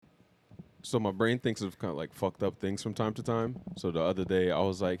So my brain thinks of kind of like fucked up things from time to time. So the other day I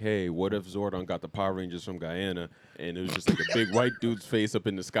was like, hey, what if Zordon got the Power Rangers from Guyana and it was just like a big white dude's face up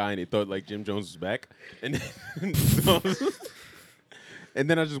in the sky and they thought like Jim Jones was back? And and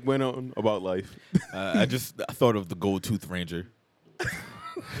then I just went on about life. I thought of the Gold Tooth Ranger.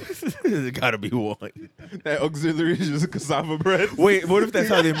 There gotta be one. That auxiliary is just cassava bread. Wait, what if that's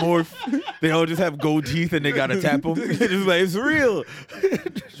how they morph? They all just have gold teeth and they gotta tap them. It's just like, it's real.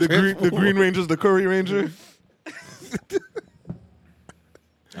 The Green Ranger's the Curry Ranger.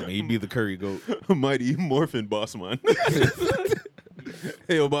 I mean, he'd be the curry goat. Mighty Morphin boss man.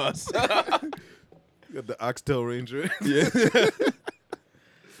 Hey, yo, boss. You got the Oxtail Ranger. Yeah.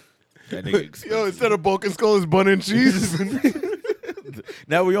 That nigga expensive. Yo, instead of Bulk and Skull, it's bun and cheese.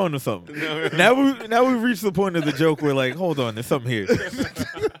 Now we on to something. Now we reached the point of the joke where like, hold on, there's something here.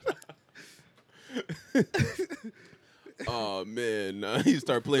 Oh man, you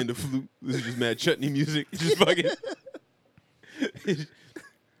start playing the flute. This is just mad chutney music. Just fucking.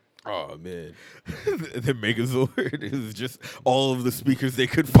 Oh man, The Megazord is just all of the speakers they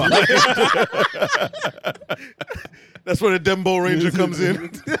could find. That's where the Dembo Ranger comes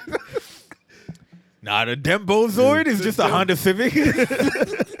in. Nah, the Dembo Zord is just a Honda Civic. Just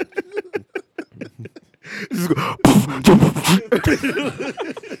go,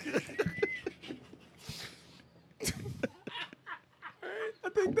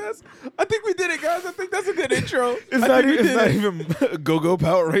 I think we did it, guys. I think that's a good intro. it's not even Go-Go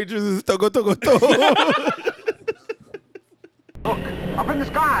Power Rangers. It's Togo Togo Togo. Look, up in the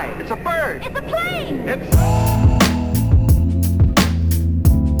sky. It's a bird. It's a plane!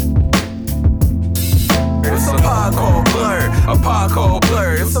 It's a pod called Blur, a pod called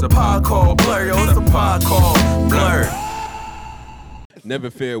Blur. It's a pod called Blur, yo, it's a pod called Blur.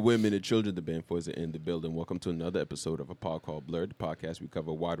 Never Fair Women and Children, the band boys are in the building. Welcome to another episode of A Pod Called Blurred, the podcast we cover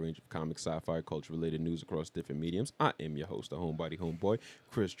a wide range of comics, sci-fi, culture-related news across different mediums. I am your host, the homebody homeboy,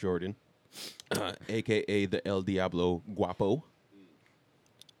 Chris Jordan, a.k.a. the El Diablo Guapo.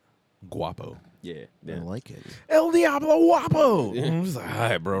 Guapo. Yeah. I like it. El Diablo Guapo. I'm just like, all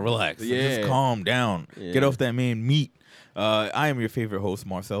right, bro, relax. Yeah. Just calm down. Yeah. Get off that man meat. I am your favorite host,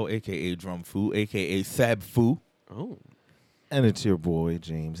 Marcel, a.k.a. Drum Foo, a.k.a. Sab Foo. Oh. And it's your boy,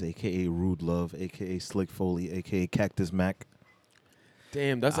 James, a.k.a. Rude Love, a.k.a. Slick Foley, a.k.a. Cactus Mac.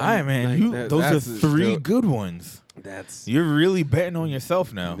 Damn, that's All right, man. Those are three good ones. That's You're really betting on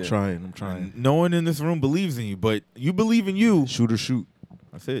yourself now. I'm trying. No one in this room believes in you, but you believe in you. Shoot or shoot.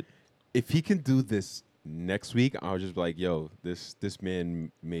 That's it. if he can do this next week, I'll just be like, yo, this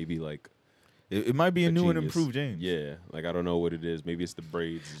man may be like It might be a new and genius. improved James. Yeah, like I don't know what it is. Maybe it's the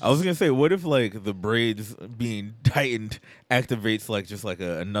braids. I was gonna say, what if like the braids being tightened activates like just like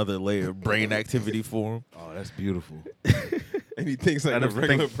another layer of brain activity for him? Oh, that's beautiful. And he thinks like I'd a have to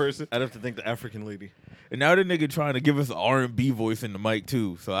regular think- person. I'd have to thank the African lady. And now the nigga trying to give us an R&B voice in the mic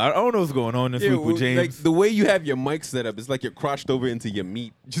too. So I don't know what's going on this week with James. Like the way you have your mic set up, it's like you're crouched over into your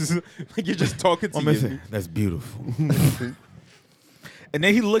meat. Just like you're just talking to I'm your missing. meat. That's beautiful. And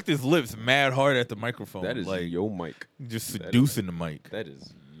then he licked his lips mad hard at the microphone. That is like yo mic. just seducing the mic. That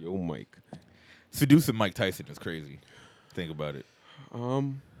is yo mic. Seducing Mike Tyson is crazy. Think about it.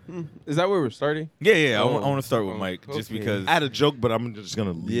 Is that where we're starting? Yeah. I Oh, want to start with Mike just okay. because I had a joke, but I'm just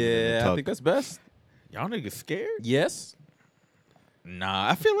gonna leave it in the Yeah, I tuck. think that's best. y'all niggas scared. Yes. Nah,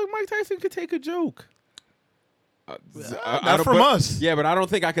 I feel like Mike Tyson could take a joke. Not from us. Yeah, but I don't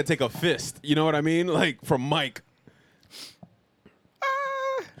think I could take a fist. You know what I mean? Like from Mike.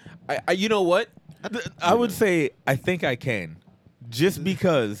 You know what? I would say I think I can, just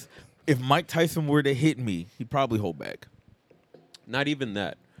because if Mike Tyson were to hit me, he'd probably hold back. Not even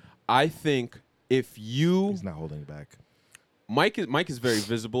that. I think if you He's not holding back. Mike is very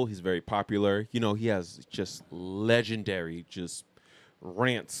visible. He's very popular. You know, he has just legendary just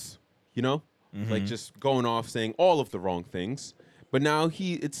rants. You know, like just going off saying all of the wrong things. But now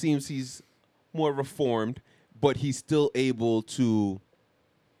it seems he's more reformed, but he's still able to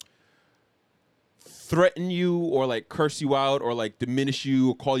threaten you or like curse you out or like diminish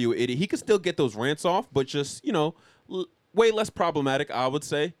you or call you an idiot. He could still get those rants off, but just way less problematic, I would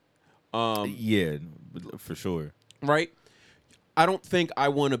say. Yeah, for sure. Right? I don't think I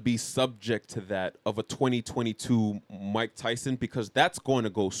want to be subject to that of a 2022 Mike Tyson because that's going to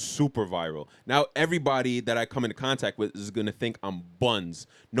go super viral. Now, everybody that I come into contact with is going to think I'm buns,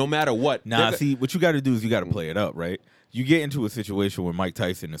 no matter what. Nah, see, what you got to do is you got to play it up, right? You get into a situation where Mike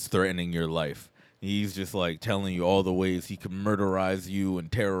Tyson is threatening your life. He's just like telling you all the ways he could murderize you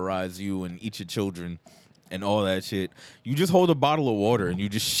and terrorize you and eat your children and all that shit. You just hold a bottle of water and you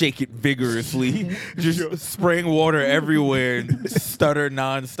just shake it vigorously, just spraying water everywhere and stutter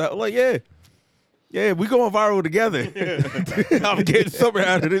nonstop. Like, yeah, Yeah, we going viral together. I'm getting something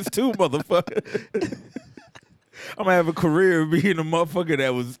out of this too, motherfucker. I'm gonna have a career being a motherfucker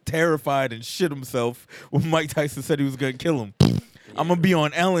that was terrified and shit himself when Mike Tyson said he was gonna kill him. I'm gonna be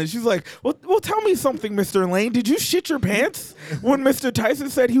on Ellen. She's like, well, tell me something, Mr. Lane. Did you shit your pants when Mr. Tyson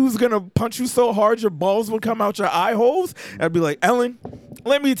said he was gonna punch you so hard your balls would come out your eye holes? I'd be like, Ellen,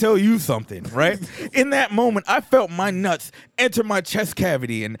 let me tell you something, right? In that moment, I felt my nuts enter my chest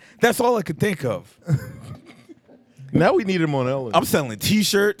cavity, and that's all I could think of. Now we need him on Ellen. I'm selling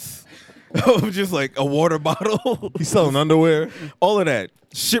T-shirts, just like a water bottle. He's selling underwear. All of that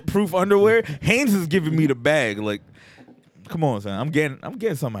shit-proof underwear. Haynes is giving me the bag, like. Come on, son. I'm getting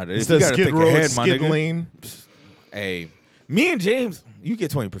something out of this. You gotta think ahead, my nigga. Lane. Hey, me and James, you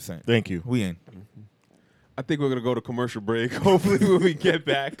get 20%. Thank you. We in. I think we're gonna go to commercial break. Hopefully, when we get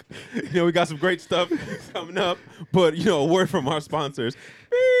back, we got some great stuff coming up. But a word from our sponsors.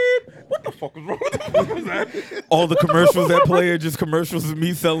 Beep. What the fuck was wrong? What the fuck was that? All the commercials that play are just commercials of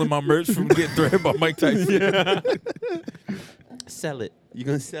me selling my merch from getting threatened by Mike Tyson. Yeah. Sell it. You're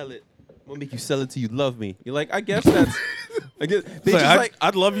gonna sell it. I'm gonna make you sell it till you love me. You're like, I guess that's. I guess they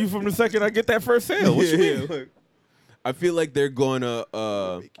I'd love you from the second I get that first sale. What you mean? Look, I feel like they're gonna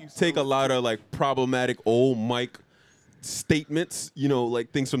take a lot of like problematic old Mike statements,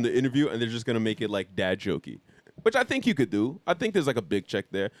 like things from the interview, and they're just gonna make it like dad jokey, which I think you could do. I think there's like a big check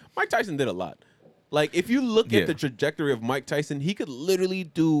there. Mike Tyson did a lot. Like if you look at the trajectory of Mike Tyson, he could literally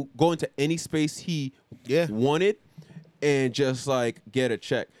go into any space he wanted and just like get a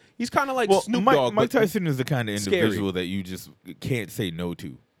check. He's kind of like Snoop Dogg. Mike Tyson is the kind of individual scary. that you just can't say no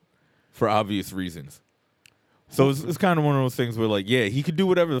to for obvious reasons. So it's kind of one of those things where, like, yeah, he could do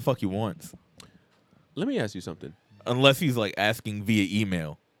whatever the fuck he wants. Let me ask you something. Unless he's, like, asking via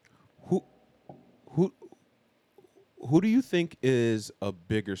email. Who do you think is a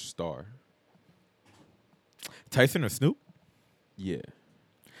bigger star? Tyson or Snoop? Yeah.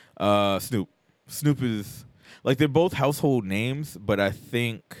 Snoop. Snoop is, like, they're both household names, but I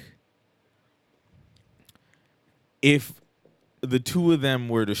think if the two of them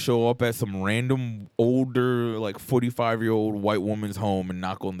were to show up at some random older, like 45-year-old white woman's home and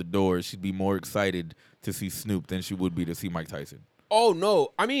knock on the door, she'd be more excited to see Snoop than she would be to see Mike Tyson. Oh, no.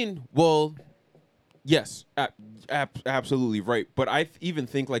 I mean, well, yes, absolutely right. But I even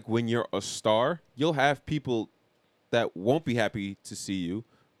think like when you're a star, you'll have people that won't be happy to see you.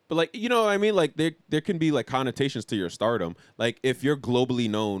 But like, you know what I mean? Like there can be like connotations to your stardom. Like if you're globally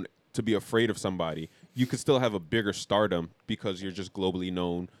known to be afraid of somebody, you could still have a bigger stardom because you're just globally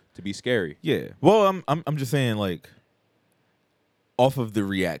known to be scary. Yeah. Well, I'm just saying, like, off of the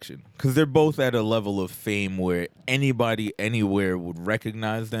reaction, because they're both at a level of fame where anybody anywhere would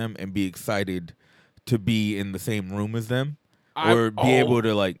recognize them and be excited to be in the same room as them or be able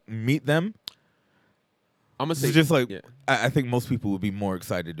to like meet them. I'm gonna say it's just like I think most people would be more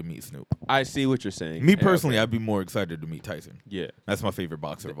excited to meet Snoop. I see what you're saying. Me personally, I'd be more excited to meet Tyson. Yeah, that's my favorite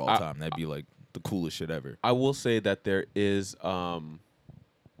boxer of all time. That'd be like the coolest shit ever. I will say that there is a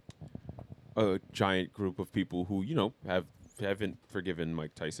giant group of people who haven't forgiven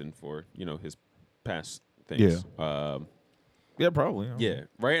Mike Tyson for his past things. Yeah, probably. Yeah,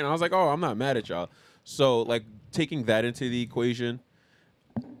 right. And I was like, oh, I'm not mad at y'all. So like taking that into the equation,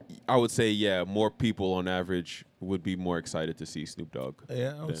 I would say more people on average would be more excited to see Snoop Dogg.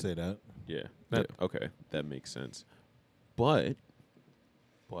 Yeah, I would say that. Yeah. Okay, that makes sense. But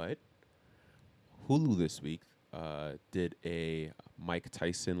Hulu this week did a Mike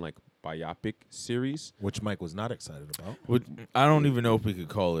Tyson like biopic series, which Mike was not excited about. I don't even know if we could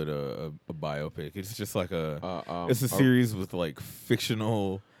call it a biopic. It's just like it's a series with like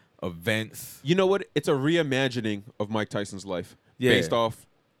fictional events. You know what? It's a reimagining of Mike Tyson's life based off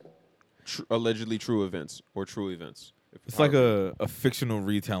allegedly true events or true events. It's like a fictional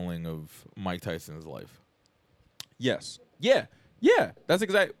retelling of Mike Tyson's life. Yes. Yeah. That's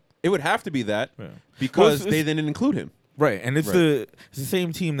exactly. It would have to be that because they didn't include him. Right, and it's the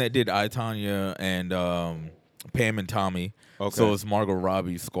same team that did I, Tonya and Pam and Tommy. Okay. So it's Margot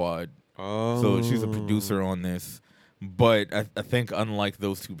Robbie's squad. Oh. So she's a producer on this. But I think unlike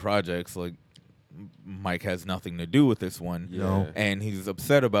those two projects, like Mike has nothing to do with this one. Yeah. And he's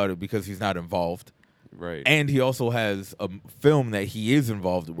upset about it because he's not involved. Right. And he also has a film that he is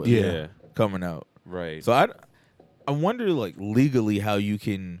involved with coming out. Right. So I wonder, like, legally how you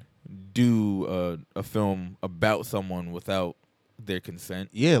can do a film about someone without their consent.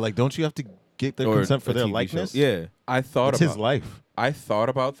 Yeah, like, don't you have to get their consent for their likeness? Show. Yeah. It's his life. I thought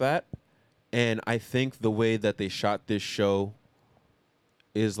about that, and I think the way that they shot this show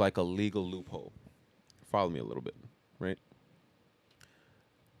is like a legal loophole. Follow me a little bit, right?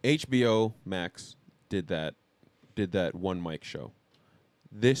 HBO Max, did that one mic show.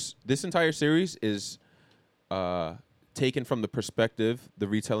 This entire series is taken from the perspective, the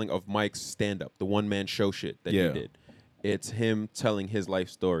retelling of Mike's stand-up, the one-man show shit that he did. It's him telling his life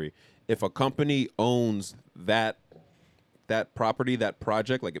story. If a company owns that property, that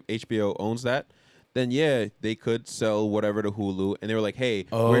project, like if HBO owns that, then yeah, they could sell whatever to Hulu. And they were like, hey,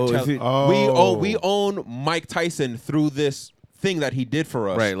 we own Mike Tyson through this thing that he did for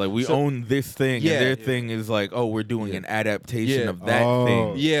us. Right, like we own this thing, and their thing is like, oh, we're doing an adaptation of that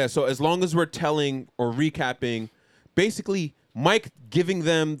thing. Yeah, so as long as we're telling or recapping, basically Mike giving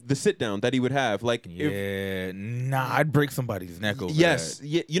them the sit down that he would have, like, I'd break somebody's neck over that.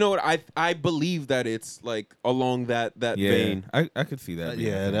 Yeah, you know what? I believe that it's like along that vein. I could see that.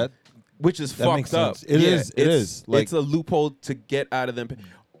 that which is that makes fucked up. sense. It is. Like, it's a loophole to get out of them.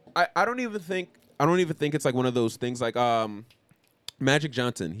 I don't even think it's like one of those things like Magic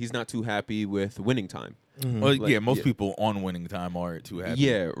Johnson. He's not too happy with Winning Time. Mm-hmm. Well, like, most people on Winning Time aren't too happy.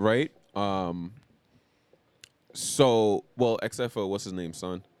 Yeah, right. So, well, except for what's his name,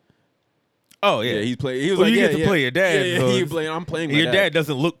 son. Oh yeah, he played. He was well, like, you get to play your dad. Yeah, so I'm playing. Your dad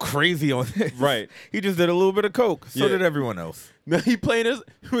doesn't look crazy on this. Right. He just did a little bit of coke. So did everyone else. No, he playing his.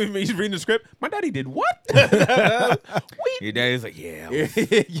 He's reading the script. My daddy did what? Your daddy's like, yeah.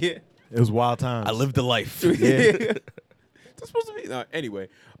 It was wild times. I lived the life. Yeah. That's supposed to be. Anyway,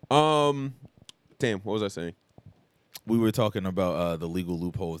 damn. What was I saying? We were talking about the legal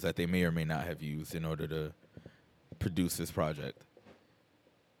loopholes that they may or may not have used in order to produce this project.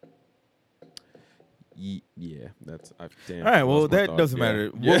 Yeah, that's damn. All right, well, that doesn't matter.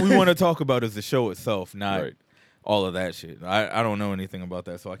 What we want to talk about is the show itself, not Right. all of that shit. I don't know anything about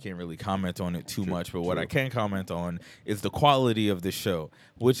that, so I can't really comment on it too much. But what I can comment on is the quality of the show,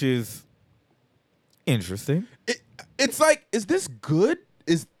 which is interesting. It's like, is this good?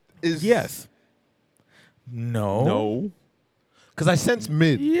 Is Yes. No. Because I sense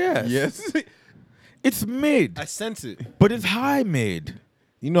mid. Yes. It's mid. I sense it. But it's high mid.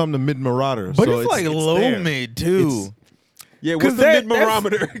 You know I'm the mid marauder. But so it's like low there. mid too. Yeah, what's the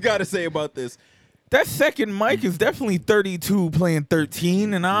mid-barometer got to say about this? That second mic is definitely 32 playing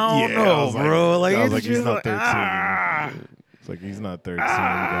 13, and I don't know, was like- bro. Like, I was it's like, he's just not 13. It's like he's not 13,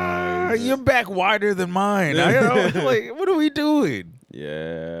 guys. Your back wider than mine. Like, what are we doing?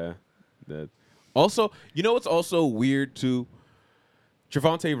 Yeah. That. Also, you know what's also weird too?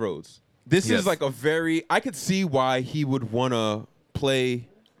 Javante Rhodes. This Yes. is like a very. I could see why he would want to play.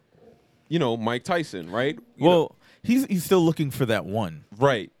 Mike Tyson, right? He's still looking for that one.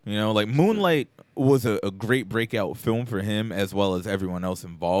 Right. Like Moonlight was a great breakout film for him as well as everyone else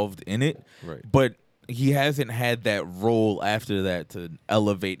involved in it. Right. But he hasn't had that role after that to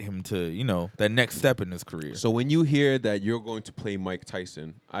elevate him to, that next step in his career. So when you hear that you're going to play Mike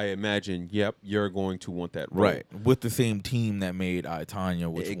Tyson, I imagine, you're going to want that role. Right. With the same team that made I,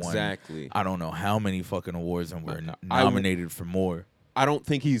 Tonya, which Exactly. won I don't know how many fucking awards and were nominated for more. I don't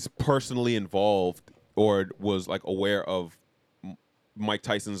think he's personally involved or was like aware of Mike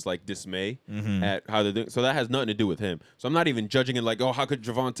Tyson's like dismay at how they're doing. So that has nothing to do with him. So I'm not even judging it like, oh, how could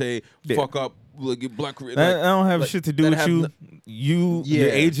Javante fuck up like, black? Like, I don't have like, shit to do with you. Your Yeah.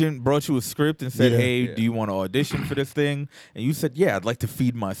 agent brought you a script and said, hey, do you want to audition for this thing? And you said, yeah, I'd like to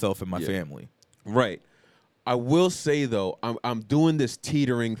feed myself and my family. Right. I will say though, I'm doing this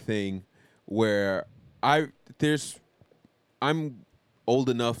teetering thing where I'm old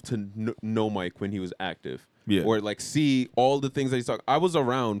enough to know Mike when he was active. Yeah. Or like see all the things that he's talking. I was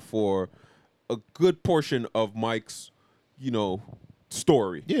around for a good portion of Mike's,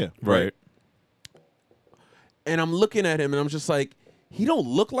 story. Yeah. Right. And I'm looking at him and I'm just like, he don't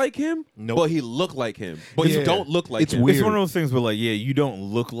look like him, but he look like him. But you don't look like It's him. weird. It's one of those things where, like, you don't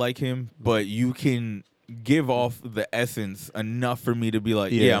look like him, but you can give off the essence enough for me to be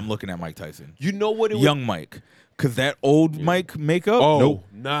like, yeah, I'm looking at Mike Tyson. You know what it was? Young Mike. Because that old Mike makeup, Nope.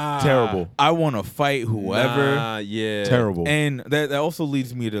 Nah. Terrible. I want to fight whoever. Nah, yeah. Terrible. And that also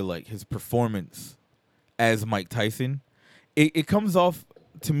leads me to, like, his performance as Mike Tyson. It comes off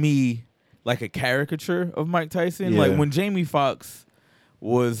to me like a caricature of Mike Tyson. Yeah. Like when Jamie Foxx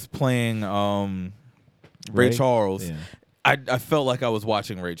was playing Ray Charles, I felt like I was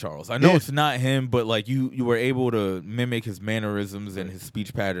watching Ray Charles. I know it's not him, but like you were able to mimic his mannerisms and his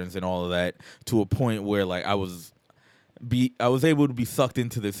speech patterns and all of that to a point where like I was able to be sucked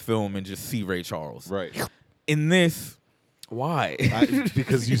into this film and just see Ray Charles. Right. In this, why?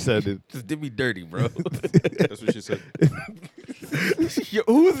 Because you said it. Just did me dirty, bro. That's what she said. Yo,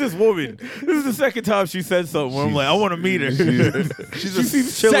 who is this woman? This is the second time she said something where I'm like, I want to meet her. She's She a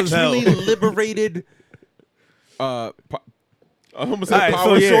seems chill as hell. sexually liberated. I almost said Alright,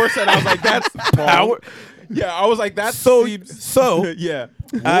 power so yeah. source, and I was like, that's Power. Yeah, I was like, that So seems. yeah.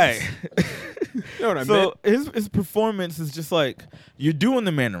 all right. You know what I So meant? his performance is just like you're doing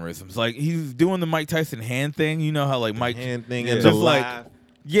the mannerisms, like he's doing the Mike Tyson hand thing. You know how like Mike hand thing Yeah. and just the like laugh.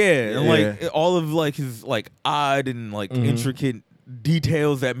 and like Yeah. all of like his like odd and like intricate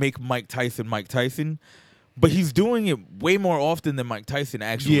details that make Mike Tyson. But he's doing it way more often than Mike Tyson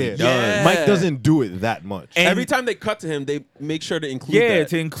actually Yeah. does. Yeah. Mike doesn't do it that much. And- Every time they cut to him, they make sure to include Yeah, that.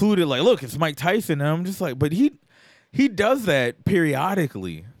 to include it, like, look, it's Mike Tyson, and I'm just like, but he does that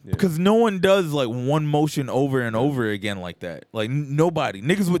periodically because no one does like one motion over and over again like that. Like nobody,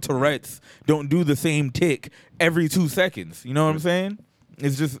 niggas with Tourette's don't do the same tick every 2 seconds. You know what I'm saying?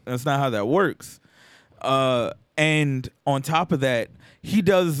 It's just that's not how that works. And on top of that, he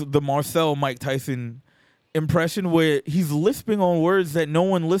does the Marcel Mike Tyson impression where he's lisping on words that no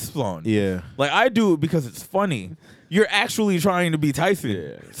one lisps on. Yeah. Like I do it because it's funny. You're actually trying to be Tyson,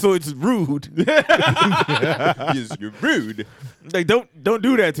 Yeah. so it's rude. Yes, you're rude. Like don't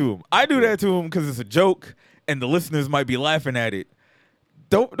do that to him. I do that to him because it's a joke, and the listeners might be laughing at it.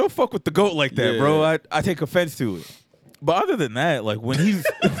 Don't fuck with the goat like that, bro. I take offense to it. But other than that, like when he's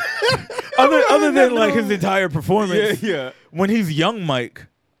other than like his entire performance, Yeah. when he's young Mike,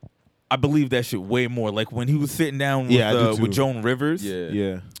 I believe that shit way more. Like when he was sitting down with, Yeah, I do too. with Joan Rivers,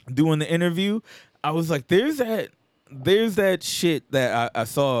 Yeah. doing the interview, I was like, there's that shit that I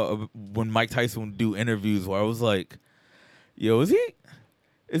saw when Mike Tyson would do interviews where I was like, yo, is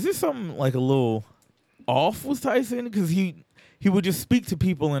this something like a little off with Tyson? Because he would just speak to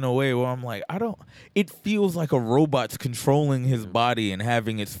people in a way where I'm like, it feels like a robot's controlling his body and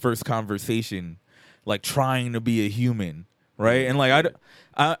having its first conversation, like trying to be a human, right? And like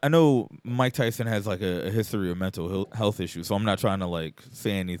I know Mike Tyson has like a history of mental health issues, so I'm not trying to like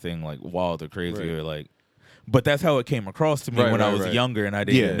say anything like wild or crazy or like, but that's how it came across to me when I was younger and I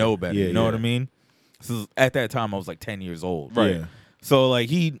didn't know better. You know what I mean? So at that time I was like 10 years old. Right. Yeah. So like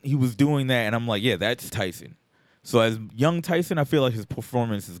he was doing that and I'm like, yeah, that's Tyson. So as young Tyson, I feel like his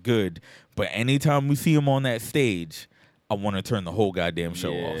performance is good, but anytime we see him on that stage, I want to turn the whole goddamn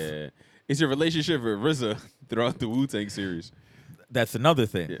show off. It's your relationship with RZA throughout the Wu-Tang series. That's another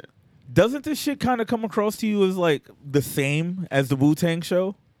thing. Yeah. Doesn't this shit kind of come across to you as like the same as the Wu-Tang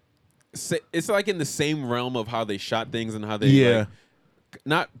show? It's like in the same realm of how they shot things and how they like,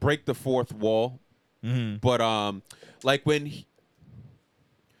 not break the fourth wall, but like when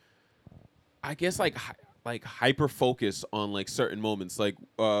I guess like hyper focus on like certain moments, like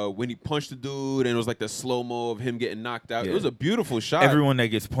when he punched the dude and it was like the slow mo of him getting knocked out. Yeah. It was a beautiful shot. Everyone that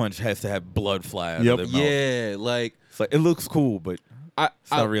gets punched has to have blood fly out of their mouth. Yeah, like It's like it looks cool, but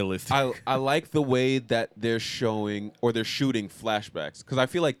it's not realistic. I like the way that they're showing or they're shooting flashbacks because I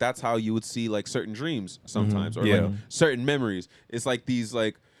feel like that's how you would see like certain dreams sometimes or like certain memories. It's like these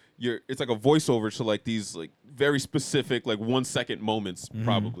like it's like a voiceover to like these like very specific like 1 second moments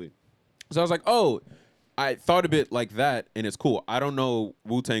probably. So I was like, oh, I thought of it like that and it's cool. I don't know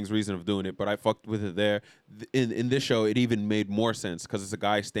Wu-Tang's reason of doing it, but I fucked with it there. In this show, it even made more sense because it's a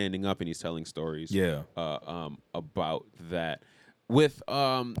guy standing up and he's telling stories. About that. With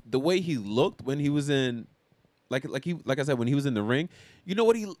the way he looked when he was in, like I said, when he was in the ring, you know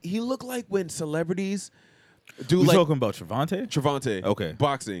what he looked like when celebrities do We like talking about Trevante? Okay,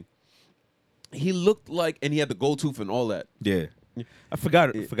 boxing. He looked like, and he had the gold tooth and all that. Yeah. I forgot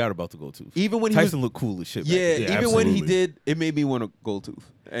about the gold tooth. Even when Tyson he looked cool as shit. yeah, back then. even when he did, it made me want a gold tooth,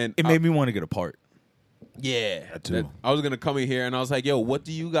 and It made me want to get a part. yeah, too. I was gonna come in here and I was like, yo, what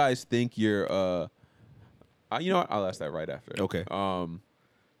do you guys think your you know what? I'll ask that right after. Okay.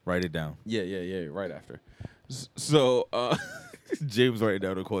 Write it down. Yeah, right after. So, James writing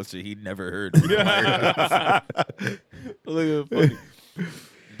down a question he never heard. look at funny.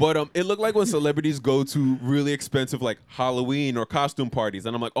 But it looked like when celebrities go to really expensive like Halloween or costume parties,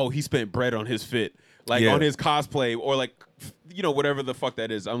 and I'm like, oh, he spent bread on his fit, like on his cosplay or like, you know, whatever the fuck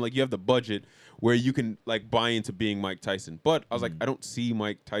that is. I'm like, you have the budget where you can like buy into being Mike Tyson. But I was like, I don't see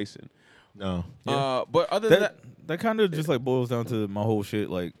Mike Tyson. No. But other than that, that kind of just like boils down to my whole shit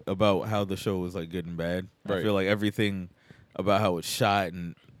like about how the show is like good and bad. I Right. feel like everything about how it's shot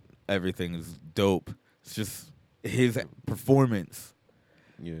and everything is dope. It's just his performance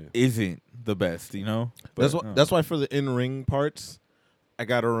isn't the best, you know? But, That's why for the in-ring parts, I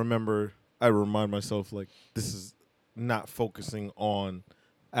gotta remind myself like this is not focusing on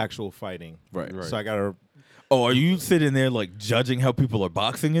actual fighting. Right. So I gotta. Oh, are you sitting there like judging how people are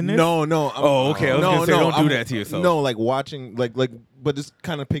boxing in this? No. Okay. I was gonna say, don't do that to yourself. No, like watching, like, but it's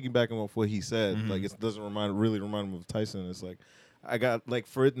kind of piggybacking off what he said. Like, it doesn't really remind him of Tyson. It's like, I got like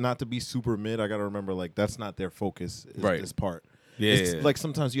for it not to be super mid, I gotta remember like that's not their focus. Is Right. This part. Yeah. It's like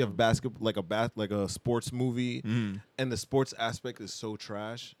sometimes you have like a sports movie, and the sports aspect is so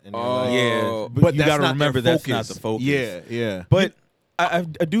trash. And you're like, Yeah, but you that's gotta not their remember that's not focus. the focus. Yeah. But I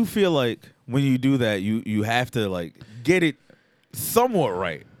do feel like when you do that, you have to like get it somewhat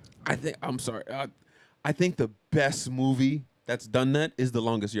right. I'm sorry. I think the best movie that's done that is The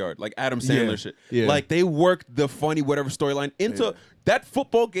Longest Yard, like Adam Sandler shit. Yeah. Like they worked the funny whatever storyline into that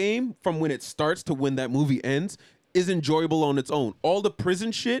football game from when it starts to when that movie ends is enjoyable on its own. All the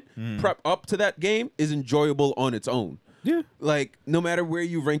prison shit prep up to that game is enjoyable on its own. Yeah. Like no matter where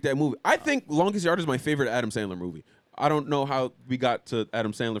you rank that movie, I think Longest Yard is my favorite Adam Sandler movie. I don't know how we got to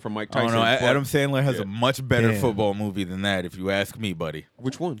Adam Sandler from Mike I Tyson. don't know. but- Adam Sandler has a much better Damn. football movie than that, if you ask me, buddy.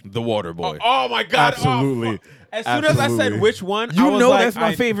 Which one? The Water Boy. Oh my God! Absolutely. Oh, as soon as I said Absolutely. which one, I You was know like, that's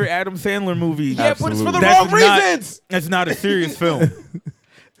my favorite Adam Sandler movie. Yeah, but it's for the That's wrong not- reasons. That's not a serious film.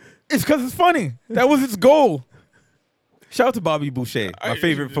 It's because it's funny. That was its goal. Shout out to Bobby Boucher, my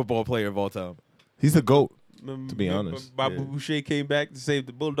favorite football player of all time. He's the GOAT. To be honest. Bobby Boucher came back to save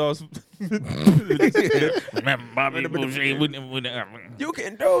the Bulldogs. Remember Bobby Boucher? You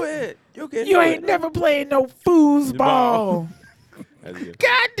can do it. You can. You ain't never played no foosball. That's good.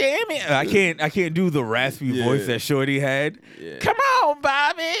 God damn it! I can't do the raspy voice that Shorty had. Yeah. Come on,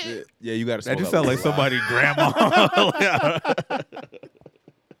 Bobby. Yeah, you got to. That just sounds like somebody grandma.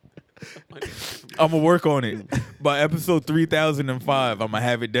 I'm gonna work on it. By episode 3005, I'm gonna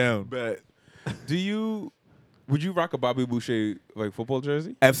have it down. Would you rock a Bobby Boucher like football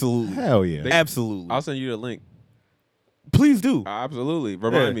jersey? Absolutely. Hell yeah. Absolutely. I'll send you the link. Please do. Absolutely.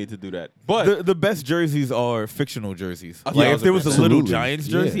 Remind Yeah. me to do that. But The best jerseys are fictional jerseys. I thought Like that if was there a was a best. Little Absolutely. Giants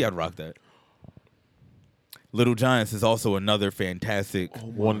jersey, Yeah. I'd rock that. Little Giants is also another fantastic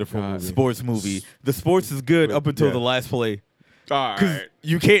Wonderful God. movie. sports movie. The sports is good up until Yeah. the last play. all Because right.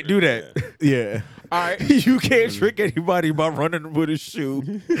 you can't do that. Yeah. All right. You can't trick anybody by running with a shoe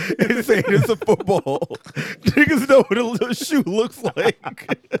and saying it's a football. Niggas know what a little shoe looks like.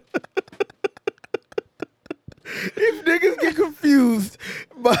 If niggas get confused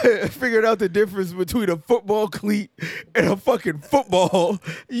by figuring out the difference between a football cleat and a fucking football,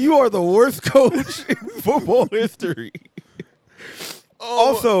 you are the worst coach in football history.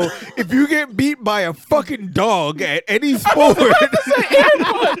 Also, if you get beat by a fucking dog at any sport,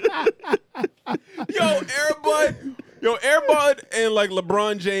 Yo, Airbud and like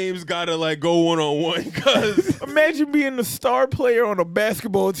LeBron James gotta like go one-on-one because imagine being the star player on a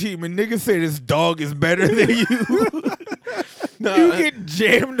basketball team and niggas say this dog is better than you. You get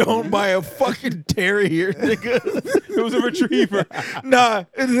jammed on by a fucking terrier, nigga. it was a retriever. Nah,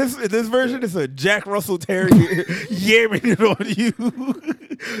 in this version, it's a Jack Russell Terrier yamming it on you.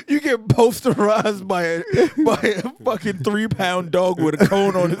 You get posterized by a fucking 3-pound dog with a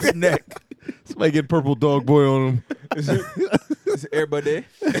cone on his neck. Somebody get Purple Dog Boy on him. Is Airbud there?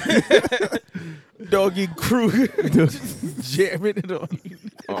 Doggy crew just jamming it on you.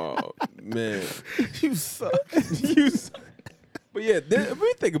 Oh man, You suck. But yeah, if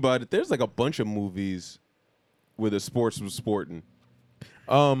we think about it, there's like a bunch of movies where the sports was sporting.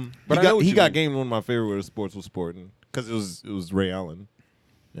 But I know what he you got mean. gamed one of my favorite where the sports was sporting because it was Ray Allen.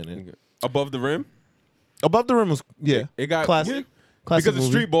 And it, Above the rim, Above the Rim was it got classic. because Classic it's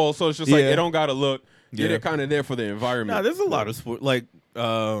movie. street ball, so it's just like Yeah. it don't gotta look. Yeah, Yeah. they're kind of there for the environment. Nah, there's a lot of sport. Like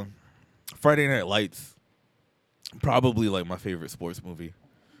Friday Night Lights, probably like my favorite sports movie.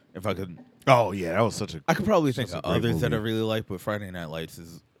 If I could, Oh yeah, that was such a. I could probably think Such of a great others that I movie. really like, but Friday Night Lights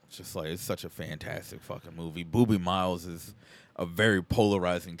is just like it's such a fantastic fucking movie. Boobie Miles is a very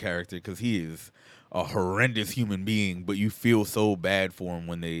polarizing character because he is a horrendous human being, but you feel so bad for him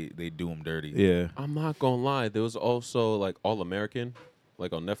when they do him dirty. Yeah. I'm not gonna lie. There was also like All American,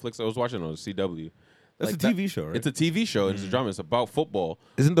 like on Netflix. I was watching it on CW. That's Like a TV show, right? It's a TV show. And it's a drama. It's about football.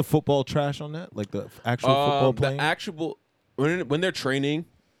 Isn't the football trash on that? Like the actual football playing? The actual when they're training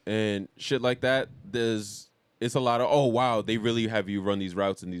and shit like that, it's a lot of oh wow, they really have you run these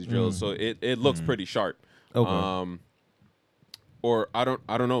routes and these drills. So it looks pretty sharp. Okay. Or I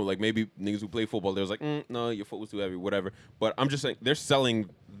don't know, like maybe niggas who play football, there's like, no, your foot was too heavy, whatever. But I'm just saying they're selling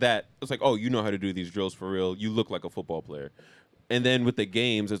that. It's like, oh, you know how to do these drills for real. You look like a football player. And then with the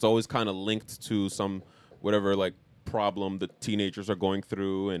games, it's always kind of linked to some whatever like problem the teenagers are going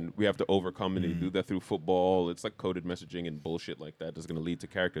through, and we have to overcome, and they do that through football. It's like coded messaging and bullshit like that that's going to lead to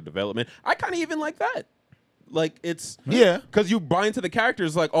character development. I kind of even like that. Like it's because you buy into the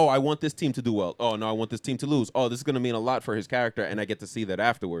characters. Like, oh, I want this team to do well. Oh no, I want this team to lose. Oh, this is going to mean a lot for his character, and I get to see that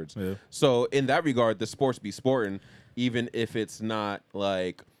afterwards. Yeah. So in that regard, the sports be sporting, even if it's not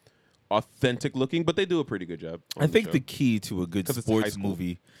like authentic looking, but they do a pretty good job. I think the key to a good 'Cause it's high sports school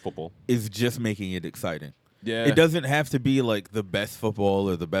movie football. is just making it exciting. Yeah. It doesn't have to be like the best football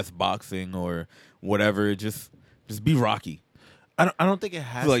or the best boxing or whatever. Just be Rocky. I don't think it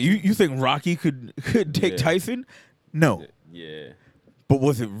has. Like you think Rocky could take Yeah. Tyson? No. Yeah. But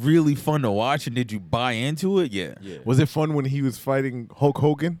was it really fun to watch and did you buy into it? Yeah. Yeah. Was it fun when he was fighting Hulk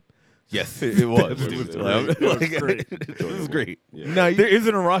Hogan? Yes, it was. That It was great. It was great. Yeah. No, There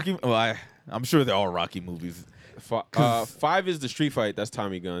isn't a Rocky. Well, I'm sure there are Rocky movies. 5 is the street fight. That's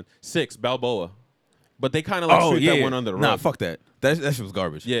Tommy Gun. 6, Balboa. But they kind of like sweep that one under the rug. Nah, fuck that. That shit was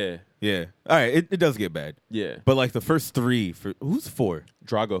garbage. Yeah. Yeah. All right, it does get bad. Yeah. But like the first 3, who's 4?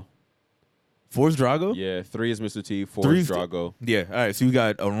 Drago. 4's Drago? Yeah. 3 is Mr. T. 4 Three's is Drago. Yeah. All right, so you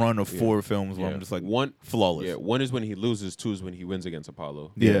got a run of 4 films where Yeah. I'm just like one flawless. Yeah. 1 is when he loses. 2 is when he wins against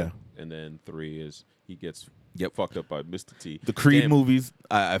Apollo. Yeah. And then 3 is he gets Yep. fucked up by Mr. T. The Creed Damn. movies,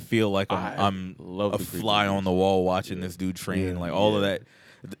 I feel like I I'm love a the Creed fly movies. on the wall watching this dude train. Yeah. Like all of Yeah.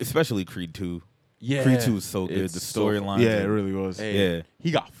 that, especially Creed 2. Yeah. Creed 2 is so good. It's The so storyline. Yeah, it really was. Hey, Yeah.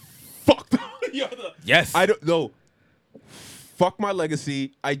 He got fucked up. Yo, Yes. I don't know. Fuck my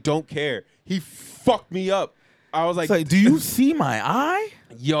legacy. I don't care. He fucked me up. I was like, It's like, do you see my eye?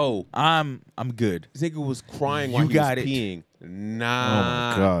 yo, I'm good. this nigga was crying You while he got was it. peeing. Nah, Oh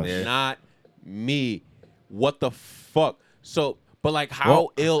my gosh. Yeah. not me. What the fuck? So, but like, how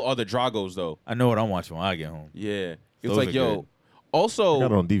Well- ill are the Dragos though? I know what I'm watching when I get home. Yeah, it's Those like, are yo. good. Also, I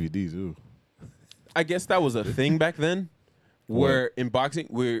got it on DVDs too. I guess that was a thing back then, where in boxing,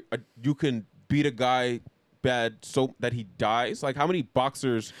 where you can beat a guy bad so that he dies. Like, how many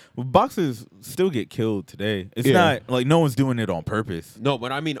boxers? Well, boxers still get killed today. It's Yeah. not like no one's doing it on purpose. No,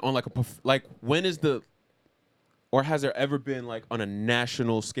 but I mean on like like when is the, or has there ever been like on a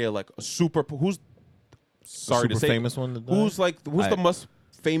national scale like a super who's sorry to Super say famous one that died? who's I- the most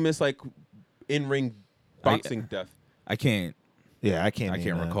famous like in ring boxing death? I can't Yeah, I can't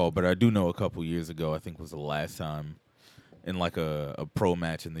name that. recall, but I do know a couple years ago, I think was the last time in like a pro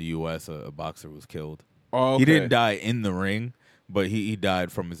match in the US a boxer was killed. Oh, He didn't die in the ring, but he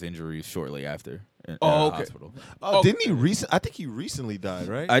died from his injuries shortly after at Oh, a okay. hospital. Oh, didn't he I think he recently died,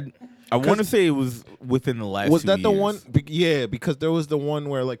 right? I want to say it was within the last was 2 that the years. one? Yeah, because there was the one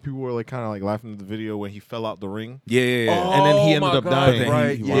where like people were like kind of like laughing at the video when he fell out the ring. Yeah, yeah, yeah. And then he Oh, ended my up God, dying. But then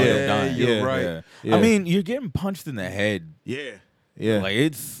right? he wound up Yeah, dying. you're Yeah, right. yeah. Yeah. I mean, you're getting punched in the head. Yeah, yeah. Like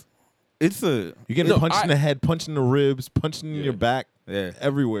it's a You're getting No, punched in the head, punched in the ribs, punched in Yeah. your back, yeah.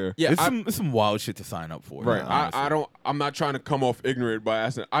 everywhere. Yeah, It's some wild shit to sign up for. right. honestly. I'm not trying to come off ignorant by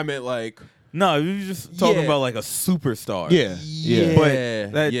asking. I meant like No, you're just talking Yeah. about like a superstar. Yeah, yeah.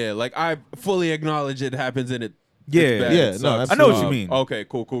 But that- yeah, like I fully acknowledge it happens and it. Yeah. it's bad, Yeah, it no, sucks. I know what you Uh, mean. Okay,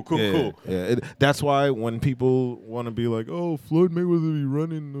 cool. Yeah. Yeah, that's why when people want to be like, "Oh, Floyd Mayweather be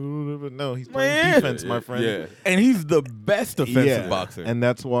running," or whatever. No, he's playing Man. defense, my friend. Yeah. And he's the best defensive Yeah. boxer. and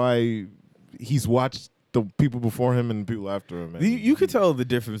that's why he's watched the people before him and people after him. And You could tell the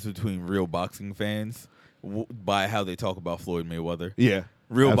difference between real boxing fans by how they talk about Floyd Mayweather. yeah,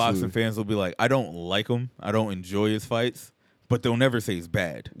 Real absolutely. boxing fans will be like, I don't like him. I don't enjoy his fights. But they'll never say he's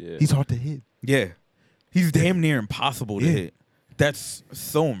bad. Yeah. He's hard to hit. Yeah. He's damn near impossible to Yeah. hit. That's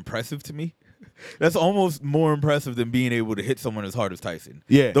so impressive to me. That's almost more impressive than being able to hit someone as hard as Tyson.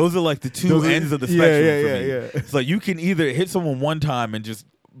 Yeah. Those are like the two Those are- ends of the yeah, spectrum yeah, for yeah, me. yeah. It's like you can either hit someone one time and just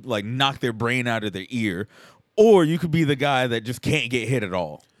like knock their brain out of their ear, or you could be the guy that just can't get hit at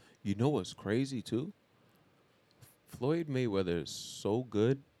all. You know what's crazy too? Floyd Mayweather is so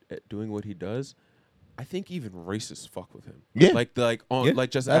good at doing what he does. I think even racists fuck with him. Yeah. like Yeah,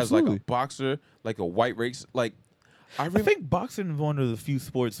 just as like absolutely. a boxer, like a white race. Like I I remember. think boxing is one of the few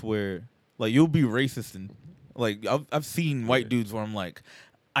sports where like you'll be racist and like I've seen white dudes where I'm like,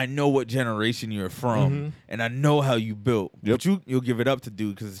 I know what generation you're from and I know how you built, but you'll give it up to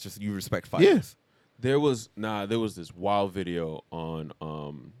dude because it's just you respect fighters. Yeah. There was this wild video on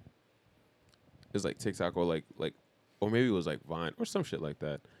it was like TikTok or like or maybe it was like Vine or some shit like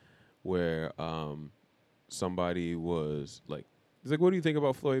that, where somebody was like, he's like, what do you think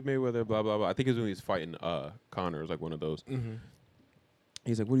about Floyd Mayweather? Blah blah blah. I think it was when he was fighting Conor. It was like one of those.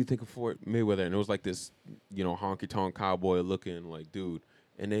 He's like, what do you think of Floyd Mayweather? And it was like this, honky tonk cowboy looking like dude.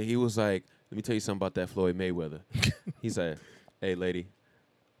 And then he was like, let me tell you something about that Floyd Mayweather. He said, hey lady,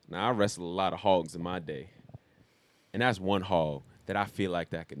 now I wrestled a lot of hogs in my day, and that's one hog that I feel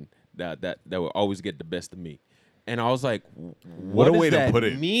like that will always get the best of me. And I was like, what a does way to that put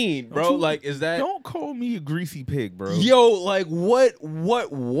it. mean, bro? Like, is that Don't call me a greasy pig, bro. yo? Like, what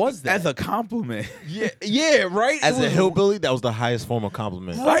was that? As a compliment. yeah, right. As It a was- hillbilly, that was the highest form of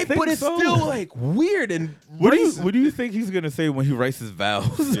compliment. right? think But it's so. still like weird and What racist. do you think he's gonna say when he writes his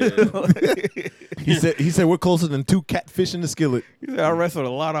vows? He said we're closer than two catfish in the skillet. He said, I wrestled a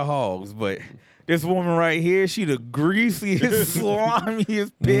lot of hogs, but This woman right here, she the greasiest,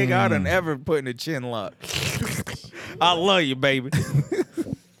 slimiest pig I done ever put in a chin lock. I love you, baby.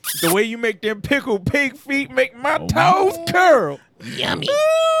 The way you make them pickled pig feet make my toes curl. Yummy.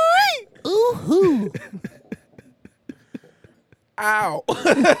 Ow.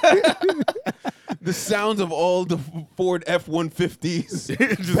 The sounds of all the Ford F-150s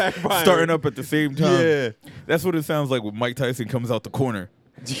Just backfiring. starting up at the same time. Yeah. That's what it sounds like when Mike Tyson comes out the corner.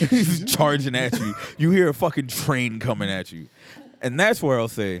 He's charging at you. You hear a fucking train coming at you. And that's where I'll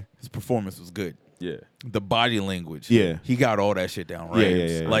say his performance was good. Yeah. The body language. Yeah. He got all that shit down right.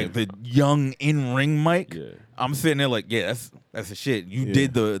 Yeah. Like the young in-ring Mike. Yeah. I'm sitting there like, yeah, that's the shit. You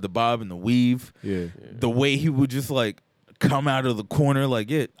did the bob and the weave. Yeah. The way he would just like come out of the corner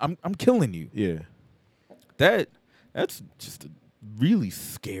like, yeah, I'm killing you. Yeah. That's just a really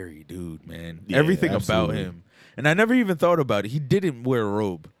scary dude, man. Yeah, Everything absolutely. about him. And I never even thought about it. He didn't wear a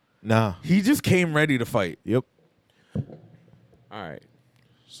robe. Nah. He just came ready to fight. Yep. All right.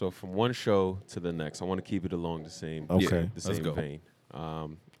 So from one show to the next, I want to keep it along the same, Okay. the let's same go. vein.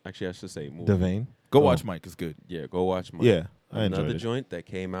 Actually, I should say movie. The vein. Go Oh. watch Mike. It's good. Yeah, go watch mine. Yeah. I enjoyed Another it. joint that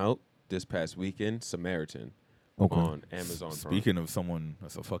came out this past weekend, Samaritan, Okay. on Amazon Prime. Speaking of someone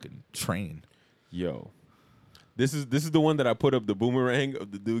that's a fucking train. Yo, this is the one that I put up the boomerang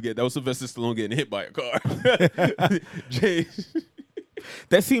of the dude that was Sylvester Stallone getting hit by a car. Jay,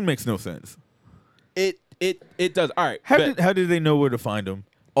 That scene makes no sense. it does. All right. How bet. did they know where to find him?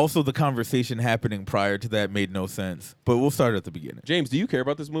 Also, the conversation happening prior to that made no sense. But we'll start at the beginning. James, do you care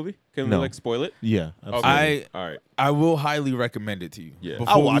about this movie? Can No. we spoil it? Yeah. Absolutely. All right. I will highly recommend it to you. Yeah. Before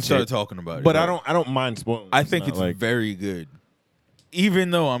I'll we watch start it, talking about it. But I don't mind spoiling. I think not it's like very good.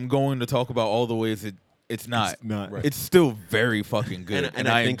 Even though I'm going to talk about all the ways it's not. It's not. Right. It's still very fucking good. And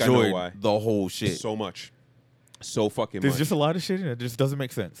I think I know enjoyed why. the whole shit. So much. So fucking There's much. just a lot of shit in it. It just doesn't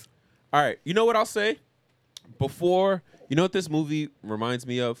make sense. All right. You know what I'll say? Before, you know what this movie reminds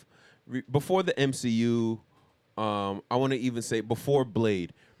me of? Before the MCU, I want to even say before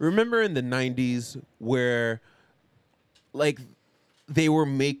Blade. Remember in the 90s where, like, they were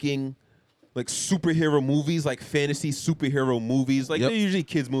making, like, superhero movies, like fantasy superhero movies. Like, they're usually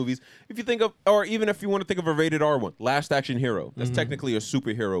kids' movies. If you think of, or even if you want to think of a rated R one, Last Action Hero. That's technically a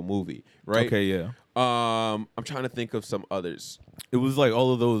superhero movie, right? Okay, yeah. I'm trying to think of some others. It was like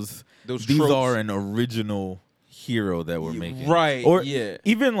all of those. Those These tropes. are an original hero that we're making, right, Or yeah.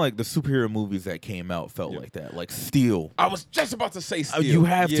 even like the superhero movies that came out felt like that, like Steel. I was just about to say Steel. You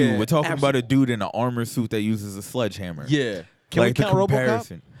have to. Yeah, We're talking about a absolutely. dude in an armor suit that uses a sledgehammer. Yeah. Can we like the count RoboCop?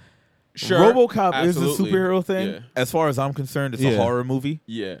 comparison. Sure. RoboCop is a Absolutely. superhero thing. Yeah. As far as I'm concerned, it's a Yeah. horror movie.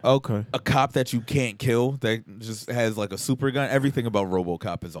 Yeah. Okay. A cop that you can't kill that just has like a super gun. Everything about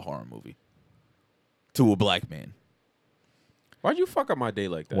RoboCop is a horror movie to a black man. Why'd you fuck up my day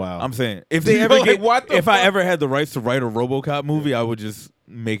like that? Wow. I'm saying if they Yo, ever like, get, what the if I fuck? ever had the rights to write a RoboCop movie, I would just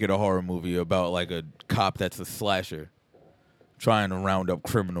make it a horror movie about like a cop that's a slasher trying to round up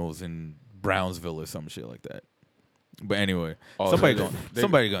criminals in Brownsville or some shit like that. But anyway, Oh, somebody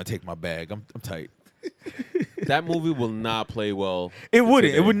they- gonna take my bag. I'm tight. That movie will not play well. It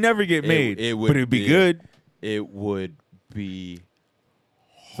wouldn't. It today. would never get made. It would but it'd be good. It would be.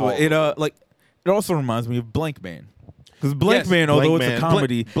 So it like it also reminds me of Blank Man. Because Blank Yes, Man, although Blank it's a Man.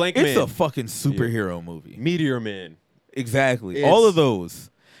 comedy, Blank it's Man. a fucking superhero movie. Meteor Man. Exactly. It's- All of those.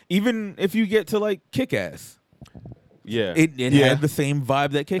 Even if you get to like Kick Ass, Yeah. it Yeah. had the same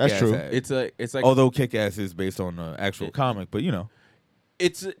vibe that Kick That's Ass true. had. it's like Although Kick Ass is based on an actual comic, but you know.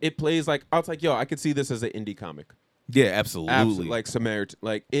 it plays like I was like, yo, I could see this as an indie comic. Yeah, absolutely. Absolutely. Like Samaritan.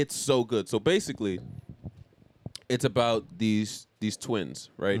 Like it's so good. So basically, it's about these twins,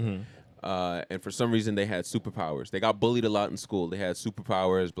 right? And for some reason they had superpowers. They got bullied a lot in school. They had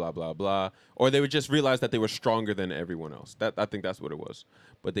superpowers, blah blah blah, or they would just realize that they were stronger than everyone else. I think that's what it was,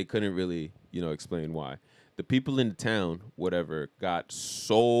 but they couldn't really explain why. The people in the town, whatever, got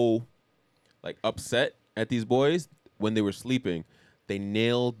so like upset at these boys when they were sleeping. They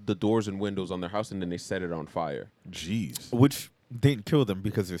nailed the doors and windows on their house and then they set it on fire. Jeez. Which didn't kill them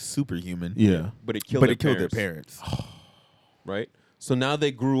because they're superhuman. Yeah. But it killed But their it killed their parents. parents. Right? So now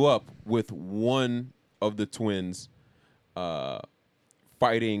they grew up with one of the twins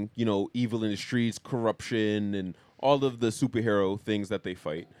fighting, evil in the streets, corruption, and all of the superhero things that they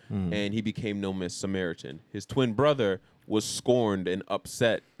fight. And he became known as Samaritan. His twin brother was scorned and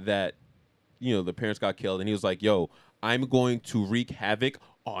upset that, the parents got killed. And he was like, yo, I'm going to wreak havoc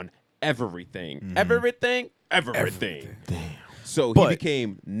on everything. Everything. Damn. So But- he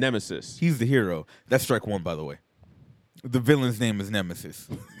became Nemesis. He's the hero. That's strike one, by the way. The villain's name is Nemesis.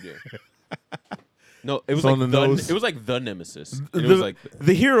 Yeah. No, it was It's on like the nose. it was like the nemesis. And it was like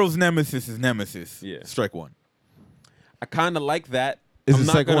the hero's nemesis is Nemesis. Yeah. Strike one. I kind of like that. Is I'm the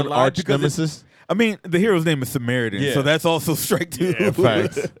not second gonna one lie, arch because it's- nemesis? I mean, the hero's name is Samaritan, Yeah. so that's also strike two. Yeah,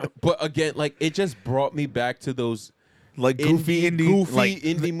 facts. But again, like it just brought me back to those Like goofy goofy like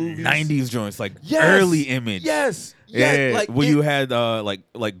indie the movies. 90s joints, like Yes! early Image. Yes. Yeah, Yes. Like where it- you had like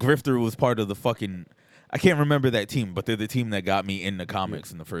Grifter was part of the fucking. I can't remember that team, but they're the team that got me into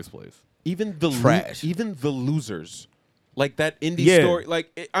comics in the first place. even the Trash. even the losers, like that indie Yeah. story.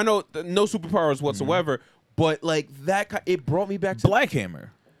 Like I know no superpowers whatsoever, but like that it brought me back to Black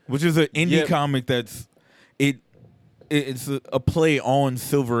Hammer, which is an indie Yeah. comic that's it's a play on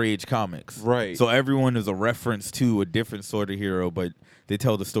Silver Age comics. Right. So everyone is a reference to a different sort of hero, but they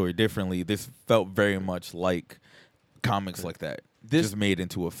tell the story differently. This felt very much like comics like that. This- just made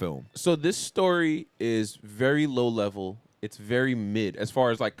into a film. So this story is very low level. It's very mid as far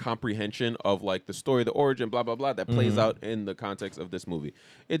as like comprehension of like the story, the origin, blah blah blah that plays out in the context of this movie.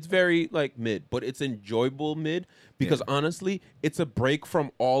 It's very like mid, but it's enjoyable mid because honestly, it's a break from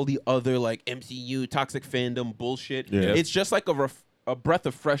all the other like MCU toxic fandom bullshit. Yeah. It's just like a breath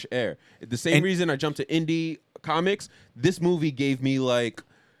of fresh air. The same And- reason I jumped to indie comics, this movie gave me like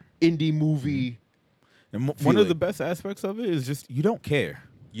indie movie. And one of feeling. the best aspects of it is just you don't care.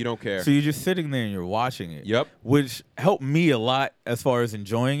 You don't care. So you're just sitting there and you're watching it. Yep. Which helped me a lot as far as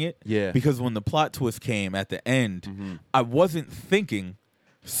enjoying it. Yeah. Because when the plot twist came at the end, I wasn't thinking,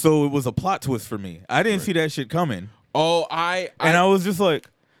 so it was a plot twist for me. I didn't see that shit coming. Oh, And I was just like,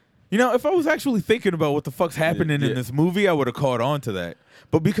 you know, if I was actually thinking about what the fuck's happening yeah. in this movie, I would have caught on to that.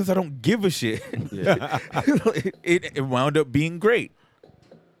 But because I don't give a shit, it wound up being great.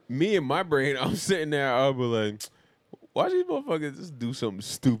 me and my brain, I'm sitting there, I'll be like, why these motherfuckers just do something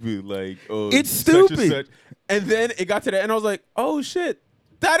stupid like, oh, It's such and stupid. such. And then it got to the end, I was like, oh shit,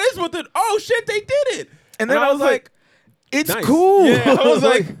 that is what oh shit, they did it. And then I was like, it's nice. cool. Yeah, I was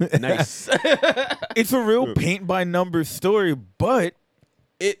like, nice. It's a real paint by numbers story, but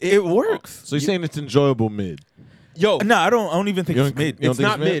it works. So you're saying it's enjoyable mid? Yo, No, I don't even think You it's don't- mid. you don't it's think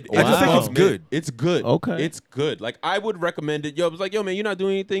not it's mid. mid? I just think Wow. it's good. It's good. Okay. It's good. Like I would recommend it. Yo, I was like, yo, man, you're not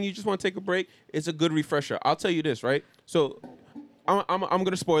doing anything. You just want to take a break. It's a good refresher. I'll tell you this, right? So I'm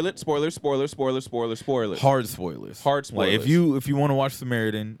gonna spoil it. Spoilers. Hard spoilers. Hard Like spoilers. if you want to watch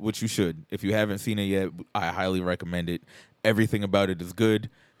Samaritan, which you should, if you haven't seen it yet, I highly recommend it. Everything about it is good.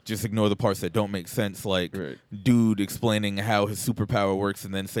 Just ignore the parts that don't make sense, like Right. dude explaining how his superpower works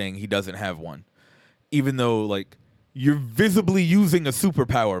and then saying he doesn't have one, even though like you're visibly using a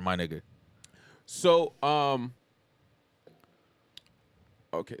superpower, my nigga. So,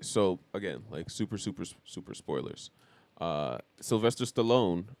 okay. So again, like super spoilers. Sylvester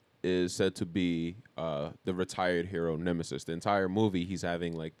Stallone is said to be the retired hero nemesis. The entire movie, he's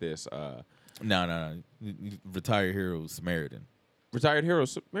having like this No. Retired hero Samaritan. retired hero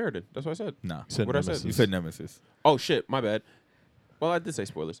Samaritan. That's what I said. Nah, Said What I said? nemesis. you said Nemesis. Oh shit, my bad. Well, I did say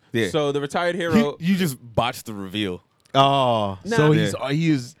spoilers. Yeah. So the retired hero. You just botched the reveal. Oh, Nah. so Yeah. he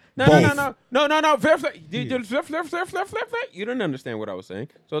is No. both. You didn't understand what I was saying,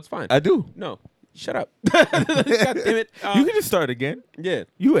 so it's fine. I do. No, shut up. God damn it. You can just start again. Yeah.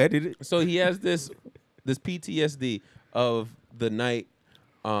 You edit it. So he has this PTSD of the night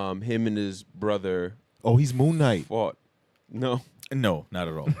him and his brother Oh, he's Moon Knight. fought. No. No, not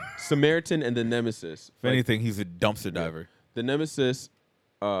at all. Samaritan and the Nemesis. If anything, he's a dumpster diver. The Nemesis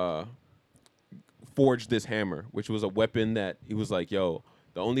forged this hammer, which was a weapon that he was like, yo,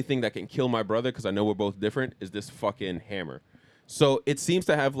 the only thing that can kill my brother, because I know we're both different, is this fucking hammer. So it seems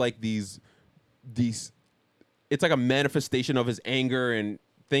to have like these it's like a manifestation of his anger and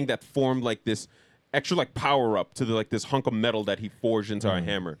thing that formed like this extra like power up to like this hunk of metal that he forged into a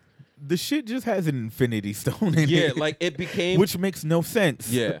hammer. The shit just has an infinity stone in Yeah, it. like it became Which makes no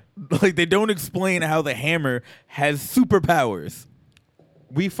sense. Yeah. Like they don't explain how the hammer has superpowers.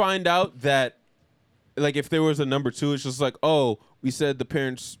 we find out that like if there was a number 2, it's just like, oh, we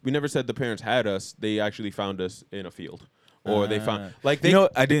never said the parents had us. They actually found us in a field. Or they found like they You know,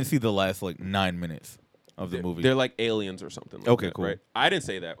 I didn't see the last like 9 minutes of the movie. they're like aliens or something like Okay, that, cool. right? I didn't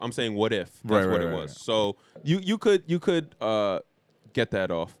say that. I'm saying what if that's Right, what right, it right, was. right. So you could get that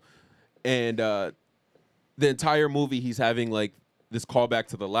off. And the entire movie he's having like this callback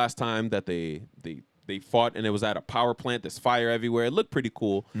to the last time that they fought, and it was at a power plant. There's fire everywhere. It looked pretty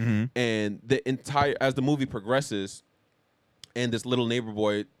cool. Mm-hmm. And as the movie progresses, and this little neighbor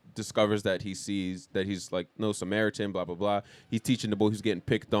boy discovers that he sees that he's like no Samaritan, blah blah blah. He's teaching the boy who's getting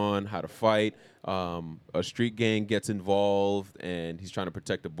picked on how to fight. A street gang gets involved, and he's trying to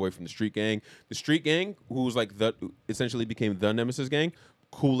protect the boy from the street gang. The street gang, who's like essentially became the Nemesis gang,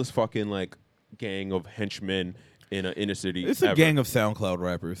 coolest fucking like gang of henchmen in an inner city. It's a gang of SoundCloud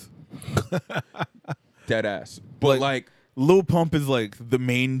rappers. Dead ass. But like Lil Pump is like the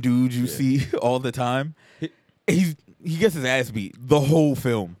main dude you see all the time. He gets his ass beat the whole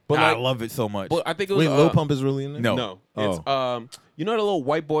film. But I love it so much. But I think it was Wait, Lil Pump is really in there? No. It's you know the little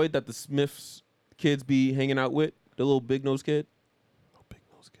white boy that the Smiths kids be hanging out with? The little big nose kid?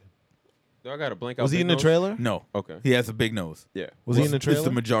 I got a blank out. Was he big in the nose? trailer? No. Okay. He has a big nose. Yeah. Was he in the It's trailer?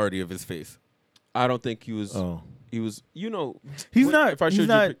 the majority of his face. I don't think he was. Oh. He was. You know. He's what- not. If I he's showed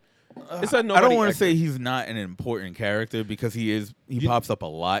not. you, it's a I nobody don't want to actor. say he's not an important character because he is. He pops up a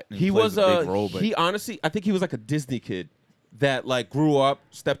lot. And He plays was a big role, but he honestly, I think he was like a Disney kid that like grew up,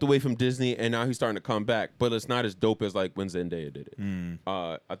 stepped away from Disney, and now he's starting to come back. But it's not as dope as like when Zendaya did it.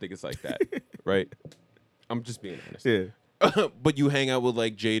 I think it's like that, right? I'm just being honest. yeah. But you hang out with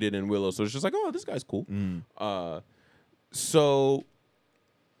like Jaden and Willow, so it's just like, oh, this guy's cool. So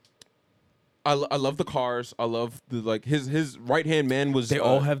I love the cars. I love the like his right hand man was. They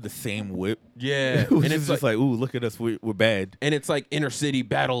all have the same whip. yeah, Which and is it's just like, ooh, look at us, we're bad. and it's like inner city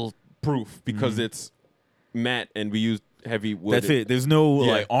battle proof because it's matte and we use heavy wood. That's it. There's no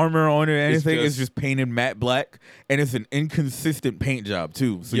like armor on it or It's anything. It's just- just painted matte black, and it's an inconsistent paint job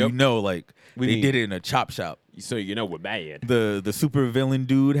too. So Yep. you know, like We they need- did it in a chop shop. So you know we're bad. The super villain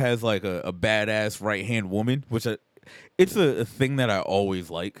dude has like a badass right hand woman, which it's a thing that I always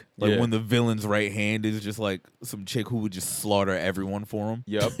like. Like Yeah. when the villain's right hand is just like some chick who would just slaughter everyone for him.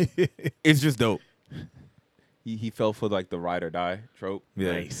 Yep. It's just dope. he fell for like the ride or die trope.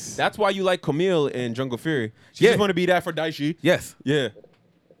 Yeah. Nice. That's why you like Camille in Jungle Fury. She Yeah. just want to be that for Daishi. Yes, Yeah.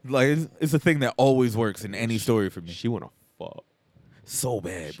 like it's a thing that always works in any story for me. She want to fuck. So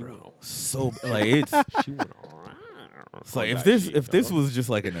bad, She bro. wanna- So like it's. She want to. It's like if this was just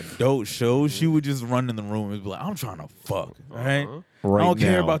like an adult show, she would just run in the room and be like, "I'm trying to fuck, all right? Right I don't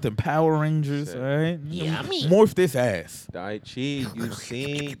care now. about them Power Rangers, all right? Yummy. Morph this ass." Daichi, you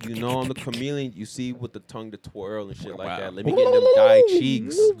seen, you know I'm the chameleon. You see with the tongue to twirl and shit like Wow. that. Let me get them Dai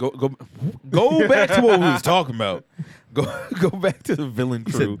cheeks. Go back to what we was talking about. Go back to the villain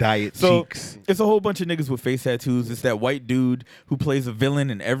He crew. said diet So cheeks. it's a whole bunch of niggas with face tattoos. It's that white dude who plays a villain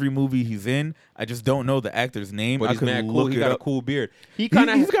in every movie he's in. I just don't know the actor's name. But I he's could mad cool. look He it got a up. cool beard. He He's kind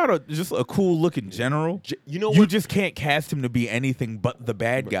of got just a cool look in general. You know You what? just can't cast him to be anything but the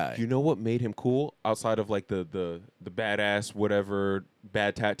bad guy. You know what made him cool outside of like the badass whatever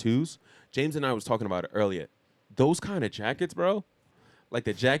bad tattoos? James and I was talking about it earlier. Those kind of jackets, bro. Like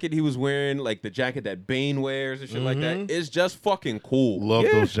the jacket he was wearing, like the jacket that Bane wears and shit like that. It's just fucking cool. Love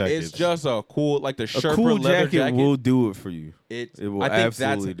Yeah. those jackets. It's just a cool, like the a Sherpa cool leather jacket will do it for you. It will I think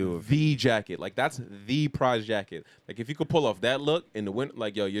absolutely that's do it. the jacket. Like that's the prize jacket. Like if you could pull off that look in the winter,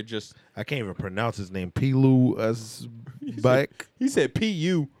 like yo, you're just. I can't even pronounce his name. Pilu as Bayek. He said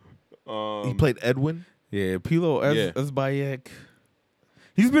Pu. He played Edwin. Yeah, Pilo Yeah. Bayek.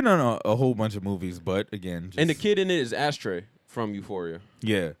 He's been on a whole bunch of movies, but again, just, And the kid in it is Ashtray from Euphoria.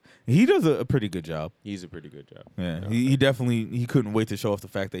 yeah, he does a pretty good job. He's a pretty good job. Yeah, he definitely couldn't wait to show off the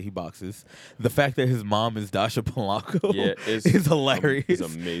fact that he boxes. The fact that his mom is Dasha Polanco Yeah, it's- is hilarious. it's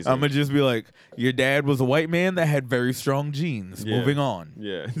amazing. I'm gonna just be like, your dad was a white man that had very strong genes. Yeah. Moving on.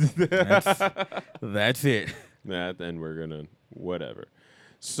 Yeah. That's it. That then we're gonna whatever.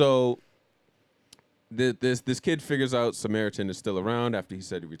 So this kid figures out Samaritan is still around after he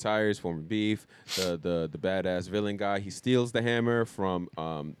said he retires, former beef. The badass villain guy, he steals the hammer from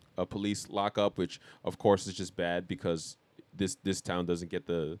a police lockup, which of course is just bad because this town doesn't get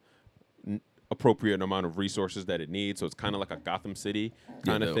the appropriate amount of resources that it needs. So it's kind of like a Gotham City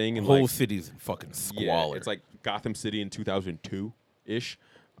kind of the thing. And whole like, city's in fucking squalor. yeah, it's like Gotham City in 2002 ish.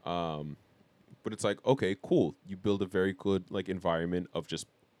 But it's like, okay, cool. You build a very good like environment of just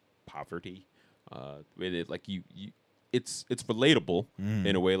poverty. With it, like it's relatable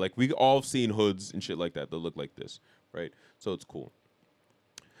in a way. Like we all seen hoods and shit like that look like this, right? So it's cool.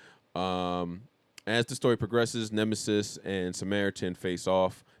 As the story progresses, Nemesis and Samaritan face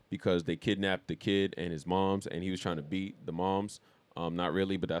off because they kidnapped the kid and his moms, and he was trying to beat the moms. Not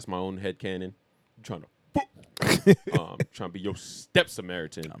really, but that's my own headcanon. I'm trying to. Trying to be your step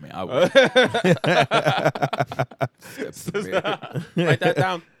Samaritan. I mean, I would. Write that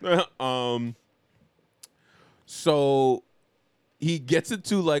down. So he gets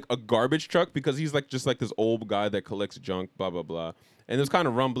into like a garbage truck because he's like just like this old guy that collects junk, blah blah blah. And there's kind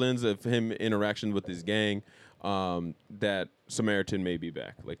of rumblings of him interaction with his gang that Samaritan may be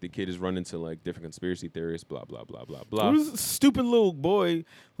back. Like the kid is running to like different conspiracy theories, blah blah blah blah blah. There was a stupid little boy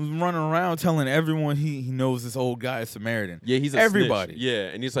who's running around telling everyone he knows this old guy is Samaritan. Yeah, he's a everybody. snitch. Yeah,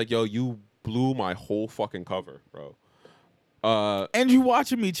 and he's like, yo, you blew my whole fucking cover, bro. And you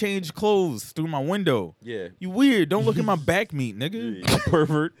watching me change clothes through my window. Yeah. You weird. Don't look at my back meat, nigga. You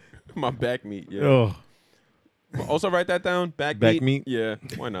pervert. My back meat. Yeah. Oh, Also write that down. Back meat? Yeah.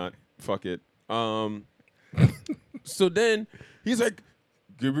 Why not? Fuck it. So then he's like,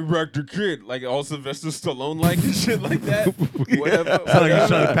 "Give me back the kid," like all Sylvester Stallone like and shit like that. Whatever. sound like he's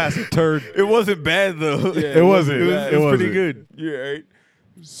trying to pass a turd. It wasn't bad though. Yeah, It wasn't. bad. It was wasn't. pretty good. Yeah. Right.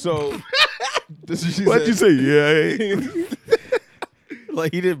 So this is What'd you say? Yeah.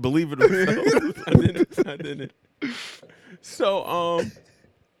 Like he didn't believe it himself. I didn't. So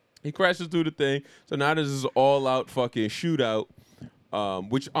he crashes through the thing. So now this is all out fucking shootout,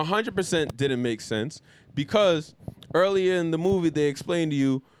 which 100% didn't make sense because earlier in the movie they explained to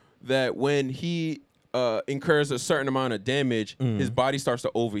you that when he incurs a certain amount of damage, his body starts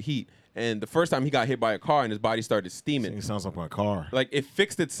to overheat. And the first time he got hit by a car and his body started steaming. It sounds like my car. Like it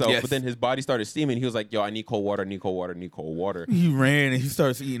fixed itself, Yes. but then his body started steaming. He was like, "Yo, I need cold water, I need cold water, I need cold water." He ran and he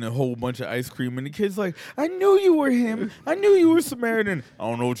starts eating a whole bunch of ice cream, and the kid's like, "I knew you were him. I knew you were Samaritan." I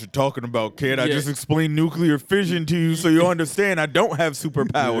don't know what you're talking about, kid. I Yeah. just explained nuclear fission to you so you understand I don't have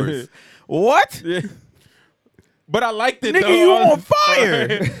superpowers. What? Yeah. But I liked it, Nigga, though. you on fire.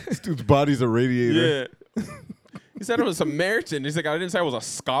 This dude's body's a radiator. Yeah. He said I was a Samaritan. He's like, I didn't say I was a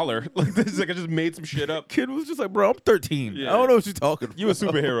scholar. Like this, like I just made some shit up. Kid was just like, "Bro, I'm 13. Yeah. I don't know what you're talking about." You a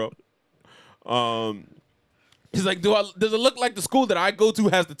superhero. He's like, does it look like the school that I go to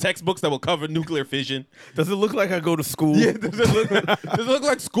has the textbooks that will cover nuclear fission? Does it look like I go to school? Yeah. Does it look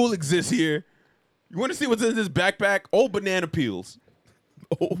like school exists here? You want to see what's in this backpack? Old banana peels.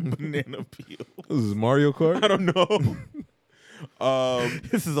 Oh, banana peel. This is Mario Kart. I don't know.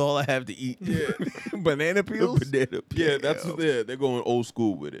 This is all I have to eat. Yeah. Banana peels. Banana peel. Yeah, that's what they're going old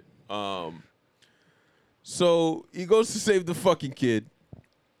school with it. So he goes to save the fucking kid,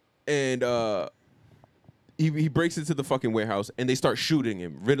 and he breaks into the fucking warehouse, and they start shooting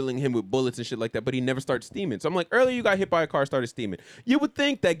him, riddling him with bullets and shit like that. But he never starts steaming. So I'm like, earlier you got hit by a car, started steaming. You would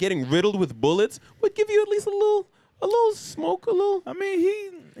think that getting riddled with bullets would give you at least a little smoke, a little. I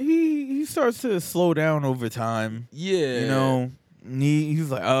mean, he starts to slow down over time. Yeah, You know,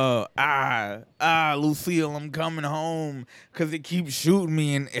 he's like, Lucille, I'm coming home because it keeps shooting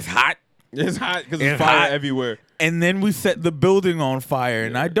me and it's hot. it's hot because It's there's fire hot. everywhere. And then we set the building on fire,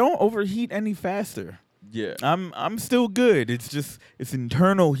 and I don't overheat any faster. Yeah, I'm still good. It's just it's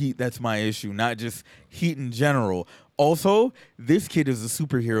internal heat that's my issue, not just heat in general. Also, this kid is a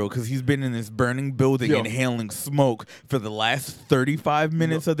superhero because he's been in this burning building Yo. inhaling smoke for the last 35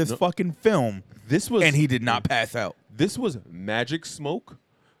 minutes of this fucking film, this was and he did not pass out. This was magic smoke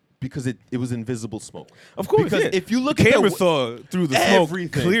because it was invisible smoke. Of course, Because yeah. if you look the at camera the saw through the smoke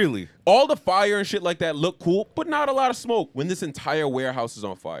everything. clearly. All the fire and shit like that look cool, but not a lot of smoke when this entire warehouse is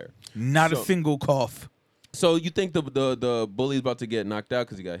on fire. Not So- a single cough. So you think the bully's about to get knocked out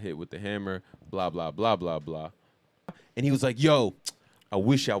because he got hit with the hammer, blah, blah, blah, blah, blah. And he was like, "Yo, I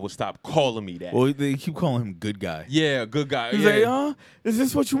wish I would stop calling me that." Well, they keep calling him good guy. Yeah, good guy. He's yeah. like, is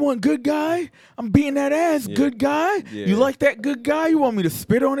this what you want, good guy? I'm beating that ass, Yeah. good guy. Yeah. You like that, good guy? You want me to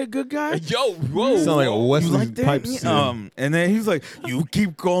spit on it, good guy? Yo, whoa. Sound like a You Wesley like that? Pipes. And then he's like, you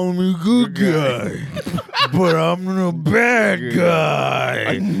keep calling me good guy, but I'm the bad guy.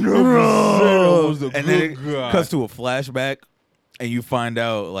 I never said I was the And then good it guy. cuts to a flashback, and you find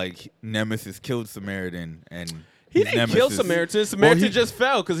out like Nemesis killed Samaritan, and He his didn't kill nemesis- Samaritan. Samaritan Well, he- just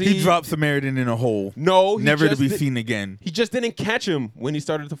fell because He dropped Samaritan in a hole. No, he never to just be did- seen again. He just didn't catch him when he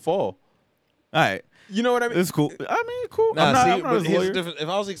started to fall. All right, You know what I mean? it's cool. I mean, cool. Nah, I'm not, see, I'm not but his here's the lawyer. difference. If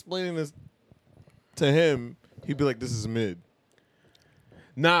I was explaining this to him, he'd be like, "This is mid."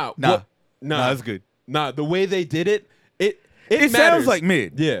 Nah, Nah, nah, that's good. Nah, the way they did it, it It matters. sounds like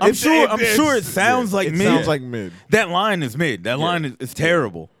mid. Yeah. I'm It- sure. I'm sure it sounds like It mid. sounds like mid. That line is mid. That line is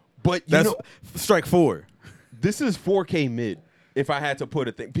terrible. But you That's know, strike 4. this is 4K mid. If I had to put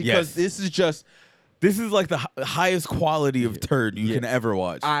a thing, because Yes. this is just This is like the highest quality of turd you Yeah. can ever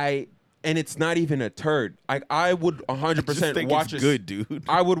watch. and it's not even a turd. I would 100% think watch it's good, dude.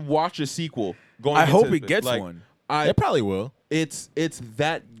 I would watch a sequel. Going I hope into it this. gets Like, one. They probably will. It's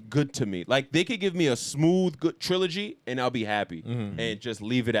that good to me. Like they could give me a smooth, good trilogy, and I'll be happy, and just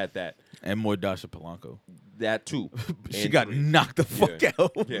leave it at that. And more Dasha Polanco. That too. She And got three. knocked the fuck Yeah.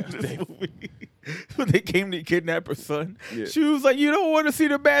 out Yeah. in this movie. When they came to kidnap her son, Yeah. she was like, "You don't want to see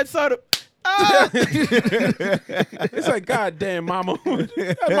the bad side of." It's like, God damn, mama.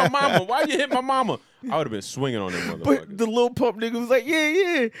 That's my mama. Why you hit my mama? I would have been swinging on them motherfuckers. But the little pup nigga was like,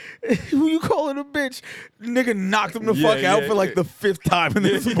 yeah. Who you calling a bitch? Nigga knocked him the fuck out for like the 5th time in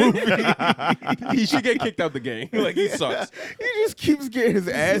this movie. He should get kicked out the game. Like, he sucks. He just keeps getting his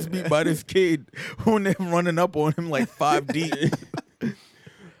ass beat by this kid when they're running up on him like 5 deep.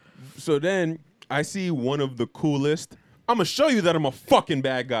 So then I see one of the coolest, I'm going to show you that I'm a fucking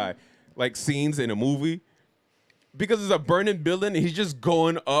bad guy, like scenes in a movie. Because it's a burning building, and he's just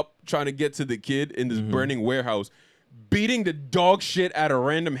going up trying to get to the kid in this burning warehouse, beating the dog shit out of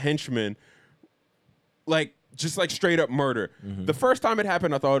random henchmen, like just like straight up murder. The first time it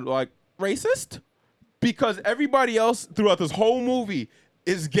happened, I thought like racist, because everybody else throughout this whole movie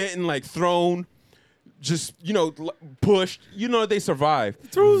is getting like thrown, just pushed. They survive.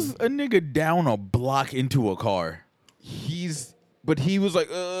 Throws a nigga down a block into a car. But he was like,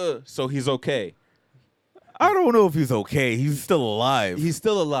 so he's okay. I don't know if he's okay. He's still alive. He's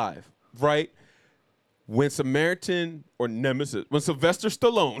still alive, right? When Samaritan or Nemesis, when Sylvester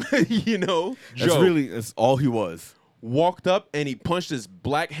Stallone, That's all he was. walked up and he punched his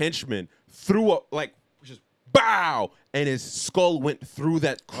black henchman through just bow, and his skull went through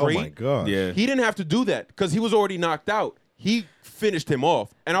that crate. Oh my god. Yeah. He didn't have to do that because he was already knocked out. He finished him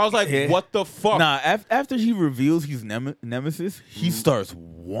off, and I was like, Yeah. "What the fuck?" Nah, after he reveals he's Nemesis, he starts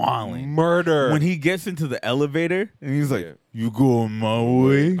wilding. Murder. When he gets into the elevator and he's like, Yeah. "You going my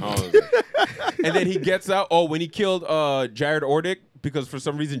way?" And then he gets out. Oh, when he killed Jared Ordick, because for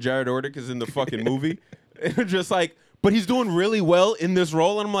some reason Jared Ordick is in the fucking movie. And just like, but he's doing really well in this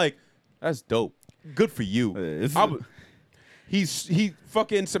role, and I'm like, that's dope. Good for you. He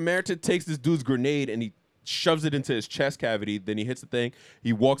fucking Samaritan takes this dude's grenade and he shoves it into his chest cavity. Then he hits the thing.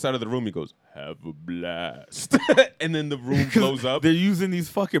 He walks out of the room. He goes, "Have a blast," and then the room blows up. They're using these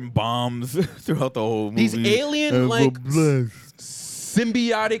fucking bombs throughout the whole movie. These alien like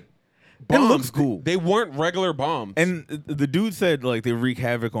symbiotic bombs. It looks cool. They weren't regular bombs. And the dude said like they wreak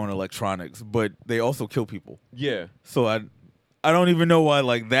havoc on electronics, but they also kill people. yeah, So I don't even know why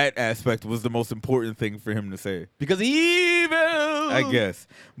like that aspect was the most important thing for him to say. because evil. I guess.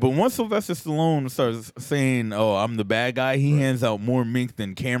 But once Sylvester Stallone starts saying, "Oh, I'm the bad guy," he hands out more mink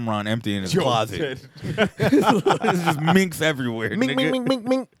than Cameron empty in his closet. It's just minks everywhere. Mink, mink, mink, mink,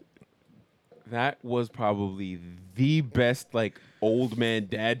 mink. That was probably the best like old man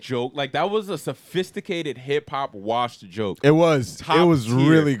dad joke. Like that was a sophisticated hip hop washed joke. It was. Top it was tier.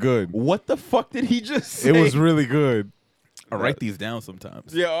 really good. What the fuck did he just say? It was really good. I write these down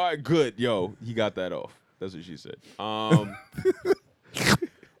sometimes. Yeah, all right, good. Yo, he got that off. That's what she said.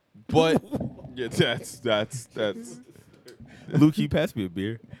 But yeah, that's Luke, you pass me a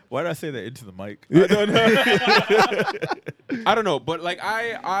beer. Why did I say that into the mic? I don't know, but like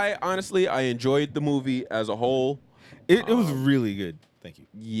I honestly I enjoyed the movie as a whole. It was really good. Thank you.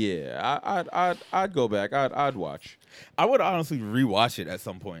 Yeah, I'd go back. I'd watch. I would honestly rewatch it at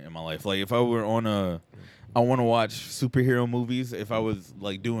some point in my life. Like if I were I want to watch superhero movies. If I was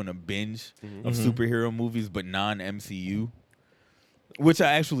like doing a binge of superhero movies, but non-MCU, which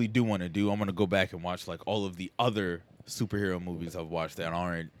I actually do want to do. I'm gonna go back and watch like all of the other superhero movies I've watched that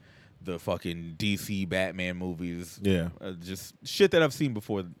aren't the fucking DC Batman movies. Yeah. Just shit that I've seen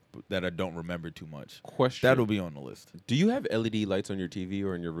before that I don't remember too much. Question: That'll be on the list. Do you have LED lights on your TV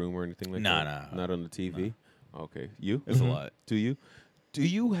or in your room or anything like that? Nah. Not on the TV. Okay, you? It's a lot. Do you? Do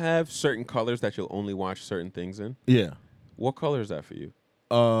you have certain colors that you'll only watch certain things in? Yeah. What color is that for you?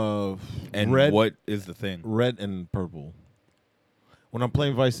 And red, what is the thing? red and purple. When I'm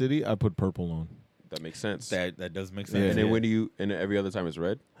playing Vice City, I put purple on. That makes sense. That does make sense. Yeah. And then when do you? And every other time it's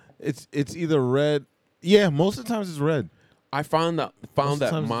red. It's either red. Yeah, most of the times it's red. I found that times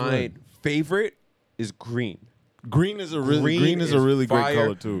my it's red. favorite is green. Green is a really Green a is really great fire.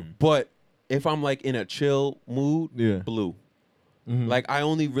 color too. But if I'm like in a chill mood, Yeah. blue. Like I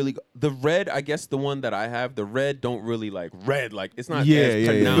only really the red. I guess the one that I have, the red don't really like red. Like it's not as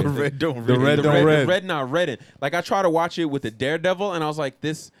pronounced. The red don't The really. red don't red. The red not red. Like I try to watch it with the Daredevil, and I was like,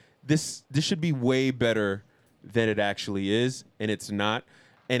 this should be way better than it actually is, and it's not.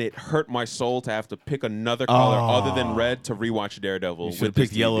 And it hurt my soul to have to pick another color other than red to rewatch Daredevil. You should with have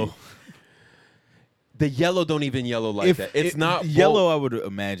picked this yellow. TV. The yellow don't even yellow like that. It's not yellow. bold. I would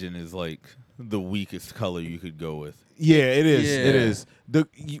imagine is like the weakest color you could go with. Yeah, it is. It Yeah. is.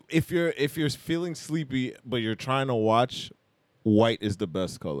 If you're feeling sleepy but you're trying to watch, white is the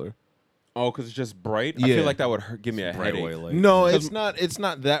best color. Oh, because it's just bright. I Yeah. feel like that would give me a Bright headache. white light. No, 'Cause- it's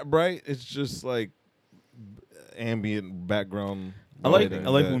not that bright. It's just like ambient background I like lighting I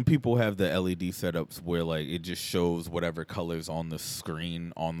like that- when people have the LED setups where like it just shows whatever colors on the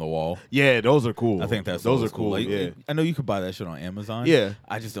screen on the wall. Yeah, those are cool. I think those are cool. Like, yeah, I know you could buy that shit on Amazon. Yeah.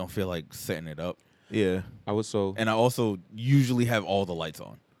 I just don't feel like setting it up. yeah. I was so And I also usually have all the lights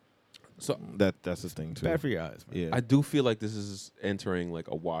on. That's the thing too. Bad for your eyes, man. Yeah, I do feel like this is entering like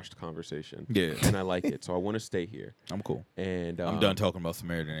a washed conversation. Yeah. And I like it. So I want to stay here. I'm cool. And I'm done talking about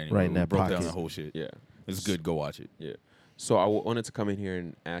Samaritan anyway. Right in We that broke down pocket. the whole shit. Yeah. It's good. Go watch it. Yeah. So I wanted to come in here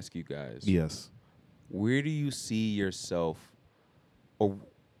and ask you guys. yes. Where do you see yourself, or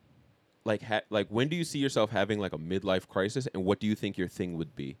like when do you see yourself having like a midlife crisis, and what do you think your thing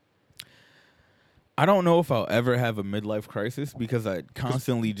would be? I don't know if I'll ever have a midlife crisis because I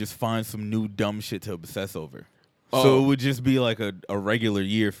constantly just find some new dumb shit to obsess over. Oh. So it would just be like a regular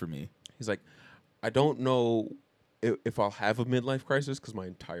year for me. He's like, I don't know if I'll have a midlife crisis because my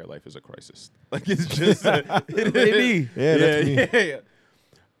entire life is a crisis. Like it's just Maybe. Yeah, that's me. yeah.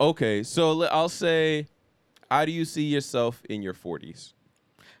 Okay, so I'll say, how do you see yourself in your 40s?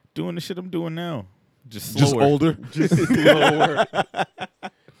 Doing the shit I'm doing now. Just Just slower. older. Just slower.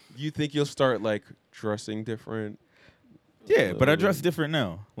 You think you'll start like dressing different? Yeah, but I dress different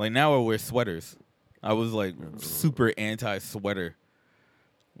now. Like now I wear sweaters. I was like super anti-sweater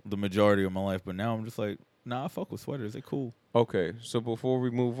the majority of my life, but now I'm just like, nah, I fuck with sweaters. They're cool. Okay, so before we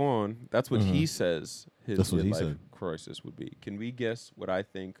move on, that's what he says his That's what he midlife said. crisis would be. Can we guess what I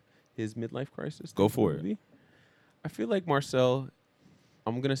think his midlife crisis Go thing for would it. be? I feel like Marcel,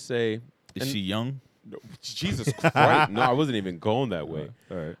 I'm going to say... Is and- she young? No, Jesus Christ. No, I wasn't even going that way.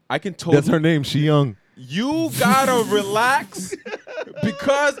 All right. I can totally... That's her name. She young. You gotta relax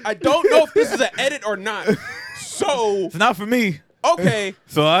because I don't know if this is an edit or not. So, It's not for me. okay,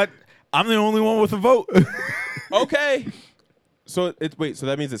 So I'm the only one with a vote. okay. So so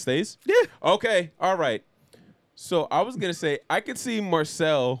that means it stays? Yeah. Okay, all right. So I was gonna say I could see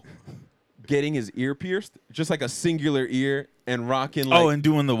Marcel getting his ear pierced, just like a singular ear, and rocking like And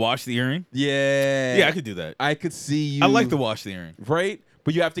doing the wash the earring? yeah. Yeah, I could do that. I could see you. I like the wash the earring. right,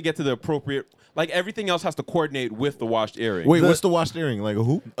 but you have to get to the appropriate. Like everything else has to coordinate with the washed earring. Wait, what's the washed earring? Like a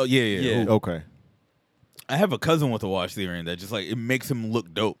hoop? Oh yeah. Yeah. Ooh. Okay. I have a cousin with a wash the earring that just like it makes him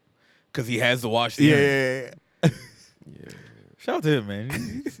look dope because he has the wash the earring. Shout out to him,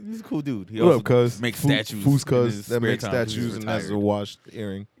 man. He's a cool dude. He What also up, cuz? makes statues. Who's in cuz his that spare makes time 'cause he's statues and has a retired. washed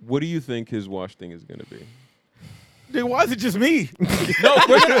earring? What do you think his wash thing is gonna be? Dude, why is it just me? No,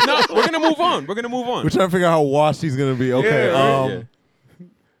 we're gonna move on. We're gonna move on. We're trying to figure out how washed he's gonna be. Okay. Yeah, right,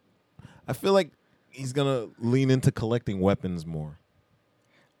 I feel like he's gonna lean into collecting weapons more.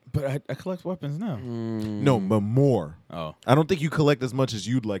 But I collect weapons now. No, but more. Oh. I don't think you collect as much as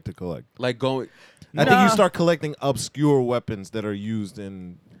you'd like to collect. Like going. I think you Nah. start collecting obscure weapons that are used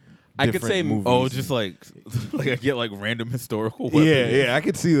in. I could different say- movies. Oh, just like I get like random historical weapons. yeah. I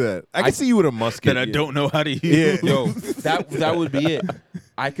could see that. I could see you with a musket That I yeah. don't know how to use. Yeah. Yo, that would be it.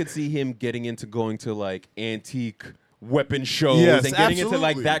 I could see him getting into going to like antique weapon shows Yes, and getting into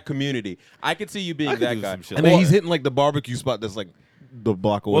like absolutely. that community. I could see you being I could that do guy. some shit And then he's hitting like the barbecue spot that's like the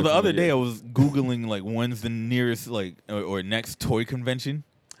block away. Well, the from other it. day I was Googling like when's the nearest like or next toy convention,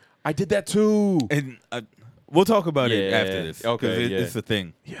 I did that too. and we'll talk about it Yeah, after this. 'cause okay, yeah. it's a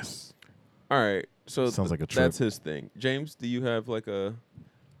thing. Yes. All right, so Sounds like a trip. that's his thing. James, do you have like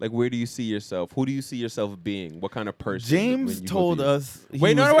where do you see yourself? Who do you see yourself being? What kind of person? when James you go told be? us he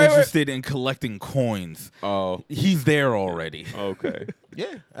Wait, no, was no, wait, wait. interested in collecting coins. Oh, He's there already. okay.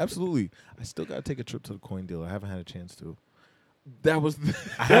 Yeah, absolutely. I still gotta take a trip to the coin dealer. I haven't had a chance to. That was.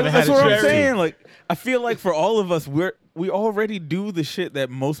 I haven't That's had a what I'm chance to. saying. Like, I feel like for all of us, we already do the shit that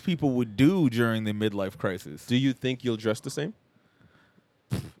most people would do during the midlife crisis. Do you think you'll dress the same?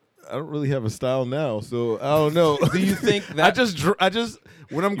 I don't really have a style now, so I don't know. Do you think that? I just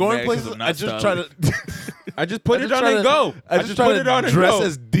when I'm going mad 'cause places, I'm not I just try to. I just put I it just on try and to- go. I just try put to it on and dress go.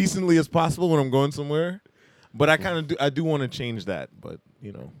 as decently as possible when I'm going somewhere. But I kind of do. I do want to change that, but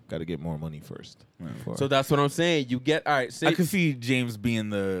got to get more money first. before- So that's what I'm saying. You get all right. Say, I could see James being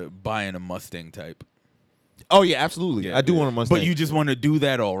the buying a Mustang type. oh yeah, absolutely. Yeah. I do want a Mustang. But you just want to do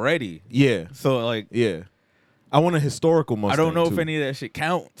that already. yeah, So like, yeah. I want a historical Mustang. I don't know too. if any of that shit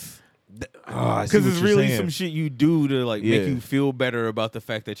counts. I see Because what it's you're really saying. some shit you do to like Yeah. make you feel better about the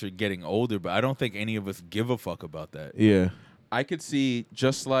fact that you're getting older. But I don't think any of us give a fuck about that. Yeah. I could see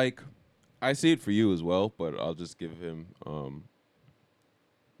just like I see it for you as well, but I'll just give him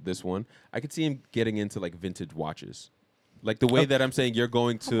this one. I could see him getting into like vintage watches. Like the way that I'm saying you're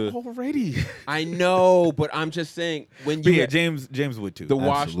going to Already. I know, but I'm just saying when But you yeah, James would too. the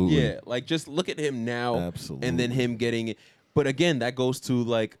wash Absolutely. yeah, like just look at him now Absolutely. and then him getting it. But again, that goes to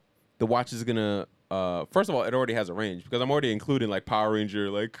like the watch is gonna first of all, it already has a range because I'm already including like Power Ranger,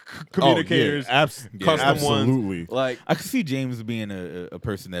 like communicators, custom absolutely. ones. Like I could see James being a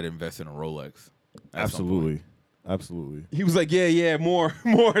person that invests in a Rolex. Absolutely. he was like, yeah, more.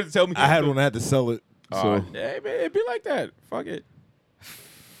 Tell me. I had one. I had to sell it. So yeah, man, it'd be like that. Fuck it.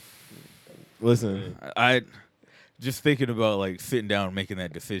 listen, I just thinking about like sitting down and making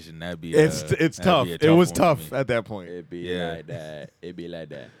that decision. That'd be it's that'd tough. be a It was one tough for me. at that point. It'd be Yeah. like that. It'd be like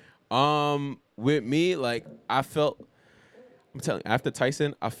that. With me, like I'm telling you, after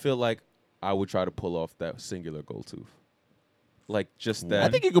Tyson, I feel like I would try to pull off that singular gold tooth. Like just that. I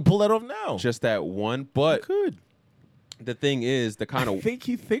think you could pull that off now. just that one. But Could. the thing is, the kind I of think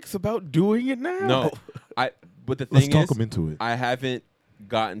he thinks about doing it now. no, But the Let's thing talk is, him into it. I haven't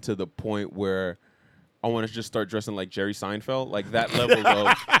gotten to the point where I want to just start dressing like Jerry Seinfeld, like that level of.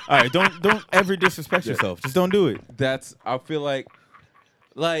 All right, don't ever disrespect yourself. Just don't do it. That's. I feel like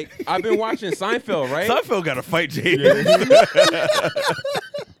I've been watching Seinfeld, right? Seinfeld got to fight James.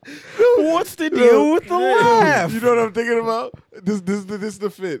 What's the deal with the laugh? You know what I'm thinking about? This is the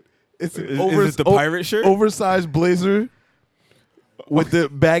fit. It's an Is it the pirate shirt? oversized blazer with the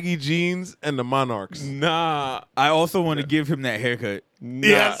baggy jeans and the Monarchs. Nah. I also want to give him that haircut. Nah.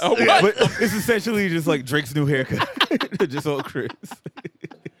 Yes. Oh, what? But it's essentially just like Drake's new haircut. Just all crisp.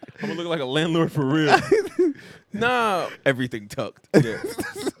 I'm gonna look like a landlord for real. Nah. Everything tucked. Yeah.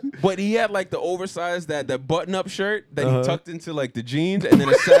 But he had like the oversized that button up shirt that he tucked into like the jeans, and then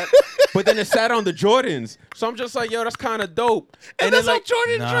it sat. But then it sat on the Jordans. So I'm just like, yo, that's kind of dope. And then like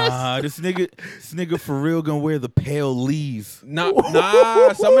Jordan Nah, this nigga for real gonna wear the pale leaves Nah,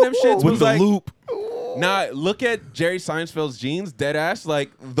 some of them shits with was the like, loop. nah, look at Jerry Seinfeld's jeans, dead ass.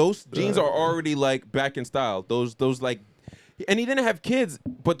 Like those jeans are already like back in style. Those like, and he didn't have kids,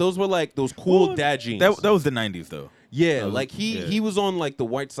 but those were like those cool dad jeans. That was the 90s though. Yeah, was- like he was on like the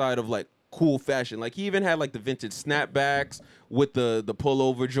white side of like cool fashion. Like he even had like the vintage snapbacks with the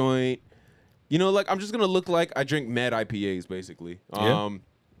pullover joint. You know, like I'm just gonna look like I drink mad IPAs basically. Yeah.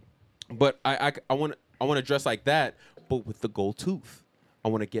 But I want to dress like that, but with the gold tooth. I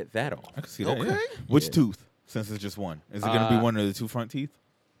want to get that off. I can see that. Okay. Yeah. Which Yeah. tooth? Since it's just one, is it gonna be one of the two front teeth?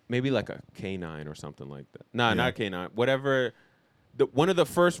 Maybe like a canine or something like that. Nah, not a canine. Whatever. One of the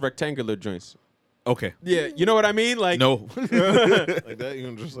first rectangular joints. Okay. Yeah, you know what I mean? Like No. Like that? You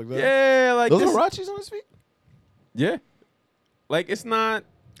gonna dress like that? Yeah, like Those this. Hirachis on his feet? Yeah. Like it's not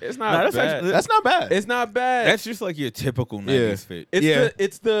Nah, bad. that's actually- That's not bad. It's not bad. That's just like your typical 90s Yeah. fit.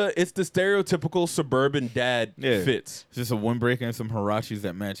 It's the stereotypical suburban dad Yeah. fits. It's just a windbreaker and some Hirachis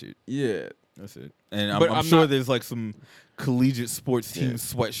that match it. Yeah. That's it. And But I'm I'm sure not- there's like some collegiate sports team Yeah.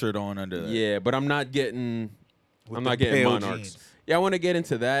 sweatshirt on under that. Yeah, but I'm not getting the getting pale Monarchs. jeans. Yeah, I want to get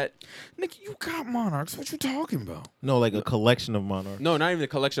into that. Nigga, you got Monarchs. What you talking about? no, like a collection of Monarchs. No, not even a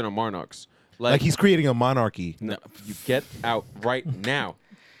collection of Monarchs. Like he's creating a monarchy. No, you get out right now.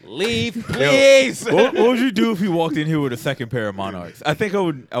 Leave, please. what would you do if he walked in here with a second pair of Monarchs? I think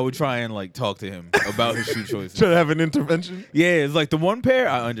I would try and like talk to him about his shoe choices. Try to have an intervention. Yeah, it's like the one pair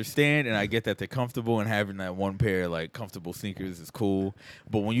I understand and I get that they're comfortable and having that one pair like comfortable sneakers is cool.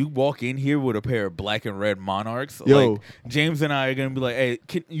 But when you walk in here with a pair of black and red Monarchs, Yo. like James and I are gonna be like, hey,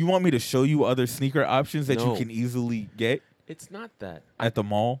 you want me to show you other sneaker options that No. you can easily get It's not that. at the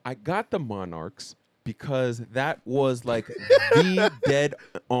mall? I got the Monarchs because that was like the dead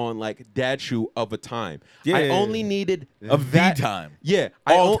on like dad shoe of a time. Yeah. I only needed Of the that time. Yeah,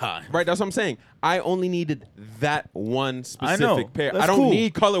 All time. Right, that's what I'm saying. I only needed that one I know. specific pair. That's I don't cool.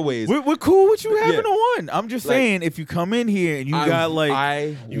 need colorways. We're cool with you having Yeah. a one. I'm just Like, saying, if you come in here and you got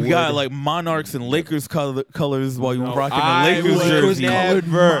like Monarchs and Lakers colors while you were rocking I the Lakers would jersey,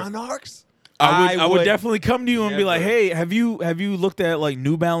 never. Monarchs? I would would definitely come to you and be like, never. hey, have you looked at like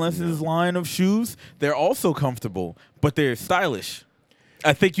New Balance's line of shoes? They're also comfortable, but they're stylish.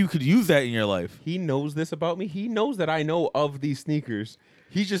 I think you could use that in your life. He knows this about me. He knows that I know of these sneakers.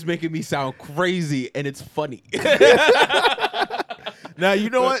 He's just making me sound crazy, and it's funny. Now, you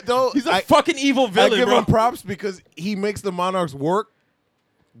know what, though? He's a fucking evil I villain, give bro. him props because he makes the Monarchs work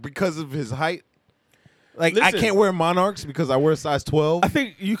because of his height. Like, I Listen. can't wear Monarchs because I wear size 12. I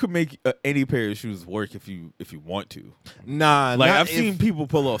think you could make any pair of shoes work if you want to. Nah, Like not I've if- seen people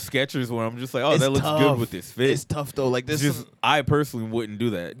pull off Skechers where I'm just like, oh, It's that looks tough. good with this fit. It's tough, though. Like, It's just I personally wouldn't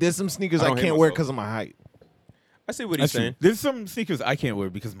do that. there's some sneakers I I don't hate can't wear myself. because of my height. I see what he's That's true. saying. There's some sneakers I can't wear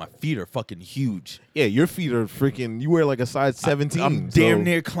because my feet are fucking huge. Yeah, your feet are freaking. You wear like a size 17. I'm damn so-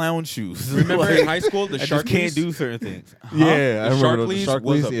 near clown shoes. Remember Like, in high school, the I just can't Sharkleys? do certain things. Yeah, The I remember Sharkleys the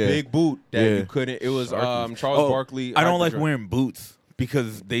was a yeah. big boot that Yeah. you couldn't. It was Charles Oh, Barkley. I don't like Hyper- wearing boots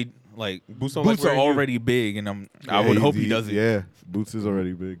because they like Boots don't like are wearing you. already big, and I Yeah, would hope he doesn't. Yeah, boots is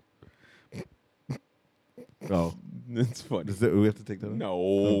already big. Oh, It's funny. we have to take that out?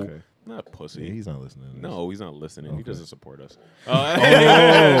 No, Okay. not pussy. Yeah, he's not listening to this. No, he's not listening. He Okay. doesn't support us.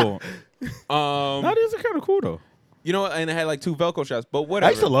 Oh, Um, these are kind of cool though. you know, and I had like 2 Velcro straps, but whatever.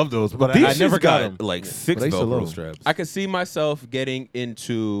 I used to love those, but These I never shits got them. like 6 But I used to love Velcro 'em. straps. I could see myself getting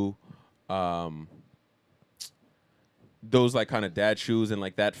into those like kind of dad shoes and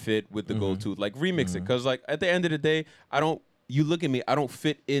like that fit with the gold tooth, like remix it, because like at the end of the day, I don't. You look at me, I don't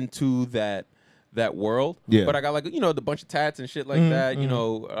fit into that world. Yeah. But I got like the bunch of tats and shit like that. You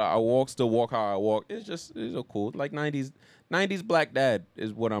know, I still walk how I walk. It's so cool. Like 90s black dad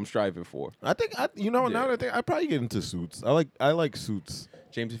is what I'm striving for. I think now that I think I probably get into suits. I like suits.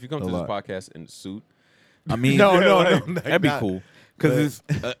 James, if you come A to lot. this podcast in a suit, I mean, No, that'd be not- cool. Because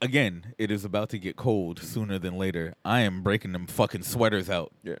again, it is about to get cold sooner than later. I am breaking them fucking sweaters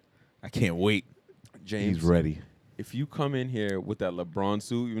out. yeah, I can't wait. James, He's ready. if you come in here with that LeBron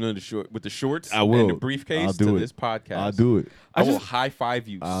suit, even though with the shorts I will. and the briefcase I'll do to it. this podcast, I'll do it. I will high five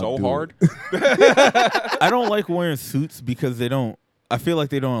you I'll so do hard. I don't like wearing suits because they don't. I feel like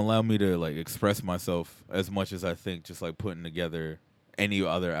they don't allow me to like express myself as much as I think just like putting together any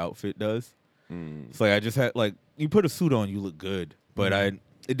other outfit does. It's like I just had like you put a suit on, you look good, but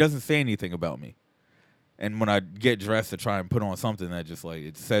it doesn't say anything about me. And when I get dressed to try and put on something that just like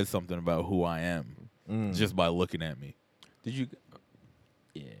it says something about who I am just by looking at me.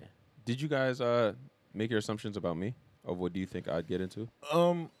 Did you guys make your assumptions about me of what do you think I'd get into?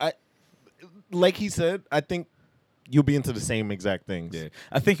 I like he said. I think you'll be into the same exact things. Yeah,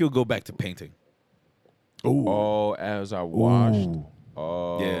 I think you'll go back to painting. Ooh. Oh, as I washed. Ooh.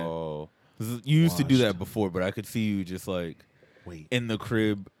 Oh, 'Cause you used to do Washed. that before, but I could see you just like Wait. in the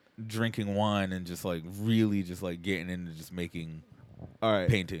crib drinking wine and just like really just like getting into just making All right.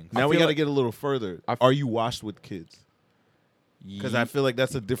 painting. Now I we feel got to like- get a little further. Are you washed with kids? Because I feel like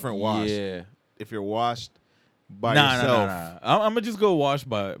that's a different wash. Yeah. If you're washed by Nah. yourself. I'm gonna just go wash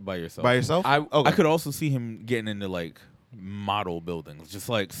by yourself. By yourself? I- okay. I could also see him getting into like model buildings, just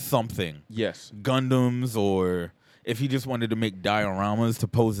like something Yes. Gundams, or if he just wanted to make dioramas to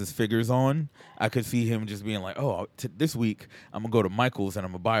pose his figures on, I could see him just being like, "Oh, this week I'm gonna go to Michael's and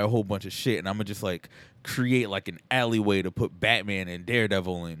I'm gonna buy a whole bunch of shit and I'm gonna just like create like an alleyway to put Batman and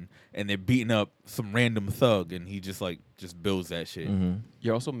Daredevil in, and they're beating up some random thug, and he just builds that shit."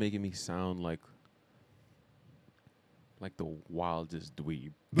 You're also making me sound like the wildest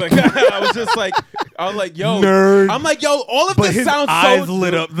dweeb. Like I was like, yo, Nerd. I'm like, yo, all of But this his sounds eyes so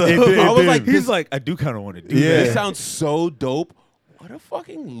lit up though. It did, I was it like, did. he's like, I do kind of want to do Yeah. that. This sounds so dope. What a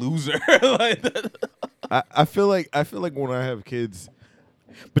fucking loser! Like, I feel like when I have kids,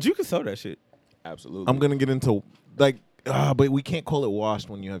 But you can sell that shit. absolutely. I'm gonna get into like, but we can't call it washed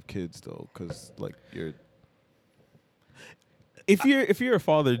when you have kids though, because like you're. If you're a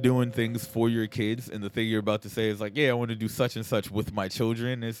father doing things for your kids, and the thing you're about to say is like, yeah, I want to do such and such with my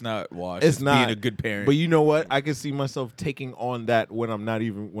children, it's not washed. It's not being a good parent. But you know what? I can see myself taking on that when I'm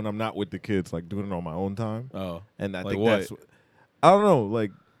not with the kids, like doing it on my own time. oh, And I Like think what? that's I don't know,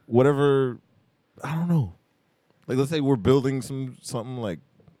 like whatever. I don't know. Like let's say we're building something like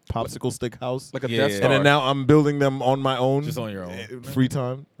popsicle stick house, like a Yeah, Death yeah. Star. and then now I'm building them on my own, Just on your own. free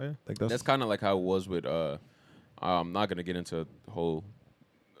time. Yeah. Like That's kind of like how it was with. I'm not gonna get into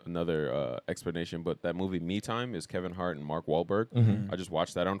another explanation, but that movie Me Time is Kevin Hart and Mark Wahlberg. I just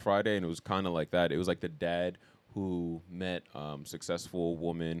watched that on Friday, and it was kind of like that. It was like the dad who met successful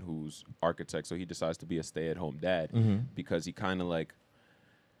woman who's architect, so he decides to be a stay-at-home dad because he kind of like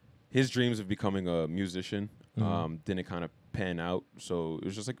his dreams of becoming a musician didn't kind of pan out. So it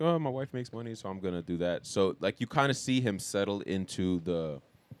was just like, oh, my wife makes money, so I'm gonna do that. So like you kind of see him settle into the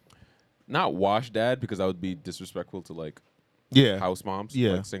not wash dad, because that would be disrespectful to like yeah, house moms,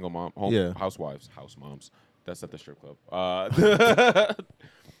 Yeah. like single mom, home Yeah. housewives, house moms. That's at the strip club.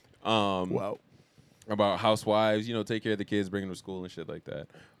 wow. About housewives, take care of the kids, bring them to school and shit like that.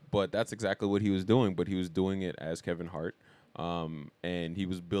 But that's exactly what he was doing. But he was doing it as Kevin Hart, and he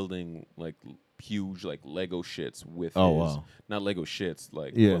was building like huge like Lego shits with Oh, his wow. not Lego shits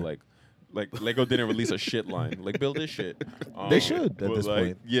like Yeah. but like Lego didn't release a shit line, like build this shit. They should at but, this like,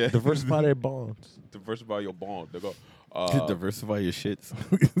 point. yeah, Diversify their bonds. diversify your bond. They go. diversify your shits.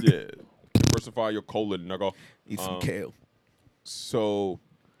 Yeah, diversify your colon, nigga. Eat some kale.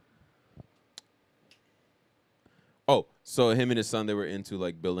 So him and his son, they were into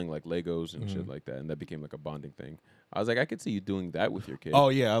like building like Legos and shit like that, and that became like a bonding thing. I was like, I could see you doing that with your kid. Oh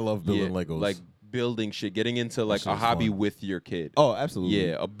yeah, I love building Yeah, Legos. like building shit, getting into like shit a is hobby fun. with your kid. oh, absolutely.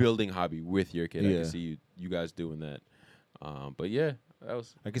 Yeah, a building hobby with your kid. I Yeah. can see you guys doing that. But yeah, that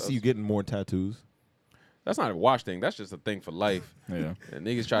was. I can that see you was- getting more tattoos. That's not a wash thing. That's just a thing for life. Yeah. And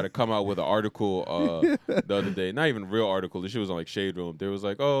niggas try to come out with an article the other day. Not even a real article. This shit was on like Shade Room. There was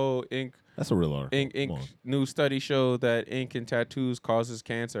like, oh, ink. That's a real article. Ink new study showed that ink in tattoos causes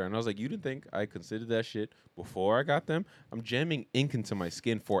cancer. And I was like, you didn't think I considered that shit before I got them? I'm jamming ink into my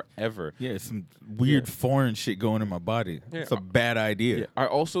skin forever. Yeah, some weird foreign shit going in my body. Yeah, It's a bad idea. Yeah. I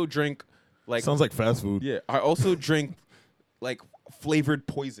also drink like Sounds like fast food. yeah. I also drink like flavored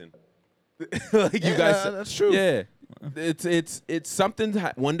poison. Like you guys, that's true. Yeah, it's something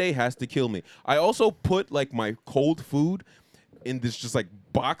that one day has to kill me. I also put like my cold food in this just like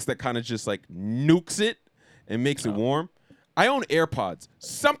box that kind of just like nukes it and makes it warm. I own AirPods.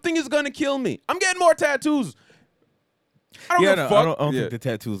 Something is gonna kill me. I'm getting more tattoos. I don't give a fuck. I don't think the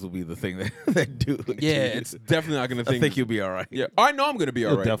tattoos will be the thing that do it to Yeah, you. it's definitely not gonna. I think you'll be all right. Yeah, I know I'm gonna be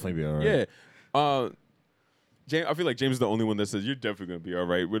all You'll right. definitely be all right. Yeah. James, I feel like James is the only one that says you're definitely gonna be all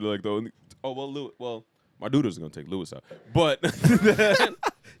right. We're like the only. Oh well, my dude is gonna take Lewis out, but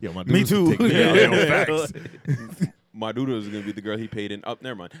Yeah, my Me dudes too. take me out. Yeah. Yo, facts. my dude is gonna be the girl he paid in.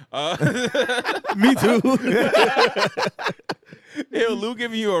 Never mind. Me too. Yo, Lou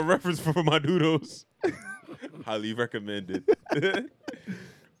giving you a reference for my doodles. Highly recommended.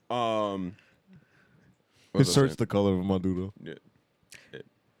 What was His I shirt's saying? the color of my doodle. Yeah.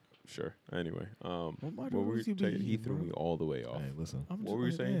 Sure. Anyway, my what doodles were you you be saying? He eating, threw bro? me all the way off. Hey, listen. What were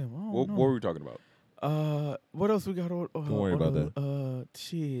you saying? Damn, I don't What know. were we talking about? What else we got? Don't worry about that.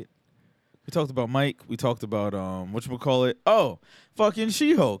 Shit. We talked about Mike. We talked about whatchamacallit. Oh, fucking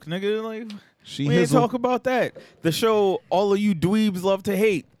She-Hulk, nigga. Like we didn't talk about that. The show all of you dweebs love to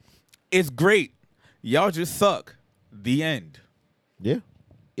hate. It's great. Y'all just suck. The end. Yeah,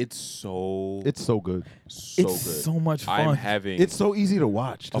 It's so it's so good. so It's good. so much fun. I'm having It's so easy to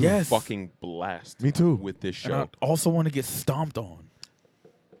watch. a too. Yes. fucking blast. Me too. With this And I show. also want to get stomped on.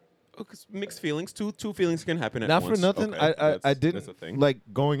 Oh, 'cause mixed feelings. Two feelings can happen at Not once. for nothing. Okay, I that's a didn't thing. like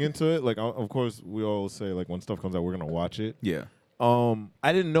going into it. Like of course we all say like when stuff comes out we're gonna watch it. Yeah.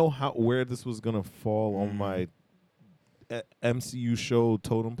 I didn't know where this was gonna fall on my MCU show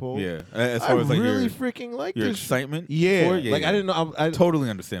totem pole. Yeah. As far as like really your freaking like your this. excitement. Yeah, for it? like I didn't know. I Totally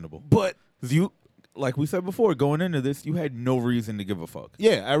understandable. but 'Cause you, like we said before, going into this, you had no reason to give a fuck.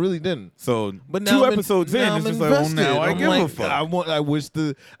 yeah, I really didn't. So, But two now episodes in, now it's I'm just like, well, invested. now I I'm give like, a fuck.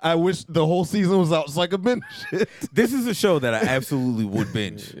 I wish the whole season was out so I could binge it. This is a show that I absolutely would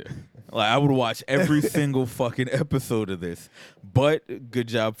binge. Like I would watch every single fucking episode of this. But good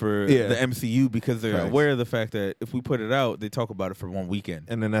job for Yeah. the MCU because they're Facts. aware of the fact that if we put it out, they talk about it for one weekend.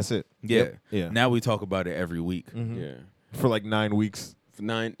 And then that's it. Yeah. Yep. Yeah. Now we talk about it every week. Yeah. For like 9 weeks. For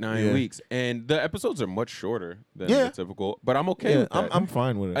nine Yeah. weeks, and the episodes are much shorter than Yeah. the typical. But I'm okay Yeah, with that. I'm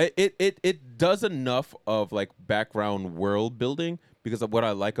fine with it. It does enough of like background world building because of what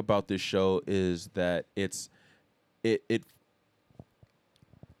I like about this show is that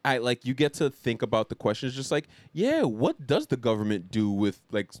I like you get to think about the questions just like, yeah, what does the government do with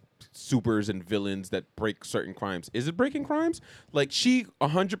like supers and villains that break certain crimes? Is it breaking crimes? Like she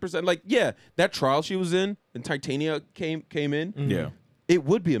 100% like, yeah, that trial she was in and Titania came in. Yeah. It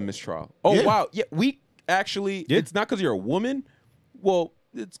would be a mistrial. Oh Yeah. wow. Yeah, we actually Yeah. it's not because you're a woman. Well,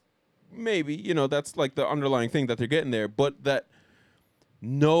 it's maybe, that's like the underlying thing that they're getting there, but that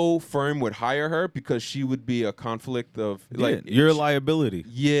no firm would hire her because she would be a conflict of like you're a liability.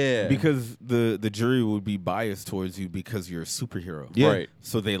 Yeah. Because the jury would be biased towards you because you're a superhero. Yeah. Right.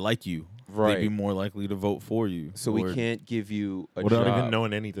 So they like you. Right. They'd be more likely to vote for you. So we can't give you a Without job. even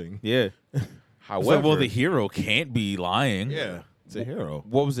knowing anything. Yeah. However, It's like, well, the hero can't be lying. Yeah. It's a hero.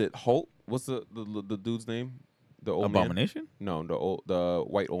 what was it? Holt? What's the dude's name? The old man? Abomination? No, the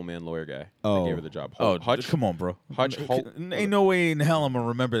white old man lawyer guy. Oh. that gave her the job. Oh, Hutch. come on, bro. Hutch Holt. Ain't no way in hell I'm gonna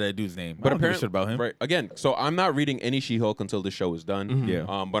remember that dude's name. But I don't give a apparently, shit about him. Right. Again, so I'm not reading any She-Hulk until the show is done.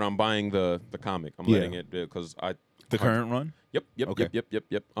 Yeah. But I'm buying the comic. I'm Yeah. letting it because The current run. Yep. Okay.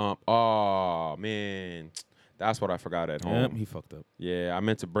 Yep. Oh man, that's what I forgot at home. Yep, he fucked up. Yeah, I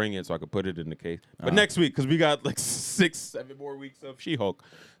meant to bring it so I could put it in the case. But next week, because we got like 6-7 more weeks of She-Hulk.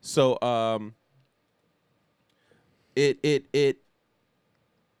 So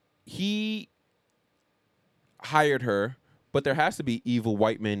he hired her, but there has to be evil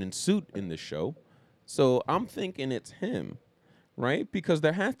white men in suit in this show. So I'm thinking it's him, right? Because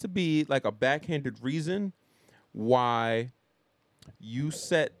there has to be like a backhanded reason why you're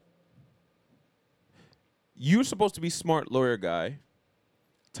supposed to be smart lawyer guy.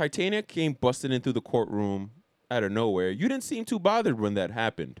 Titania came busting in through the courtroom out of nowhere. You didn't seem too bothered when that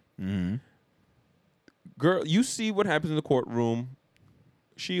happened. Mm-hmm. Girl, you see what happens in the courtroom.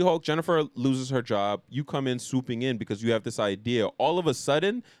 She-Hulk, Jennifer loses her job. You come in swooping in because you have this idea. All of a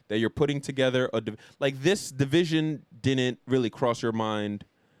sudden that you're putting together like this division didn't really cross your mind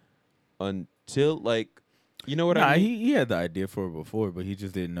until like, you know what I mean? He had the idea for it before, but he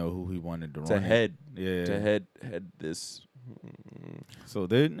just didn't know who he wanted to run it. To head this. So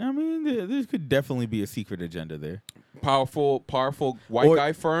there could definitely be a secret agenda there. Powerful white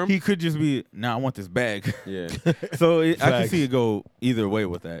guy firm. He could just be, I want this bag. Yeah. So I can see it go either way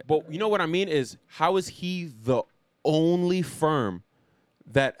with that. But you know what I mean is, how is he the only firm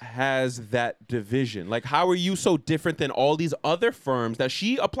that has that division? Like, how are you so different than all these other firms that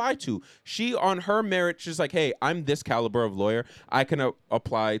she applied to? She, on her merit, she's like, hey, I'm this caliber of lawyer. I can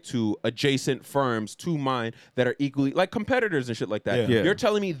apply to adjacent firms to mine that are equally, like competitors and shit like that. Yeah. You're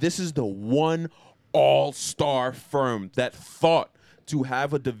telling me this is the one all-star firm that thought to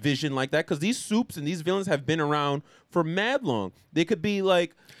have a division like that? Because these soups and these villains have been around for mad long. They could be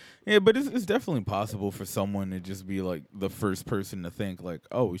like... Yeah, but it's definitely possible for someone to just be like the first person to think like,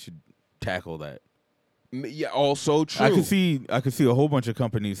 oh, we should tackle that. Yeah, also true. I could see a whole bunch of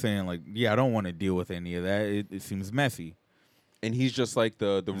companies saying like, yeah, I don't want to deal with any of that. It seems messy. And he's just like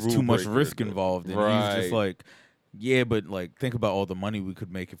the There's rule too much breaker. risk involved. And Right. he's just like, yeah, but like think about all the money we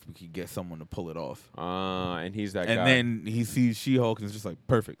could make if we could get someone to pull it off. And he's that And guy. then he sees She-Hulk and is just like,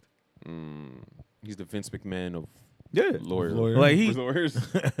 perfect. He's the Vince McMahon of Yeah. lawyers. Like lawyers.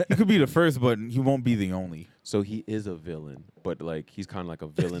 he could be the first, but he won't be the only. So he is a villain, but like he's kind of like a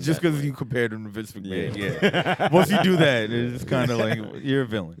villain. Just that, because like- you compared him to Vince McMahon. Yeah. Once you do that, it's kind of like you're a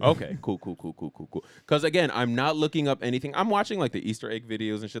villain. Okay, cool. Because again, I'm not looking up anything. I'm watching like the Easter egg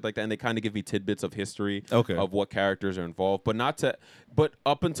videos and shit like that, and they kind of give me tidbits of history of what characters are involved, but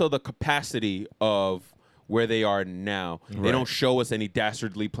up until the capacity of where they are now. Right. They don't show us any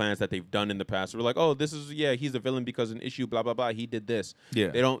dastardly plans that they've done in the past. We're like, oh, this is he's a villain because an issue, blah blah blah. He did this. Yeah.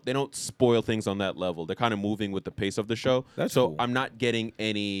 They don't spoil things on that level. They're kind of moving with the pace of the show. That's so cool. I'm not getting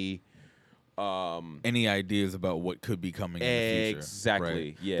any ideas about what could be coming in the future. Exactly.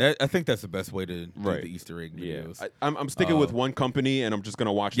 Right. Yeah. I think that's the best way to do the Easter egg videos. Yeah. I'm sticking with one company and I'm just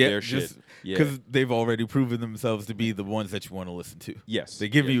gonna watch their shit. Because they've already proven themselves to be the ones that you want to listen to. Yes. They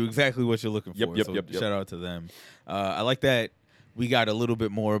give you exactly what you're looking for. Yep. Shout out to them. I like that we got a little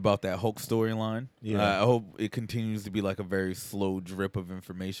bit more about that Hulk storyline. Yeah. I hope it continues to be like a very slow drip of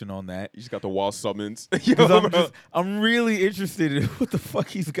information on that. You just got the wall summons. I'm really interested in what the fuck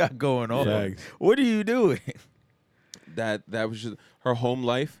he's got going on. Thanks. What are you doing? That was just her home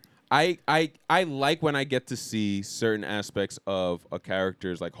life. I like when I get to see certain aspects of a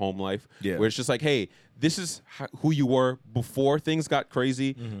character's like home life, where it's just like, hey, this is who you were before things got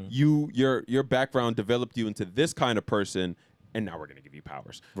crazy. Mm-hmm. Your background developed you into this kind of person, and now we're gonna give you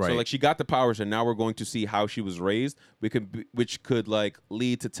powers. Right. So like she got the powers, and now we're going to see how she was raised. Which could like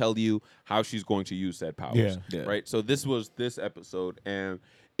lead to tell you how she's going to use said powers. Yeah. Right. So this was this episode, and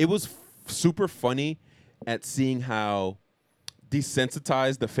it was super funny at seeing how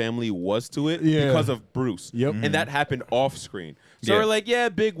desensitized the family was to it because of Bruce. Yep. And that happened off screen. So we're like, yeah,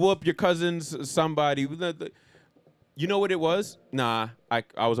 big whoop, your cousin's somebody. You know what it was? Nah,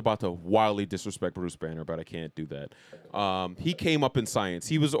 I was about to wildly disrespect Bruce Banner, but I can't do that. He came up in science.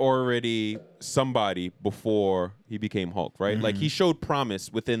 He was already somebody before he became Hulk, right? Like he showed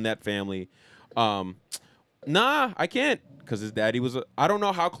promise within that family. Nah, I can't, because his daddy was. I don't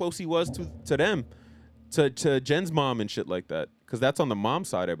know how close he was to them, to Jen's mom and shit like that. Because that's on the mom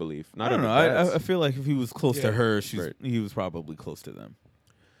side, I believe. I don't know. I feel like if he was close to her, he was probably close to them.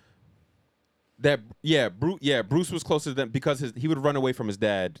 Bruce was closer to them because he would run away from his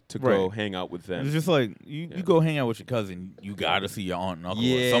dad to go hang out with them. It's just like you go hang out with your cousin, you gotta see your aunt and uncle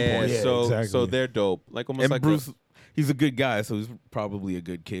at some point. Yeah, so they're dope. Like almost And like Bruce, he's a good guy, so he's probably a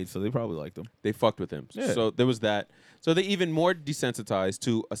good kid. So they probably liked him. they fucked with him. Yeah. So there was that. So they even more desensitized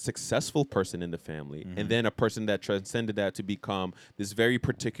to a successful person in the family, and then a person that transcended that to become this very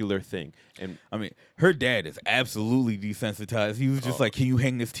particular thing. And I mean, her dad is absolutely desensitized. He was just like, "Can you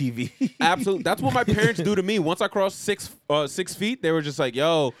hang this TV?" absolutely, that's what my parents do to me. Once I crossed 6 feet, they were just like,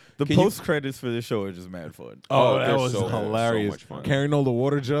 "Yo, The can you-" post credits for this show are just mad fun. Oh, they're that was so hilarious. much fun. Carrying all the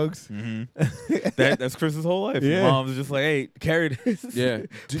water jugs. That's Chris's whole life. Yeah. Mom's just like, "Hey, carry this. Yeah.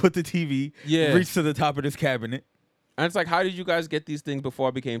 Put the TV. Yeah. Reach to the top of this cabinet." And it's like, how did you guys get these things before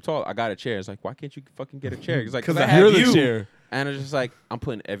I became tall? I got a chair. It's like, why can't you fucking get a chair? It's like, 'Cause I I have You're the you. chair. And it's just like, I'm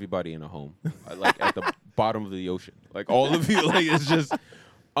putting everybody in a home, like at the bottom of the ocean, like all of you. Like it's just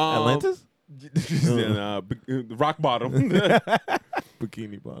Atlantis? rock bottom.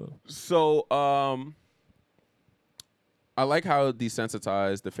 Bikini bottom. So I like how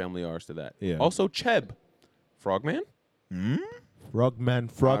desensitized the family are to that. Yeah. Also, Cheb, Frogman. Frogman.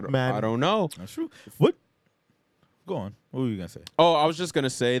 I don't know. That's true. What? Go on. What were you gonna say? Oh, I was just gonna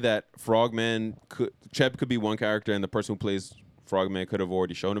say that Cheb could be one character, and the person who plays Frogman could have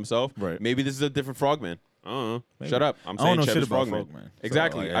already shown himself. Right. Maybe this is a different Frogman. I don't know. Maybe. Shut up. I'm I don't saying know Cheb shit is about Frogman. Frogman. So,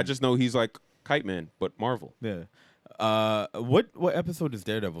 Exactly. like, I just know he's like Kite Man, but Marvel. Yeah. What episode is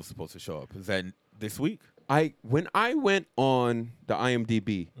Daredevil supposed to show up? Is that this week? When I went on the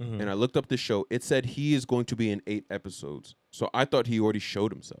IMDb Mm-hmm. and I looked up the show, it said he is going to be in 8 episodes. So I thought he already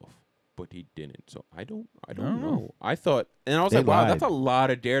showed himself, but he didn't. So I don't know. I thought, and I was They like, wow, lied. that's a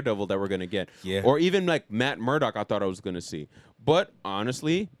lot of Daredevil that we're gonna get. Yeah. Or even like Matt Murdock, I thought I was gonna see. But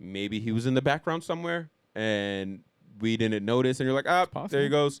honestly, maybe he was in the background somewhere and we didn't notice. And you're like, there he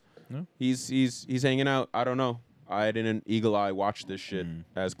goes. Yeah. He's hanging out. I don't know. I didn't eagle eye watch this shit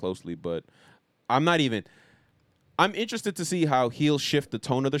as closely, but I'm interested to see how he'll shift the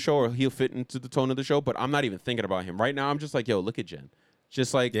tone of the show or he'll fit into the tone of the show, but I'm not even thinking about him. Right now, I'm just like, yo, look at Jen.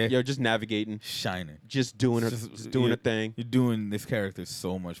 Just like, just navigating, Shining. just doing her, just doing a thing. You're doing this character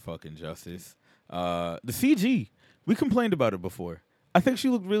so much fucking justice. The CG, we complained about it before. I think she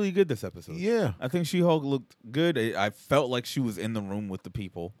looked really good this episode. Yeah. I think She-Hulk looked good. I felt like she was in the room with the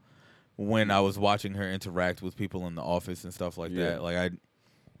people when I was watching her interact with people in the office and stuff like that. Like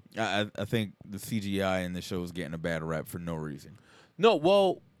I think the CGI in the show is getting a bad rap for no reason. No,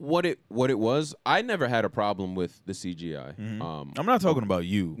 well, what it was, I never had a problem with the CGI. I'm not talking about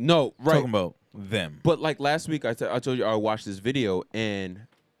you. No, I'm right. talking about them. But like last week, I told you I watched this video, and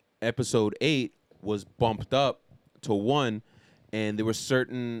episode 8 was bumped up to 1, and there were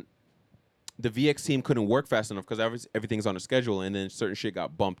certain. The VX team couldn't work fast enough because everything's on a schedule, and then certain shit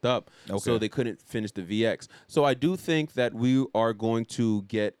got bumped up, so they couldn't finish the VX. So I do think that we are going to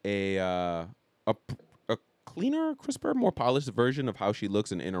get a cleaner, crisper, more polished version of how she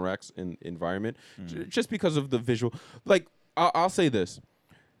looks and interacts in environment, just because of the visual. Like I'll say this.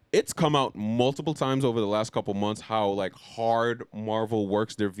 It's come out multiple times over the last couple months how like hard Marvel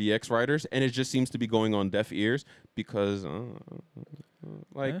works their VX writers, and it just seems to be going on deaf ears because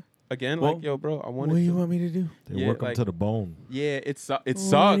again, Well, like, yo, bro, I What wanted do you to. want me to do? They work them to the bone. Yeah, it sucks.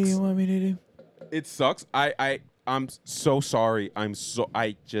 What do you want me to do? It sucks. I'm so sorry. I'm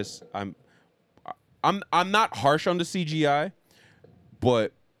not harsh on the CGI,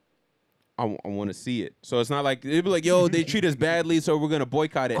 but I want to see it. So it's not like they'd be like, yo, they treat us badly, so we're gonna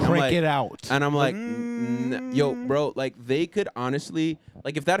boycott it. And I'm Crank like, it out. and I'm like, yo, bro, like they could honestly,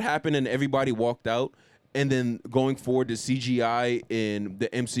 like if that happened and everybody walked out, and then going forward, the CGI in the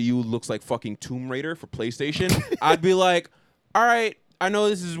MCU looks like fucking Tomb Raider for PlayStation, I'd be like, all right, I know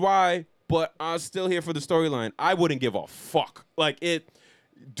this is why, but I'm still here for the storyline. I wouldn't give a fuck. Like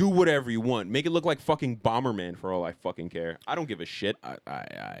do whatever you want. Make it look like fucking Bomberman for all I fucking care. I don't give a shit. I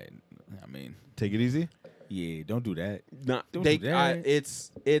mean, Take it easy. yeah, don't do that. Nah, Don't do that.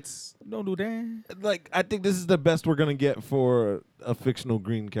 it's Don't do that. Like, I think this is the best we're gonna get for a fictional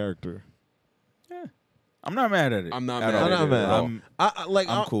green character. I'm not mad at it. I'm not at mad all. at I'm it not at mad.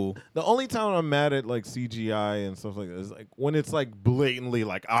 all. I'm cool. The only time I'm mad at like CGI and stuff like that is like when it's like blatantly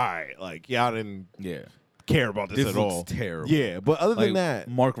like, all right, like y'all didn't Yeah. care about this at looks all. terrible. Yeah, but other Like than that,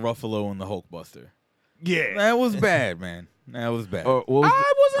 Mark Ruffalo and the Hulkbuster. yeah. That was bad, man. That was bad. What was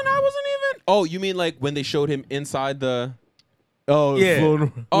I wasn't even. Oh, you mean like when they showed him inside the? Yeah.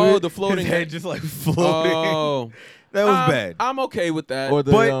 The floating His head just like floating. Oh, That was bad. I'm okay with that. Or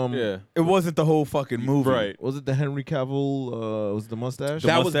the But- yeah, It wasn't the whole fucking movie. right. was it the Henry Cavill? Was it the mustache?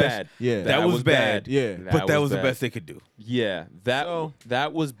 That was mustache? bad. Yeah. That was bad. Yeah. But that was the bad. best they could do. Yeah,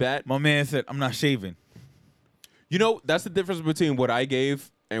 that was bad. My man said, I'm not shaving. You know, that's the difference between what I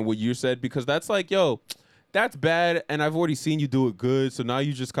gave and what you said, because that's like, yo, that's bad, and I've already seen you do it good, so now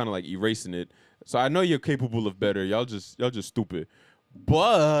you just kind of like erasing it. So I know you're capable of better. Y'all just stupid.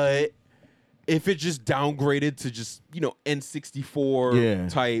 But if it just downgraded to just, N64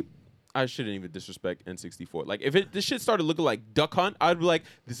 type, I shouldn't even disrespect N64. Like if this shit started looking like Duck Hunt, I'd be like,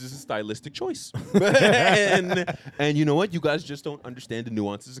 this is a stylistic choice. and you know what? You guys just don't understand the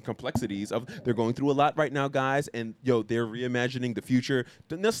nuances and complexities of they're going through a lot right now, guys. And they're reimagining the future.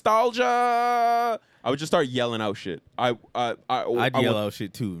 The nostalgia. I would just start yelling out shit. I'd yell out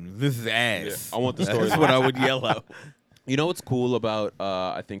shit too. This is ass. Yeah, I want the story. That's what I would yell out. You know what's cool about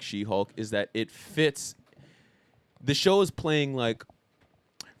I think She-Hulk is that it fits. The show is playing like.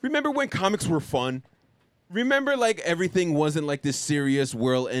 Remember when comics were fun? Remember like everything wasn't like this serious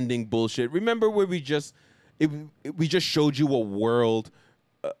world-ending bullshit. Remember where we just showed you a world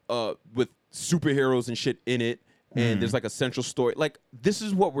with superheroes and shit in it, and there's like a central story. Like this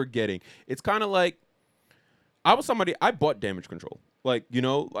is what we're getting. It's kind of like I bought Damage Control. Like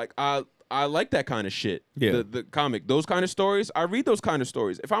I like that kind of shit. Yeah. The comic, those kind of stories. I read those kind of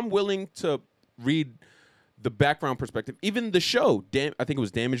stories. If I'm willing to read the background perspective, even the show, I think it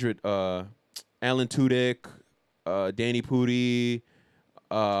was Damage with Alan Tudyk, Danny Pudi.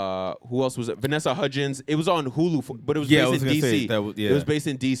 Who else was it? Vanessa Hudgens. It was on Hulu, but it was based in DC. It was based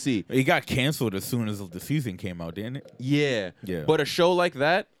in DC. It got canceled as soon as the season came out, didn't it? Yeah. Yeah. But a show like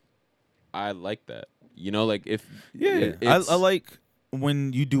that, I like that. You know, like if I like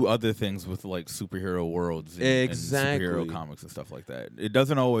when you do other things with like superhero worlds and Exactly. superhero comics and stuff like that. It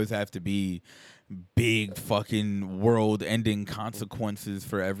doesn't always have to be big fucking world-ending consequences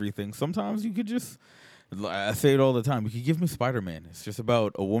for everything. Sometimes you could just, I say it all the time, you could give me Spider-Man. It's just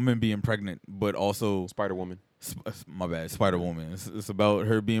about a woman being pregnant, but also Spider-Woman. My bad, Spider-Woman. It's about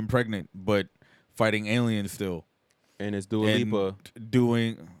her being pregnant, but fighting aliens still. And it's Dua Lipa.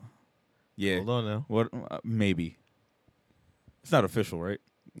 Doing, yeah. Hold on now. What? Maybe. It's not official, right?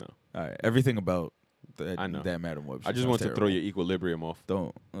 No. All right. Everything about I know. that Madam Web. I just want to throw your equilibrium off.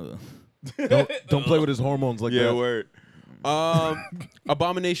 Don't. Don't play with his hormones like that. word.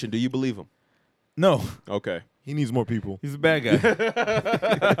 Abomination, do you believe him? No. Okay. He needs more people. He's a bad guy.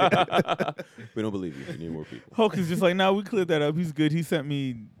 We don't believe you. We need more people. Hulk is just like, nah, we cleared that up. He's good. He sent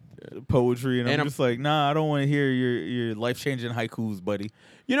me poetry, and I'm just like, nah, I don't want to hear your life-changing haikus, buddy.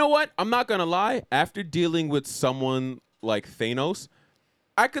 You know what? I'm not going to lie. After dealing with someone like Thanos,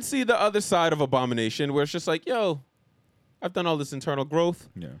 I could see the other side of Abomination where it's just like, yo, I've done all this internal growth.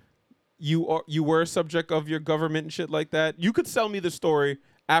 Yeah. You were a subject of your government and shit like that. You could sell me the story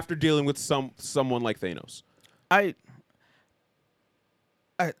after dealing with someone like Thanos. I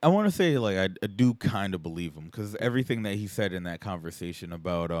want to say like I do kind of believe him because everything that he said in that conversation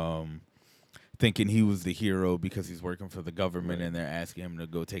about thinking he was the hero because he's working for the government and they're asking him to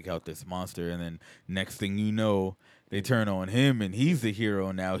go take out this monster, and then next thing you know they turn on him and he's the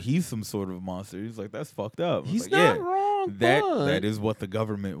hero now. He's some sort of monster. He's like, that's fucked up. He's like, not wrong. That is what the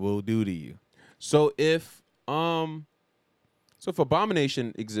government will do to you. So if Abomination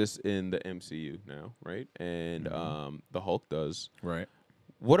exists in the MCU now, right, and the Hulk does, Right.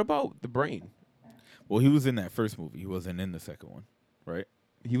 what about the Brain? Well, he was in that first movie. He wasn't in the second one, right?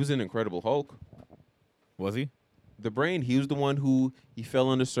 He was in Incredible Hulk. Was he? The Brain, he was the one who he fell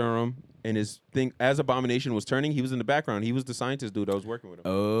under serum, and his thing as Abomination was turning, he was in the background. He was the scientist dude that was working with him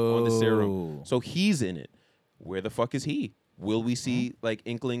on the serum. So he's in it. Where the fuck is he? Will we see like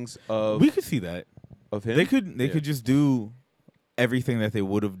inklings of? We could see that of him. They could just do everything that they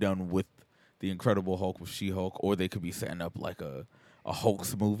would have done with the Incredible Hulk with She-Hulk, or they could be setting up like a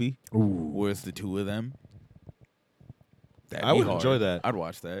Hulk's movie where it's the two of them. I would enjoy that. I'd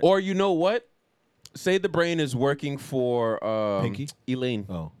watch that. Or you know what? Say the Brain is working for Pinky? Elaine,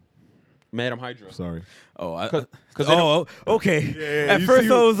 Oh, Madam Hydra. sorry. Okay. At You first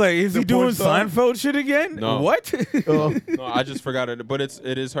see I was like, is he the doing porn star? Seinfeld shit again? No. What? No, I just forgot it, but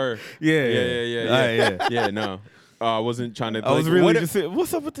it is her. Yeah. Yeah. Yeah, no. I wasn't trying to. I was really just saying,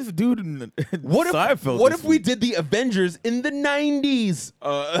 what's up with this dude in Seinfeld? What if we did the Avengers in the 90s?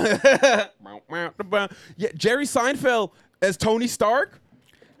 Yeah, Jerry Seinfeld as Tony Stark.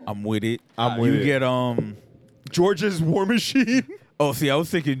 I'm with it. with you it. get George's War Machine. Oh, see, I was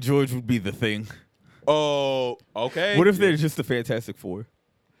thinking George would be the Thing. Oh, okay. What if they're just the Fantastic Four?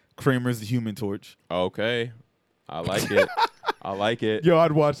 Kramer's the Human Torch. Okay, I like it. I like it. Yo,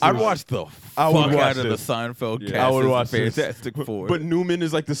 I'd watch this. I'd watch the fuck would watch out of the this. Seinfeld Yeah. cast I would as watch the this. Fantastic Four. But Newman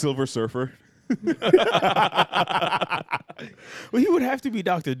is like the Silver Surfer. Well, he would have to be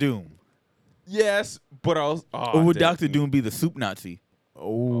Doctor Doom. Yes, but Or would Doctor Doom be the Soup Nazi?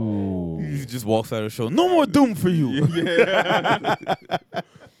 Oh. He just walks out of the show. No more Doom for you.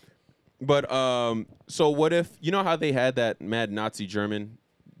 But so what if you know how they had that mad Nazi German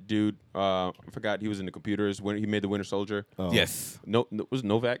dude? I forgot he was in the computers when he made the Winter Soldier. Oh. Yes. No, was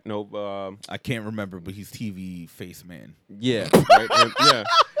Novak? No. I can't remember, but he's TV face man. Yeah. Right? Yeah.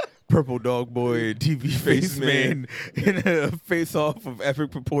 Purple Dog Boy, TV face man, in a face off of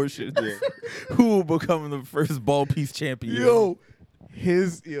epic proportions. Who will become the first ball piece champion? Your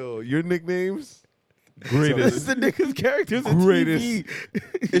nicknames? Greatest. the nigga's characters in Greatest. TV.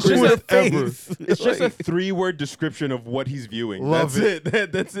 It's just a ever. It's just a 3-word description of what he's viewing. Love That's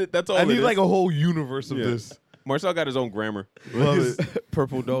it. That's it. That's all. I it need is. like a whole universe of this. Marcel got his own grammar. Love it.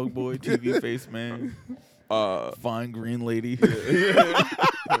 Purple Dog Boy, TV face man, fine green lady.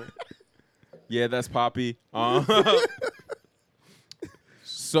 Yeah, that's Poppy.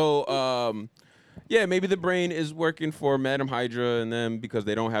 So, yeah, maybe the Brain is working for Madam Hydra and them because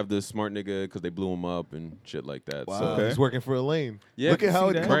they don't have this smart nigga because they blew him up and shit like that. Wow. So, He's working for Elaine. Yeah, Look at how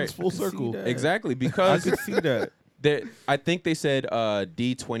it that. comes Right. full I can see circle. that. exactly I because could see that. I think they said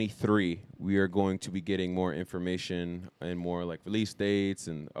D23. We are going to be getting more information and more like release dates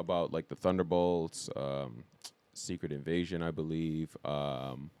and about like the Thunderbolts, Secret Invasion, I believe.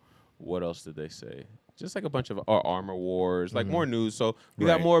 What else did they say? Just like a bunch of Armor Wars, like more news. So we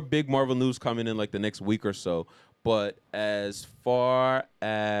got more big Marvel news coming in like the next week or so. But as far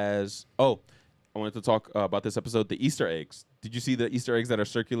as I wanted to talk about this episode, the Easter eggs. Did you see the Easter eggs that are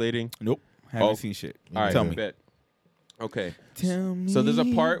circulating? Nope. Haven't seen shit. All right, Tell me. Bet. Okay. Tell me. So there's a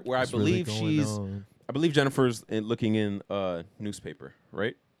part where I What's really believe going I on? believe Jennifer's looking in a newspaper,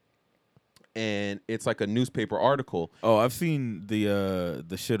 right? And it's like a newspaper article. Oh, I've seen the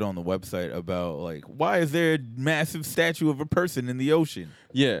shit on the website about like why is there a massive statue of a person in the ocean?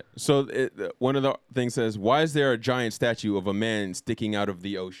 Yeah. So one of the things says, why is there a giant statue of a man sticking out of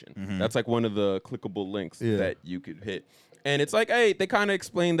the ocean? That's like one of the clickable links that you could hit. And it's like, hey, they kind of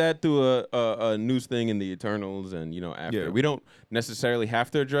explained that through a news thing in the Eternals, and after we don't necessarily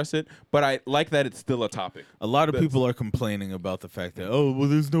have to address it, but I like that it's still a topic. A lot of people are complaining about the fact that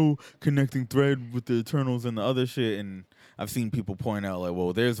there's no connecting thread with the Eternals and the other shit, and I've seen people point out like,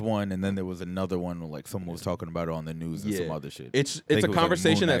 well, there's one, and then there was another one where like someone was talking about it on the news and some other shit. It's I think a it was, like,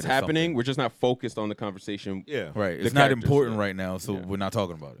 conversation Moon that's Knight or happening. something. We're just not focused on the conversation. Yeah. Right. The It's not characters, important yeah. right now, so we're not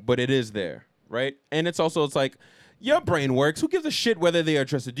talking about it. But it is there, right? And it's like, your brain works. Who gives a shit whether they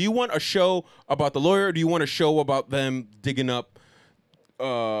address it? Do you want a show about the lawyer, or do you want a show about them digging up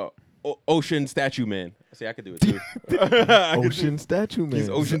Ocean Statue Man? See, I could do it too. Ocean statue man. He's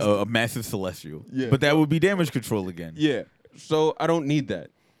Ocean. A massive celestial. Yeah. But that would be damage control again. Yeah. So I don't need that.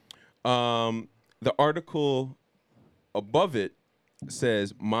 The article above it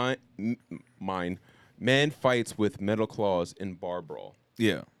says, man fights with metal claws in bar brawl.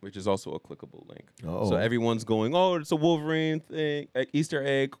 Yeah. Which is also a clickable link. Uh-oh. So everyone's going, it's a Wolverine thing, Easter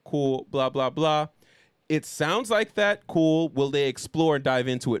egg, cool, blah, blah, blah. It sounds like that, cool. Will they explore and dive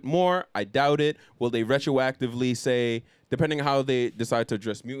into it more? I doubt it. Will they retroactively say, depending on how they decide to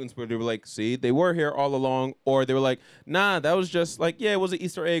address mutants, where they were like, see, they were here all along, or they were like, nah, that was just like, it was an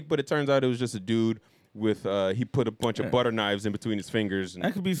Easter egg, but it turns out it was just a dude with he put a bunch of butter knives in between his fingers. And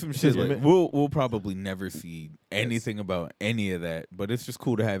That could be some shit. Like, we'll probably never see anything about any of that, but it's just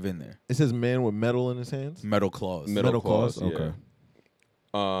cool to have in there. It says man with metal in his hands. Metal claws. Metal claws. Okay.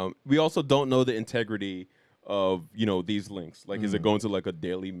 We also don't know the integrity of these links. Like, is it going to like a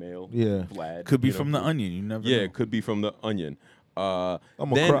Daily Mail? Yeah. Vlad, Could be from the Onion. You never know. it could be from the Onion. I'm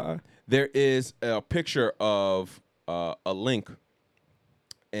gonna cry. There is a picture of a link,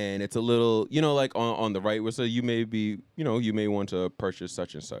 and it's a little, like on the right, where so you may be, you may want to purchase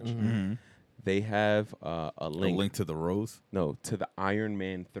such and such. Mm-hmm. They have a link. A link to the rose. No, to the Iron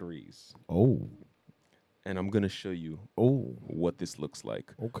Man 3s. Oh. And I'm gonna show you Oh. what this looks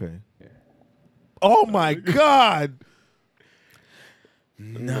like. Okay. Oh my God.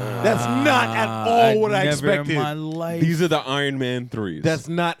 Nah, That's not at all what I never expected. in my life. These are the Iron Man 3s. That's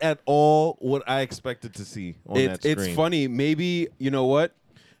not at all what I expected to see on that screen. It's funny. Maybe, you know what?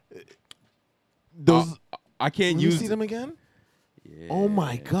 Those. I can't Can you use see them again? Yeah. Oh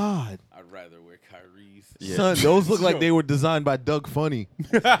my God. I'd rather wear Kyrie's. Yeah. Son, those look like they were designed by Doug Funny.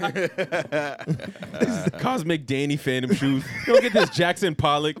 Cosmic Danny Phantom shoes. You don't get this Jackson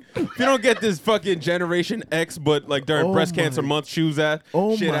Pollock. You don't get this fucking Generation X, but like during Oh Breast my- Cancer Month shoes at.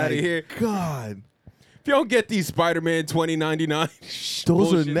 Oh Shit my out of here. God. If you don't get these Spider-Man 2099, Those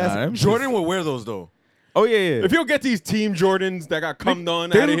bullshit. are nasty. them Jordan would wear those though. Oh yeah, yeah. If you don't get these Team Jordans that got cummed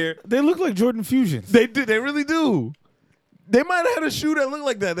on out of here, They look like Jordan Fusions. They do. They really do. They might have had a shoe that looked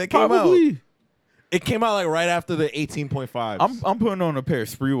like that. That came out. Probably. It came out like right after the 18.5. I'm putting on a pair of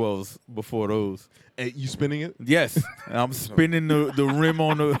Spreewells before those. You spinning it? Yes, and I'm spinning the rim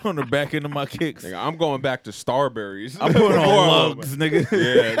on the back end of my kicks. nigga, I'm going back to Starberries. I'm putting on More lugs, nigga.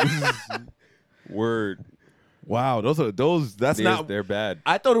 Yeah, this is word. Wow, those. That's not. They're bad.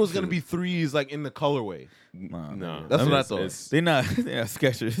 I thought it was gonna be threes like in the colorway. Nah, No, That's what I it's- thought. it's- They're not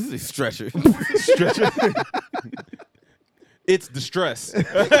Skechers. This is stretchers. It's the stress.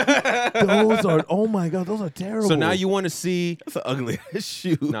 Those are. Oh my God, those are terrible. So now you want to see. That's an ugly ass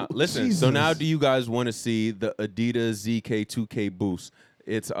shoe. Now listen. Jesus. So now, do you guys want to see the Adidas ZK2K Boost?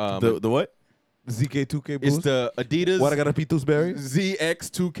 It's The what? ZK2K boost. it's the Adidas What I gotta Pitus berries?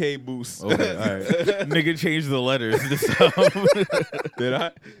 ZX2K Boost. Okay, all right. Nigga changed the letters this time. Did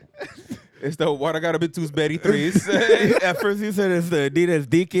I? It's the what I got a bit too berry threes. At first you said it's the Adidas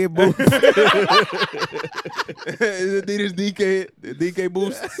DK boost. Adidas DK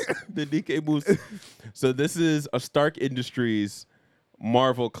Boost. The DK Boost. So this is a Stark Industries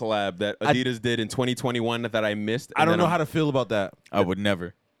Marvel collab that Adidas did in 2021 that I missed. I don't know how to feel about that. I would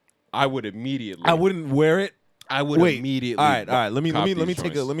never. I would immediately. I wouldn't wear it. I would Wait. immediately. All right. Let me cop take these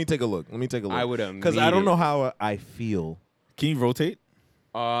joints. let me take a look. I would because I don't know how I feel. Can you rotate?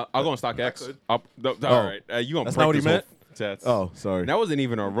 I'll go on StockX. All right. You gonna That's break not what he this whole meant? stats. Oh, sorry. That wasn't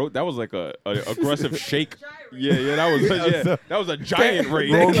even a rote. That was like a aggressive shake. Yeah. That was that was a giant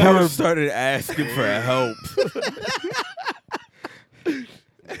rate. That camera started asking for help.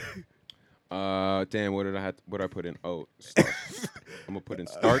 Damn. What did I put in? Oh, Stark. I'm gonna put in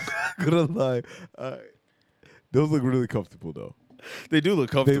Stark. Gonna lie. Those look really comfortable though. They do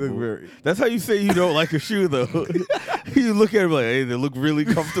look comfortable. They look very. That's how you say you don't like a shoe, though. You look at them like, hey, they look really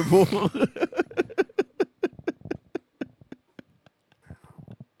comfortable.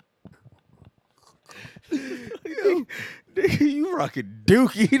 Nigga, you rocking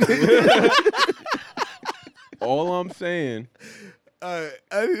Dookie. All I'm saying. I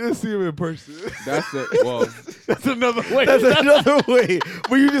need to see him in person. That's it. Well, That's another way. That's another way.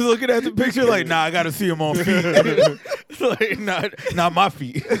 But you just looking at the picture like, nah, I got to see him on feet. Like, not my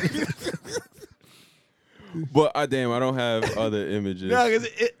feet. but damn, I don't have other images. No, because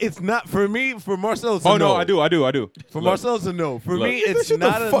it's not for me. For Marcel, it's Oh a no. no, I do. For Look. Marcel, it's a no. For Look. me, it's Get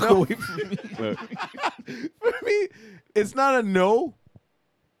not the a fuck no. away from me. Look. For me, it's not a no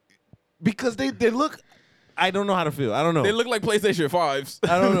because they look. I don't know how to feel. I don't know. They look like PlayStation 5s.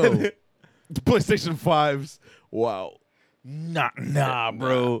 I don't know. The PlayStation 5s. Wow. Nah,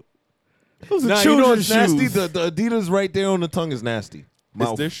 bro. Those are Nah, you know children's what's nasty? shoes. The Adidas right there on the tongue is nasty. It's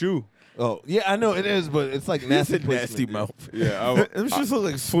Mouth. their shoe. Oh, yeah, I know it is, but it's like nasty That's a nasty placement. mouth. Yeah, Them just look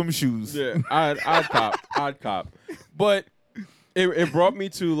like swim shoes. yeah. I'd cop. But it brought me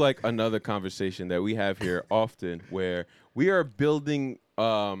to like another conversation that we have here often, where we are building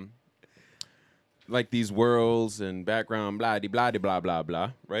like these worlds and background blah blah blah blah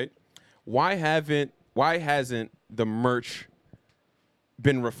blah. Right? Why hasn't the merch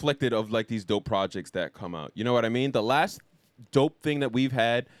been reflected of like these dope projects that come out? You know what I mean? The last dope thing that we've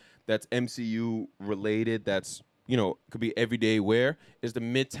had that's MCU related, that's, you know, could be everyday wear, is the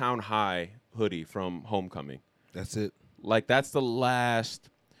Midtown High hoodie from Homecoming. That's it. Like that's the last.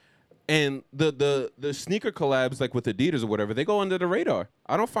 And the sneaker collabs like with Adidas or whatever, they go under the radar.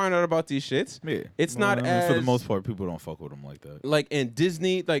 I don't find out about these shits. Yeah. It's Well, not I mean, as for the most part, people don't fuck with them like that. like in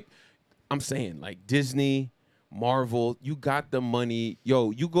Disney, like I'm saying, like Disney, Marvel, you got the money.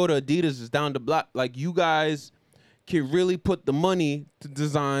 Yo, you go to Adidas, it's down the block. Like you guys can really put the money to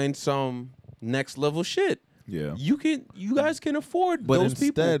design some next level shit. Yeah. You guys can afford But those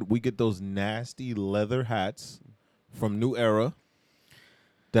instead, people. we get those nasty leather hats from New Era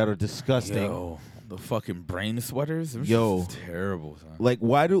that are disgusting. Yo, the fucking brain sweaters. They're Yo. just terrible, son. Like,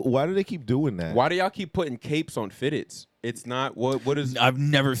 why do they keep doing that? Why do y'all keep putting capes on fitteds? It's not what is. I've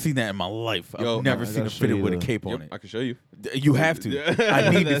never seen that in my life. Yo, I've never I seen gotta a show fitted you with a the- cape on Yep, it. I can show you. You have to. I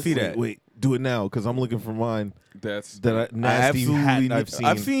need to That's- see that. Wait, do it now because I'm looking for mine. That's That I nasty absolutely hat need- I've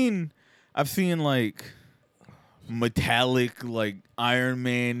seen. I've seen like metallic like Iron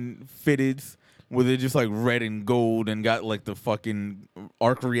Man fitteds where they're just like red and gold and got like the fucking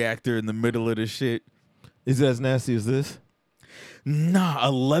arc reactor in the middle of the shit. Is it as nasty as this? Nah,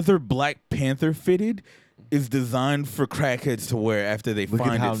 a leather Black Panther fitted is designed for crackheads to wear after they Look at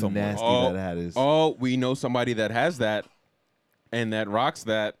find how it somewhere. nasty that hat is. Oh, we know somebody that has that, and that rocks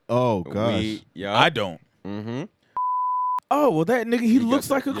that. Oh gosh. Yeah, I don't. Mm-hmm. Oh, well, that nigga, he got looks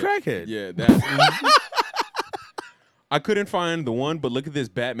that. like a Yeah. crackhead. Yeah, that. I couldn't find the one, but look at this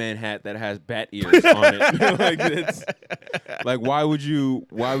Batman hat that has bat ears on it. Like it's like why would you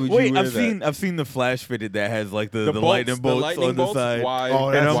Wait, wear I've seen the Flash fitted that has like the bolts, lightning bolts lightning on bolts? the side. Why? Oh,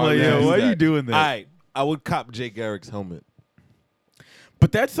 And that's I'm why like, we yo, do why are that? you doing that? I would cop Jay Garrick's helmet.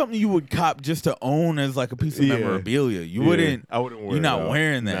 But that's something you would cop just to own as like a piece of Yeah. memorabilia. You wouldn't. I wouldn't wear You're it not out.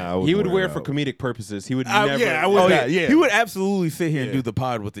 wearing that. Nah, I He would wouldn't wear it it for out. comedic purposes. He would I- never. yeah, I would- Oh, that, yeah. He would absolutely sit here and Yeah. do the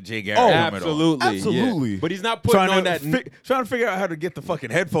pod with the Jay Garrick Oh, helmet on. Absolutely, yeah. Absolutely. But he's not putting on that. Trying to figure out how to get the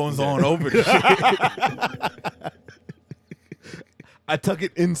fucking headphones on over the shit. I tuck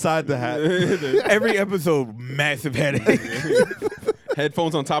it inside the hat. Every episode, massive headache.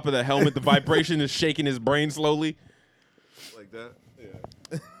 Headphones on top of the helmet. The vibration is shaking his brain slowly. Like that.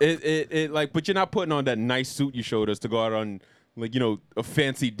 It like, but you're not putting on that nice suit you showed us to go out on, like, you know, a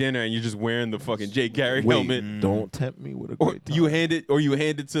fancy dinner, and you're just wearing the fucking Jay Garrick Wait, helmet. don't tempt me with a Or great time. you hand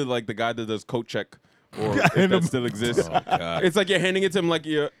it to like the guy that does coat check, or if that still exists. God. It's like you're handing it to him like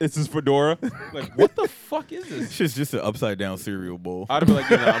it's his fedora. Like, what the fuck is this? Shit's just an upside down cereal bowl. I'd be like,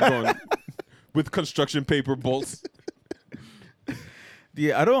 yeah, I'm going with construction paper bolts.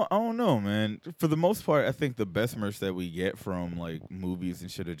 Yeah, I don't know, man. For the most part, I think the best merch that we get from like movies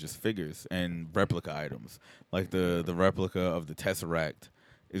and shit are just figures and replica items. Like the replica of the Tesseract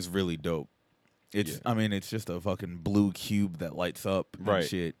is really dope. It's I mean, it's just a fucking blue cube that lights up and Right.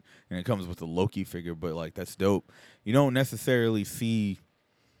 shit, and it comes with a Loki figure. But like, that's dope. You don't necessarily see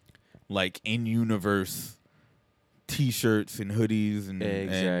like in universe T-shirts and hoodies and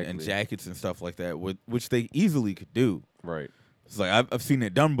Exactly. jackets and stuff like that, which they easily could do. Right. It's like I've seen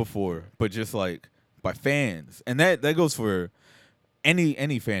it done before, but just like by fans, and that goes for any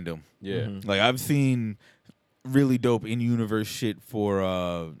fandom. Yeah. Like I've seen really dope in universe shit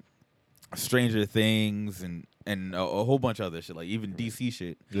for Stranger Things and a whole bunch of other shit, like even DC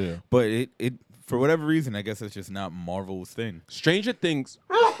shit. Yeah. But it for whatever reason, I guess it's just not Marvel's thing. Stranger Things.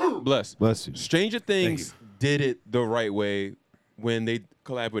 Bless you. Stranger Things did it the right way when they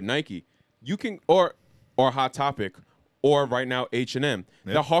collab with Nike. You can or Hot Topic or right now H&M.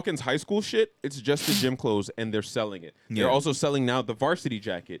 The Hawkins High School shit, it's just the gym clothes and they're selling it. Yeah. They're also selling now the varsity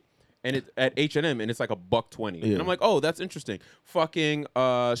jacket. And it at H&M and it's like $120. Yeah. And I'm like, oh, that's interesting. Fucking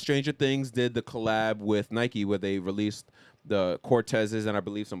Stranger Things did the collab with Nike where they released the Cortezes and I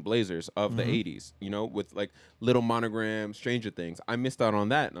believe some blazers of the 80s, you know, with like little monogram Stranger Things. I missed out on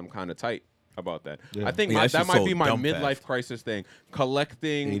that and I'm kind of tight about that. Yeah. I think Yeah, that that shit might be sold my dumb midlife fast. crisis thing.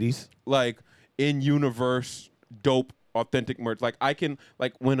 Collecting 80s? like in universe dope authentic merch. Like I can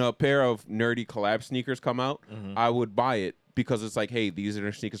like when a pair of nerdy collab sneakers come out, I would buy it because it's like, hey, these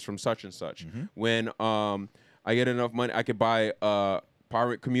are sneakers from such and such. When I get enough money, I could buy a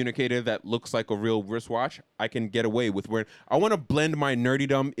pirate communicator that looks like a real wristwatch. I can get away with wearing. I want to blend my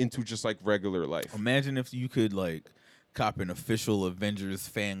nerdydom into just like regular life. Imagine if you could like cop an official Avengers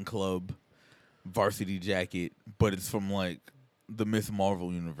fan club varsity jacket, but it's from like the Miss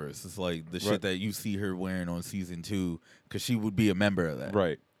Marvel universe. It's like the shit that you see her wearing on season 2 because she would be a member of that.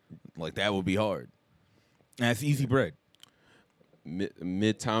 Right. Like that would be hard. And that's easy bread.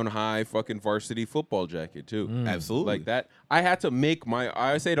 Midtown High fucking varsity football jacket too. Absolutely. Like that. I had to make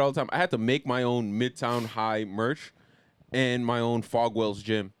I say it all the time. I had to make my own Midtown High merch and my own Fogwell's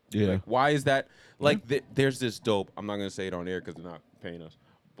gym. Yeah. Like, why is that? Like there's this dope. I'm not gonna say it on air because they're not paying us.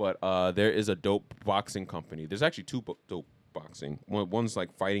 But there is a dope boxing company. There's actually two dope boxing. One's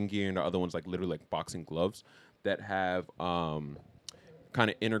like fighting gear and the other one's like literally like boxing gloves that have kind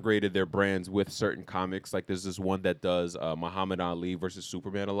of integrated their brands with certain comics. Like there's this one that does Muhammad Ali versus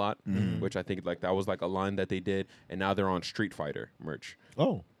Superman a lot, which I think like that was like a line that they did, and now they're on Street Fighter merch.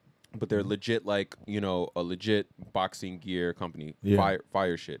 Oh. But they're legit like, you know, a legit boxing gear company. Yeah.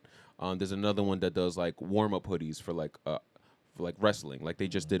 Fire shit. There's another one that does like warm up hoodies for like wrestling. Like they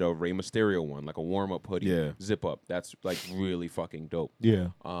just did a Rey Mysterio one, like a warm up hoodie, Yeah. zip up. That's like really fucking dope. Yeah.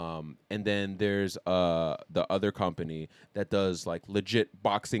 And then there's the other company that does like legit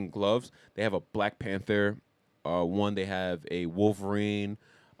boxing gloves. They have a Black Panther one. They have a Wolverine.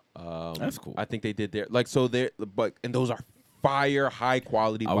 That's cool. I think they did their like so they and those are fire high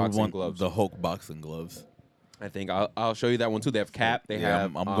quality I would boxing want gloves. the Hulk boxing gloves. I think I'll show you that one too. They have Cap. They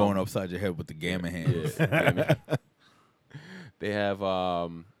have I'm going upside your head with the gamma hands. Yeah, they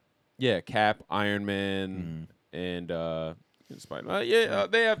have Cap, Iron Man, and Spider.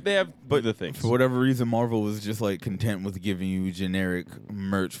 They have But the things. for whatever reason, Marvel was just like content with giving you generic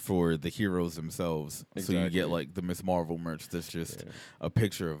merch for the heroes themselves. So you Exactly. get like the Miss Marvel merch that's just a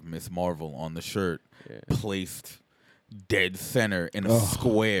picture of Miss Marvel on the shirt placed dead center in a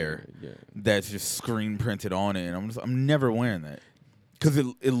square that's just screen printed on it. And I'm never wearing that because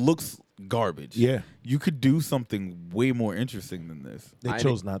it looks garbage. Yeah. You could do something way more interesting than this. They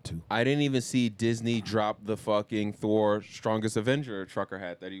chose not to. I didn't even see Disney drop the fucking Thor Strongest Avenger trucker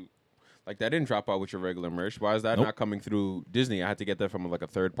hat that that didn't drop out with your regular merch. Why is that not coming through Disney? I had to get that from like a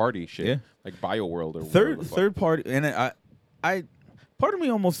third party shit, Yeah. like BioWorld or whatever the fuck. Third party, and I part of me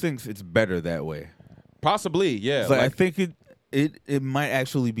almost thinks it's better that way. Possibly, yeah. It's like, I think it might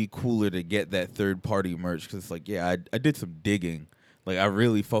actually be cooler to get that third party merch because it's like, yeah, I did some digging. Like I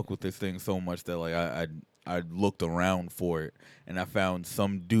really fuck with this thing so much that like I looked around for it and I found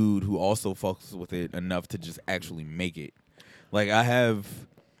some dude who also fucks with it enough to just actually make it. Like I have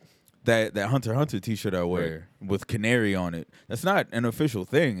that Hunter x Hunter t-shirt I wear with Canary on it. That's not an official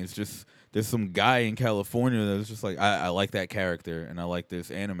thing. It's just there's some guy in California that's just like I like that character and I like this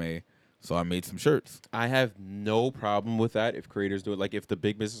anime. So I made some shirts. I have no problem with that if creators do it. Like if the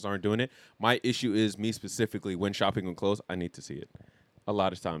big businesses aren't doing it, my issue is me specifically when shopping on clothes. I need to see it a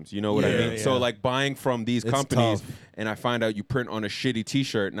lot of times. You know what I mean? Yeah. So like buying from these It's companies, tough. and I find out you print on a shitty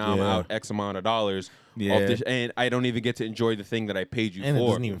T-shirt. Now I'm Yeah. out X amount of dollars. Yeah. Off this, and I don't even get to enjoy the thing that I paid you And it for.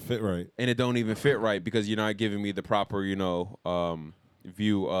 doesn't even fit right. And it don't even fit right because you're not giving me the proper,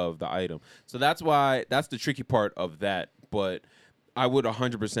 view of the item. So that's the tricky part of that. But I would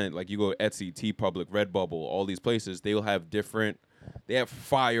 100%, like you go Etsy, TeePublic, Redbubble, all these places, they'll have different They have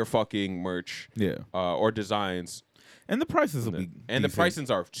fire fucking merch. Yeah. Or designs. And the prices will be And the decent.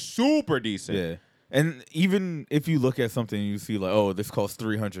 prices are super decent. Yeah. And even if you look at something and you see like, oh, this costs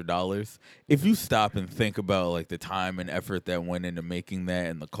 $300, if you stop and think about like the time and effort that went into making that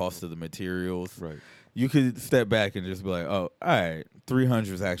and the cost of the materials, Right. you could step back and just be like, oh, all right,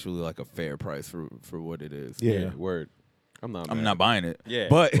 300 is actually like a fair price for what it is. Yeah. Word. I'm not I'm not buying it. Yeah,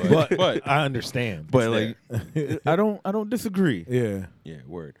 But but I understand. but like I don't disagree. yeah. yeah,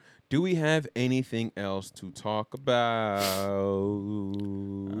 word. Do we have anything else to talk about?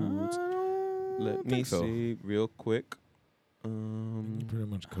 Let me see real quick. You pretty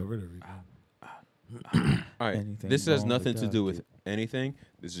much covered everything. All right. Anything This has wrong nothing with to that, do with dude? anything.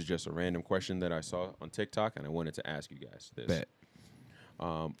 This is just a random question that I saw on TikTok, and I wanted to ask you guys this. Bet.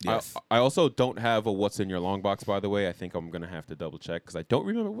 Yes. I also don't have a what's in your long box, by the way. I think I'm going to have to double check because I don't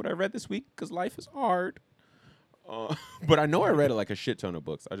remember what I read this week because life is hard. But I know I read like a shit ton of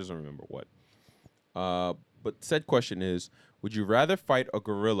books. I just don't remember what. But said question is, would you rather fight a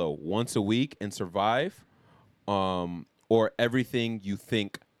gorilla once a week and survive, or everything you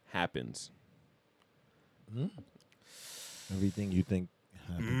think happens? Everything you think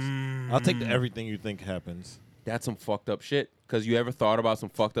happens. I'll take the everything you think happens. That's some fucked up shit. Because you ever thought about some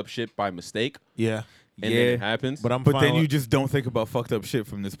fucked up shit by mistake Yeah. and then it happens? But I'm But fine then you with- just don't think about fucked up shit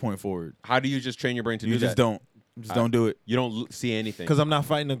from this point forward. How do you just train your brain to You do just that? don't. Just don't do it. You don't see anything. because I'm not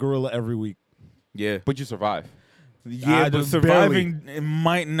fighting a gorilla every week. Yeah. But you survive. Yeah, I but just surviving it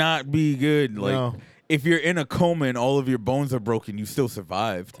might not be good. Like No. if you're in a coma and all of your bones are broken, you still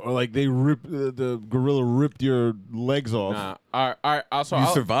survived. Or like they ripped the gorilla ripped your legs off. Nah. All right. Also, You I'll-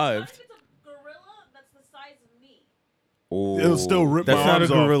 What survived. if it's a gorilla that's the size of me? Oh. It'll still rip That's my not a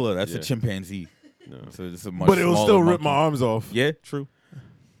arms off. gorilla. That's Yeah. a chimpanzee. No. So it's a much But it'll smaller still rip monkey. my arms off. Yeah, true.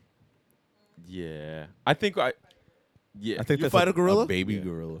 Yeah. I think I. Yeah. I think You that's fight a gorilla? baby Yeah.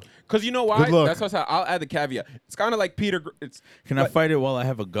 gorilla. Because you know why? Good luck. That's what I'll add the caveat. It's kind of like Peter. It's Can I fight it while I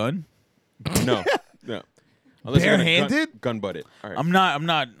have a gun? no. Unless you're gonna Barehanded? gun butt it. All right.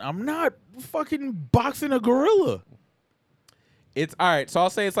 I'm not fucking boxing a gorilla. It's all right. So I'll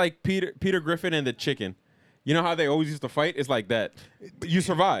say it's like Peter Griffin and the chicken. You know how they always used to fight? It's like that. But you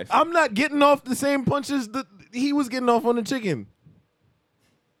survive. I'm not getting off the same punches that he was getting off on the chicken.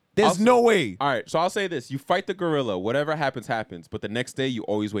 There's Also- no way. All right, so I'll say this: you fight the gorilla, whatever happens, happens. But the next day, you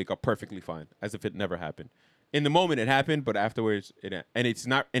always wake up perfectly fine, as if it never happened. In the moment, it happened, but afterwards, he's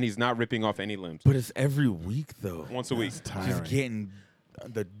not ripping off any limbs. But it's every week though. Once a week. Just getting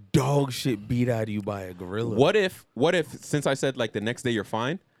the dog shit beat out of you by a gorilla. What if? Since I said like the next day you're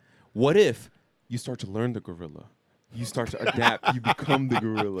fine, what if you start to learn the gorilla? You start to adapt. You become the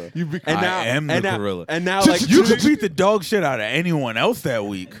gorilla. I am the gorilla. And now, like you could beat the dog shit out of anyone else that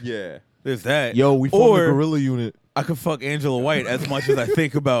week. yeah. There's that. Yo, we formed or the gorilla unit. I could fuck Angela White as much as I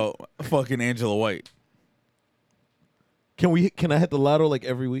think about fucking Angela White. Can I hit the lotto like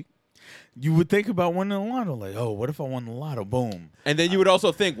every week? You would think about winning the lotto, like, oh, what if I won the lotto? Boom. And then you would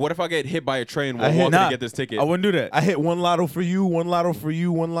also think, what if I get hit by a train while I hit- walking Nah, to get this ticket? I wouldn't do that. I hit one lotto for you, one lotto for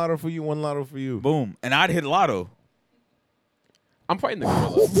you, one lotto for you, one lotto for you. Boom. And I'd hit lotto. I'm fighting the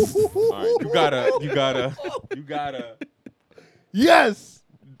gorilla. All right, you gotta. Yes.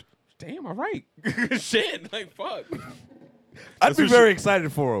 Damn, all right. Shit, like fuck. I'd be what very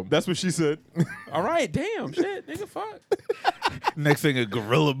excited for him. That's what she said. All right, damn, shit, nigga, fuck. Next thing, a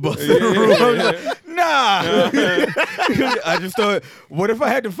gorilla busts in the room. I was like, nah. I just thought, what if I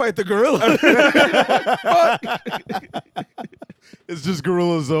had to fight the gorilla? It's just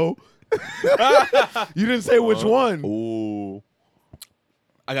Gorilla Zoe. You didn't say which one. Ooh.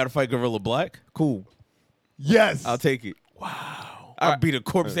 I got to fight Gorilla Black? Cool. Yes. I'll take it. Wow. I'll beat a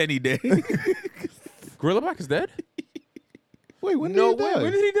corpse any day. Gorilla Black is dead? Wait, when No did he way. die?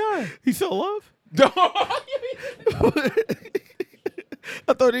 When did he die? He's still alive? No,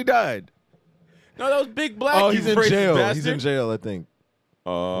 I thought he died. that was Big Black. Oh, you he's in racist jail. Bastard. He's in jail, I think.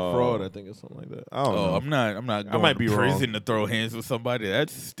 Oh. Fraud, I think, or something like that. I don't Oh, know. I'm not going might to be prison wrong. to throw hands with somebody.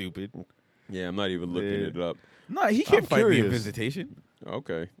 That's stupid. Yeah, I'm not even looking Yeah. it up. Nah, he can't I'm fight me in curious. visitation.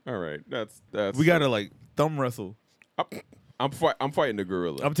 Okay, all right. That's. We got to like thumb wrestle. I'm fighting the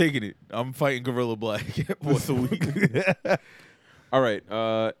gorilla. I'm taking it. I'm fighting Gorilla Black once a week. All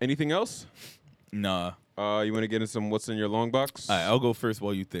right. Anything else? Nah. You want to get in some what's in your long box? All right, I'll go first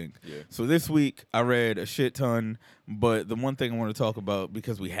while you think. Yeah. So this week I read a shit ton, but the one thing I want to talk about,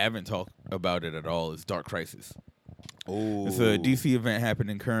 because we haven't talked about it at all, is Dark Crisis. Oh. It's a DC event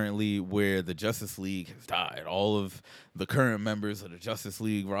happening currently where the Justice League has died. All of the current members of the Justice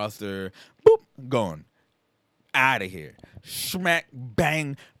League roster, boop, gone. Out of here. Smack,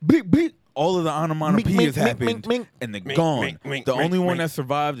 bang, bleep, bleep. all of the onomatopoeias Mink, mink, happened, mink, mink. and they're gone. The only one that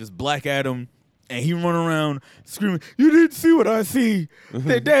survived is Black Adam, and he run around screaming, "You didn't see what I see.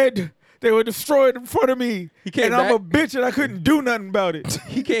 They're dead. They were destroyed in front of me. came And I'm a back. bitch, and I couldn't do nothing about it."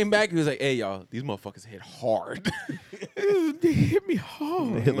 He came back. He was like, "Hey, y'all, these motherfuckers hit hard." They hit me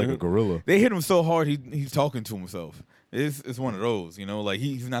hard. They hit like a gorilla. They hit him so hard he's talking to himself. It's one of those, like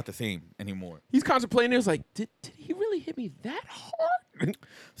he's not the same anymore. He's contemplating. It was like, did he really hit me that hard?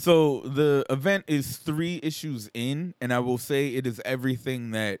 So the event is 3 issues in, and I will say it is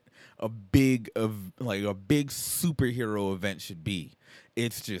everything that a big superhero event should be.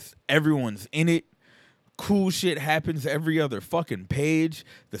 It's just everyone's in it. Cool shit happens every other fucking page.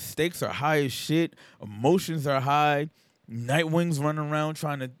 The stakes are high as shit. Emotions are high. Nightwing's running around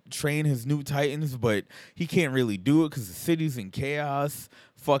trying to train his new Titans, but he can't really do it because the city's in chaos.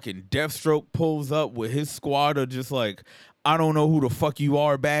 Fucking Deathstroke pulls up with his squad of just like, I don't know who the fuck you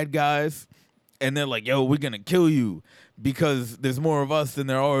are, bad guys. And they're like, yo, we're going to kill you because there's more of us than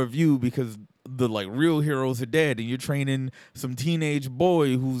there are of you because the like real heroes are dead and you're training some teenage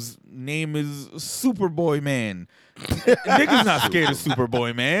boy whose name is Superboy Man. Niggas not scared of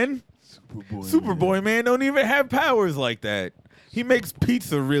Superboy Man. Superboy Man don't even have powers like that. He makes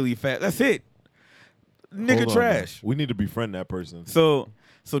pizza really fast. That's it. Nigga Hold on, trash. man. We need to befriend that person. So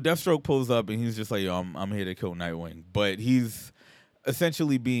Deathstroke pulls up and he's just like, yo, I'm here to kill Nightwing. But he's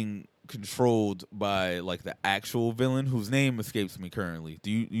essentially being controlled by like the actual villain whose name escapes me currently.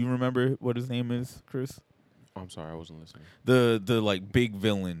 Do you remember what his name is, Chris? I'm sorry, I wasn't listening. The like big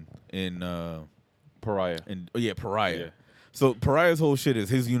villain in Pariah. Pariah. Yeah. So Pariah's whole shit is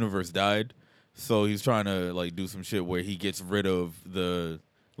his universe died, so he's trying to like do some shit where he gets rid of the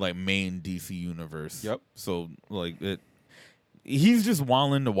like main DC universe. Yep. So like he's just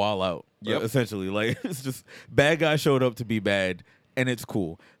walling to wall out. Yep. Essentially, like it's just bad guy showed up to be bad, and it's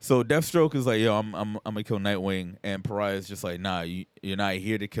cool. So Deathstroke is like, yo, I'm gonna kill Nightwing, and Pariah's just like, nah, you're not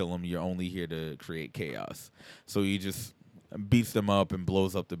here to kill him. You're only here to create chaos. So he just beats them up and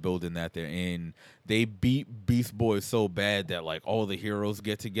blows up the building that they're in. They beat Beast Boy so bad that like all the heroes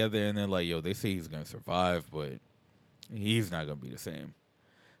get together and they're like, yo, they say he's gonna survive, but he's not gonna be the same.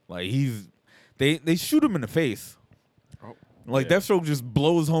 Like they shoot him in the face. Oh, Like yeah. Deathstroke just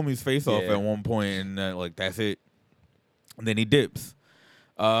blows homie's face off Yeah. at one point, and like that's it. And then he dips.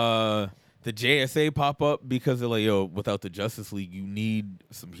 The JSA pop up because they're like, yo, without the Justice League, you need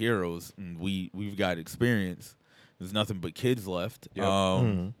some heroes, and we've got experience. There's nothing but kids left. Yep.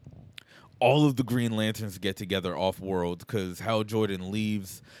 All of the Green Lanterns get together off-world because Hal Jordan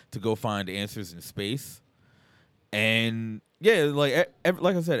leaves to go find answers in space. And yeah, like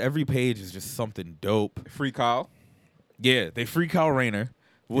I said, every page is just something dope. Free Kyle. Yeah, they free Kyle Rayner,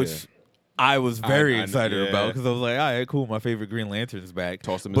 which Yeah. I was very I- excited yeah. about because I was like, all right, cool, my favorite Green Lantern's back.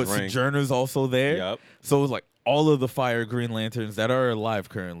 Tossed him but his ring. Sojourner's also there. Yep. So it was like all of the Fire Green Lanterns that are alive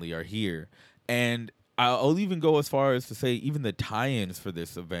currently are here. And I'll even go as far as to say even the tie-ins for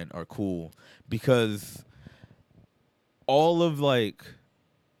this event are cool because all of like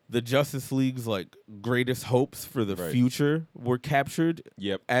the Justice League's like greatest hopes for the Right. future were captured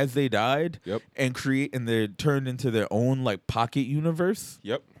Yep. as they died Yep. and they're turned into their own like pocket universe.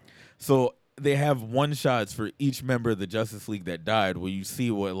 Yep. So they have one shots for each member of the Justice League that died where you see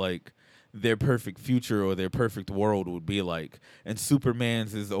what like their perfect future or their perfect world would be like. And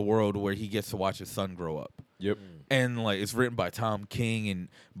Superman's is a world where he gets to watch his son grow up. Yep. And like it's written by Tom King, and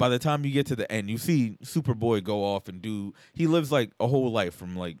by the time you get to the end, you see Superboy go off and he lives like a whole life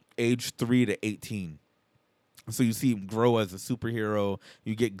from like age 3 to 18. So you see him grow as a superhero.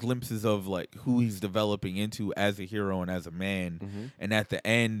 You get glimpses of like who he's developing into as a hero and as a man. Mm-hmm. And at the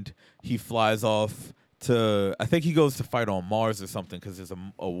end, he flies off to, I think he goes to fight on Mars or something because there's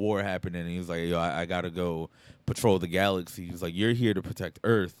a war happening. And he's like, yo, I got to go patrol the galaxy. He's like, you're here to protect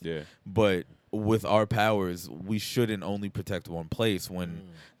Earth. Yeah. But with our powers, we shouldn't only protect one place when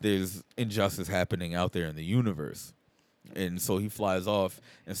there's injustice happening out there in the universe. And so he flies off,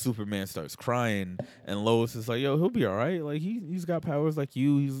 and Superman starts crying, and Lois is like, "Yo, he'll be all right. Like he's got powers like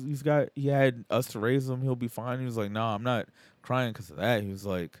you. He had us to raise him. He'll be fine." He was like, "Nah, I'm not crying because of that." He was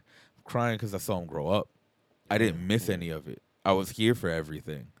like, "I'm crying because I saw him grow up. I didn't miss any of it. I was here for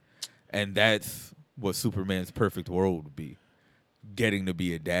everything." And that's what Superman's perfect world would be, getting to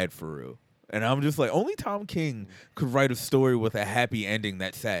be a dad for real. And I'm just like, only Tom King could write a story with a happy ending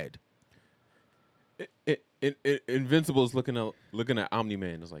that's sad. Invincible's looking at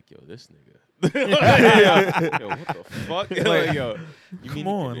Omni-Man. It's like, yo, this nigga. yo, what the fuck? Like, yo, you Come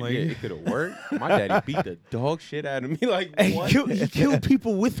on, like it could have worked. My daddy beat the dog shit out of me. Like, Hey, what? he killed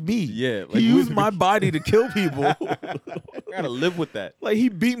people with me. Yeah, like, he used with my me. body to kill people. I gotta live with that. Like he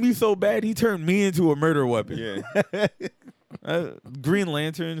beat me so bad, he turned me into a murder weapon. Yeah. Green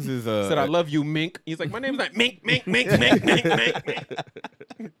Lanterns is Said I love you, Mink. He's like, my name's not Mink, Mink, Mink, Mink, Mink, Mink,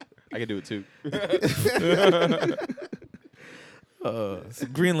 Mink. I can do it too. So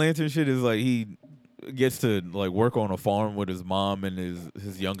Green Lantern shit is like he gets to like work on a farm with his mom and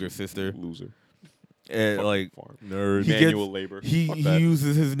his younger sister. Loser. And like Farm. Nerd. he Manual gets- labor. He Fuck that.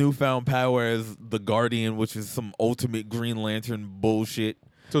 uses his newfound power as the Guardian, which is some ultimate Green Lantern bullshit.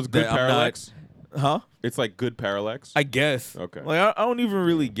 So it's good that I'm not- parallax. Huh? It's like good parallax. I guess. Okay. Like I don't even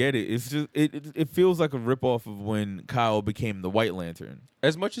really get it. It's just it feels like a ripoff of when Kyle became the White Lantern.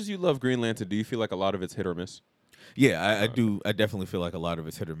 As much as you love Green Lantern, do you feel like a lot of it's hit or miss? Yeah, I do. I definitely feel like a lot of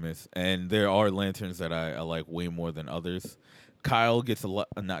it's hit or miss, and there are lanterns that I like way more than others. Kyle gets a lot.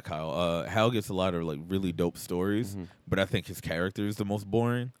 Not Kyle. Hal gets a lot of like really dope stories, but I think his character is the most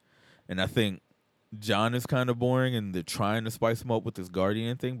boring, and I think John is kind of boring, and they're trying to spice him up with this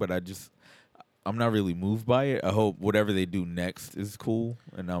Guardian thing, but I'm not really moved by it. I hope whatever they do next is cool,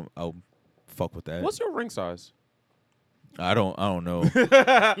 and I'll fuck with that. What's your ring size? I don't know.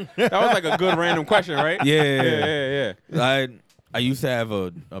 That was like a good random question, right? Yeah. yeah. I used to have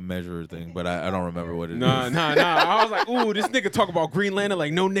a measure thing, but I don't remember what it is. Nah. I was like, ooh, this nigga talk about Green Lantern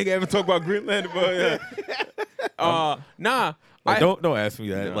like no nigga ever talk about Green Lantern, but nah. Like, don't ask me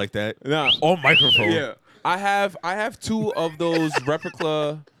that like that. Nah. On microphone. Yeah. I have two of those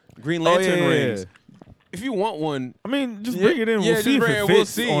replica Green Lantern yeah. rings. If you want one, I mean, just bring it in. Yeah, We'll see just if bring it it.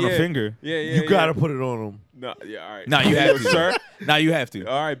 fits We'll see, on yeah. a finger. Yeah. You gotta put it on them. No, yeah, all right. Nah, you have to, sir. Nah, you have to.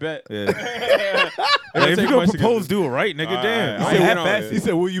 All right, bet. Yeah. It Like, don't if take you're gonna much to get propose, this. do it right, nigga. All Damn. right. You say I half know, assed. He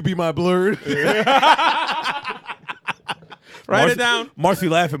said, "Will you be my blurred?" Write it down. Marcy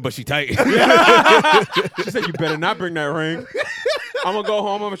laughing, but she tight. She said, "You better not bring that ring." I'm gonna go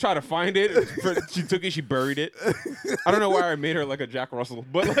home. I'm gonna try to find it. She took it. She buried it. I don't know why I made her like a Jack Russell,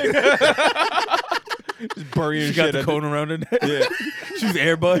 but like just burying She shit. got the cone around her neck. Yeah, She's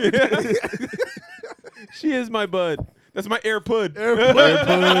airbud. she is my bud. That's my AirPod.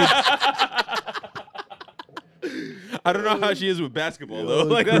 I don't know how she is with basketball though.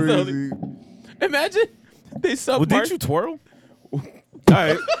 Like that's the only. Imagine they sub. Well, didn't you twirl? All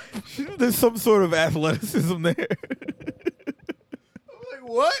right. There's some sort of athleticism there. Like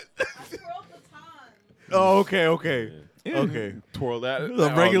what? Twirl the time. Oh, okay. Okay. twirl that?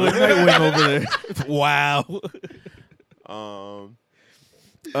 A regular Nightwing over there. Wow.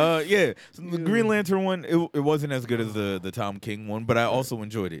 Yeah. So the Green Lantern one, it wasn't as good as the Tom King one, but I also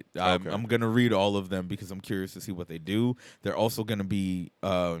enjoyed it. I'm gonna read all of them because I'm curious to see what they do. They're also gonna be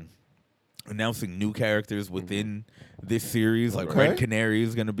announcing new characters within this series. Like Red Canary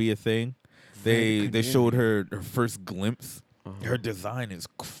is gonna be a thing. They showed her first glimpse. Her design is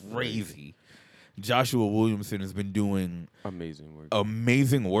crazy. Joshua Williamson has been doing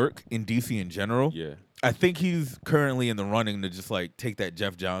amazing work in DC in general. Yeah. I think he's currently in the running to just like take that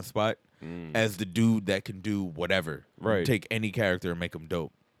Jeff Johns spot as the dude that can do whatever. Right. Take any character and make him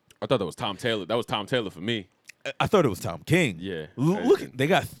dope. I thought that was Tom Taylor. That was Tom Taylor for me. I thought it was Tom King. Yeah. Look, they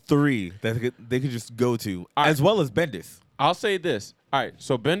got 3 that they could just go to, as well as Bendis. I'll say this. All right.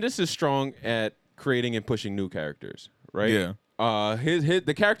 So Bendis is strong at creating and pushing new characters, right? Yeah.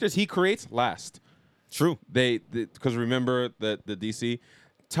 The characters he creates last. True. Because remember that the DC,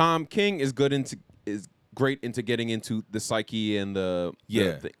 Tom King is great into getting into the psyche and the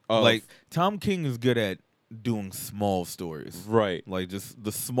thing of, like Tom King is good at doing small stories. right. Like just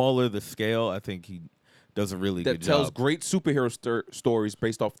the smaller the scale, I think he does a really That good tells job. great superhero stories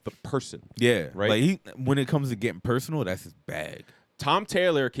based off the person. Yeah. Right? Like when it comes to getting personal, that's his bag. Tom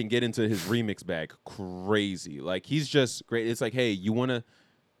Taylor can get into his remix bag crazy. Like he's just great. It's like, hey, you want to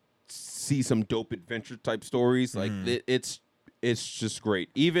see some dope adventure type stories? Like it's just great.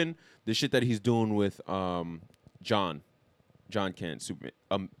 Even the shit that he's doing with John Kent, super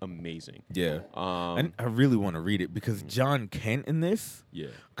amazing. Yeah. I really want to read it because John Kent in this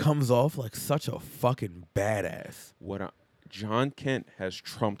comes off like such a fucking badass. John Kent has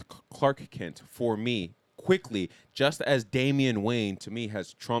trumped Clark Kent for me quickly, just as Damian Wayne to me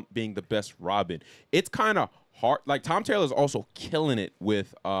has trumped being the best Robin. It's kind of hard. Like Tom Taylor's also killing it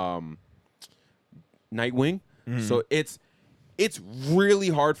with Nightwing. So it's really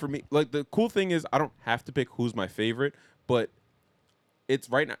hard for me. Like the cool thing is I don't have to pick who's my favorite, but it's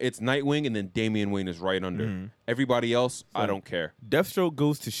right now. It's Nightwing, and then Damian Wayne is right under. Everybody else, I don't care. Deathstroke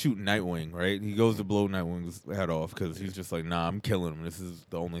goes to shoot Nightwing, right? He goes to blow Nightwing's head off because he's just like, nah, I'm killing him. This is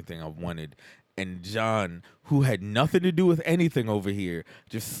the only thing I wanted. And John, who had nothing to do with anything over here,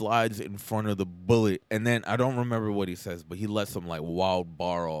 just slides in front of the bullet. And then I don't remember what he says, but he lets some like wild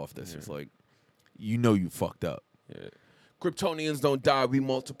bar off that's just like, you know you fucked up. Yeah. Kryptonians don't die, we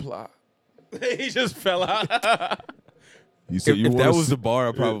multiply. He just fell out. You said If that was the bar,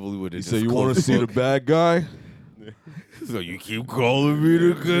 I probably would have You just said you want closed to see the book. bad guy? So you keep calling me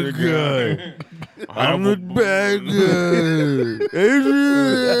the good guy. I'm the bad guy.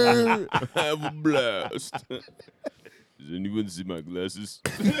 Adrian. Have a blast. Does anyone see my glasses?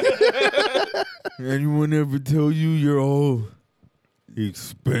 Anyone ever tell you you're all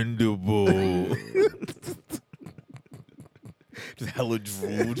expendable? Just hella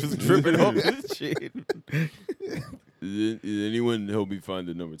drool, just dripping off this shit. Is anyone help me find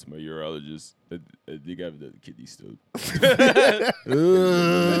the number to my urologist? I think I have the kidney stone.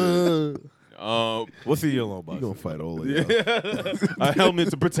 What's the yellow box? You gonna fight all of y'all. A helmet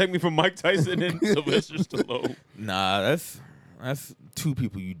to protect me from Mike Tyson and Sylvester Stallone. Nah, that's two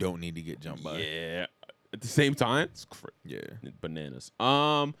people you don't need to get jumped by. Yeah. At the same time, it's Yeah. bananas.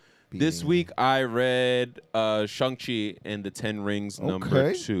 This week I read Shang-Chi and the Ten Rings number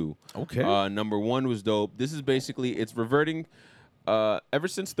Okay. 2. Okay. Number 1 was dope. This is basically, it's reverting. Ever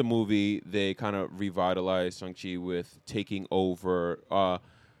since the movie, they kind of revitalized Shang-Chi with taking over.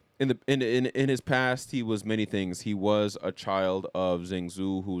 In his past, he was many things. He was a child of Zheng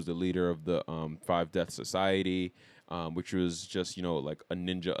Zhu, who was the leader of the Five Death Society, which was just, like a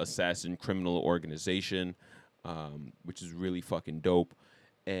ninja assassin criminal organization, which is really fucking dope.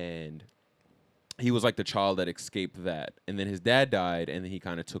 And he was like the child that escaped that. And then his dad died, and then he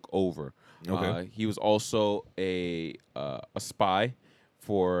kind of took over. Okay. He was also a spy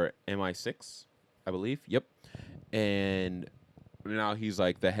for MI6, I believe. Yep. And now he's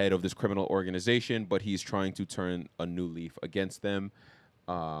like the head of this criminal organization, but he's trying to turn a new leaf against them,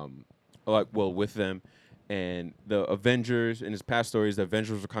 with them. And the Avengers, in his past stories, the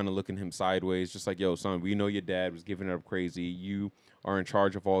Avengers were kind of looking him sideways, just like, yo, son, we know your dad was giving it up crazy. You are in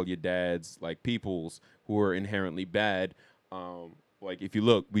charge of all your dad's, like, peoples who are inherently bad. Like, if you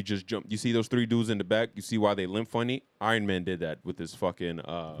look, we just jumped. You see those 3 dudes in the back? You see why they limp funny? Iron Man did that with his fucking...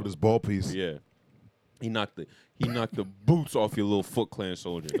 With his ball piece. Yeah. He knocked the boots off your little Foot Clan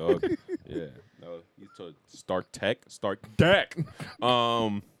soldier, dog. Yeah. No, he told Stark Deck.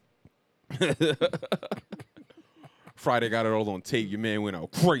 Friday got it all on tape. Your man went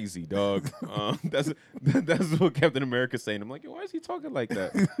out crazy, dog. That's what Captain America's saying. I'm like, yo, why is he talking like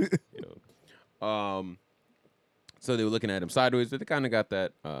that? So they were looking at him sideways, but they kind of got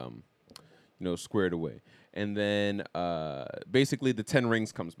that, squared away. And then basically the 10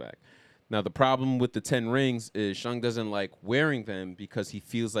 rings comes back. Now, the problem with the 10 rings is Shang doesn't like wearing them because he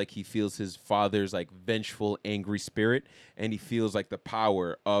feels his father's like vengeful, angry spirit, and he feels like the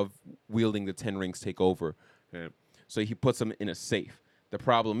power of wielding the 10 rings take over. Okay? So he puts them in a safe. The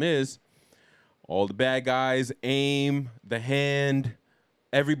problem is all the bad guys, AIM, the Hand,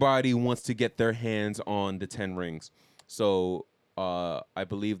 everybody wants to get their hands on the 10 rings. So I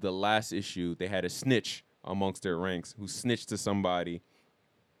believe the last issue, they had a snitch amongst their ranks who snitched to somebody.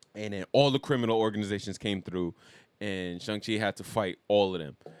 And then all the criminal organizations came through, and Shang-Chi had to fight all of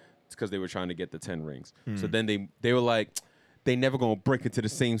them. It's because they were trying to get the 10 rings. So then they were like, they never going to break into the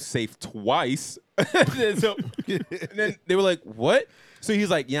same safe twice. And then they were like, what? So he's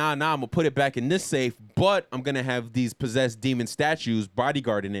like, I'm going to put it back in this safe, but I'm going to have these possessed demon statues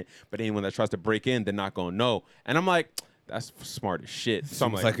bodyguarding it. But anyone that tries to break in, they're not going to know. And I'm like, that's smart as shit. So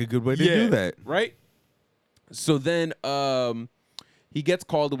I'm Seems like a good way to do that. Right? So then... he gets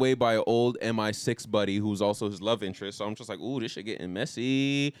called away by an old MI6 buddy who's also his love interest. So I'm just like, ooh, this shit getting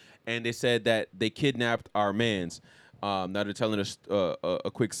messy. And they said that they kidnapped our mans. Now they're telling us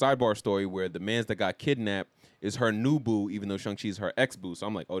a quick sidebar story where the mans that got kidnapped is her new boo, even though Shang-Chi is her ex-boo. So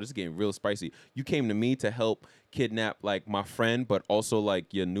I'm like, oh, this is getting real spicy. You came to me to help kidnap, like, my friend, but also,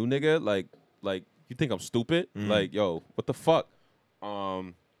 like, your new nigga? Like you think I'm stupid? Like, yo, what the fuck?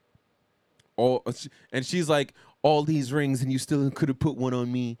 And she's like, all these rings and you still could have put one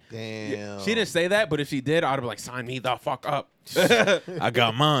on me. Damn. She didn't say that, but if she did, I'd be like, sign me the fuck up. I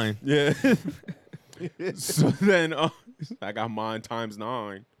got mine. Yeah. So then I got mine times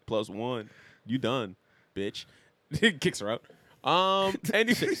 9 plus 1. You done, bitch. Kicks her out.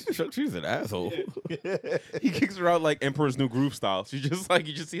 And She's an asshole. he kicks her out like Emperor's New Groove style. She's just like,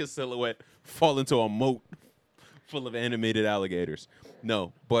 you just see a silhouette fall into a moat full of animated alligators.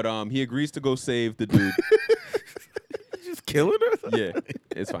 No, but he agrees to go save the dude. killing her? Yeah,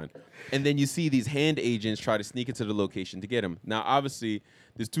 it's fine. And then you see these hand agents try to sneak into the location to get him. Now, obviously,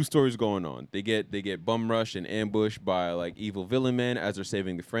 there's two stories going on. They get bum rushed and ambushed by like evil villain men as they're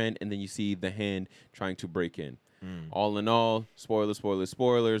saving the friend, and then you see the hand trying to break in. All in all, spoilers,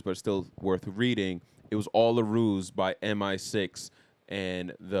 but still worth reading. It was all a ruse by MI6,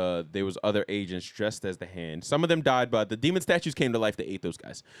 and there was other agents dressed as the hand. Some of them died, but the demon statues came to life. They ate those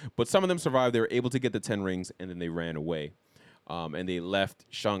guys, but some of them survived. They were able to get the 10 rings, and then they ran away. And they left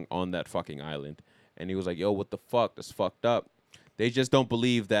Shang on that fucking island. And he was like, yo, what the fuck? That's fucked up. They just don't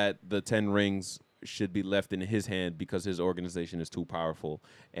believe that the 10 rings should be left in his hand because his organization is too powerful.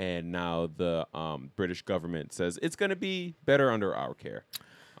 And now the British government says it's going to be better under our care.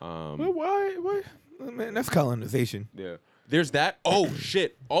 Well, why? Man, that's colonization. Yeah. There's that. Oh,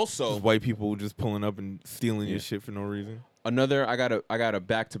 shit. Also, Just white people just pulling up and stealing your shit for no reason. another, I got a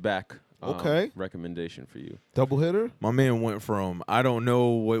back-to-back Okay. recommendation for you. Double hitter. My man went from I don't know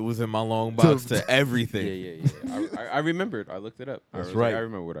what was in my long box to everything. Yeah. I remembered. I looked it up. That's I right. I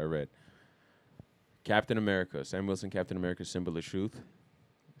remember what I read. Captain America. Sam Wilson, Captain America's Symbol of Truth.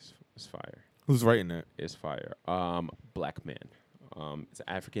 It's fire. Who's writing that? It's fire. Black man. It's an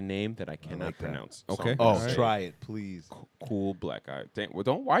African name that I cannot like that. pronounce. So Okay. I'm gonna Oh, say try it, please. cool black guy.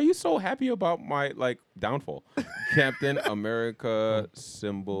 Why are you so happy about my downfall? Captain America,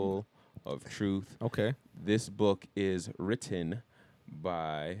 Symbol of Truth. Okay. This book is written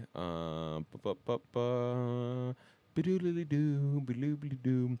by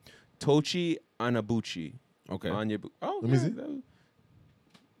Tochi Anabuchi. Okay. Let me see.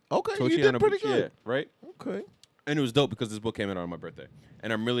 Okay, Tochi you did pretty Anabuchi, good. yeah, right? Okay. And it was dope because this book came out on my birthday.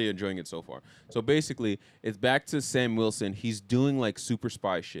 And I'm really enjoying it so far. So basically, it's back to Sam Wilson. He's doing super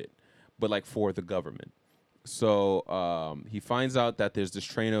spy shit, but for the government. So he finds out that there's this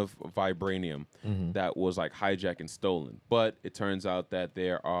train of vibranium that was hijacked and stolen. But it turns out that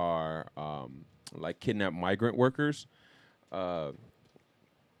there are kidnapped migrant workers.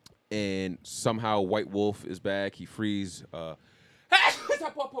 And somehow White Wolf is back. He frees...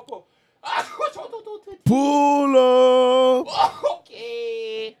 Pull up.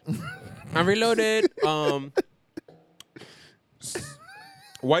 Okay. I'm reloaded.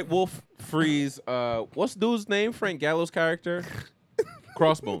 White Wolf frees what's dude's name? Frank Gallo's character?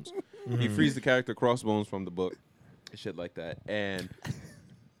 Crossbones. He frees the character Crossbones from the book. Shit like that. And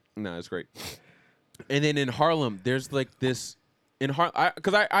it's great. And then in Harlem, there's this in Harlem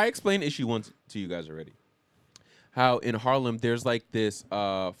because I explained issue 1 to you guys already. How in Harlem there's this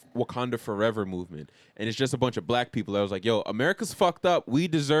Wakanda Forever movement, and it's just a bunch of black people that was like, yo, America's fucked up. We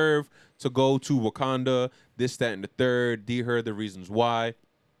deserve to go to Wakanda, this, that, and the third. D heard the reasons why.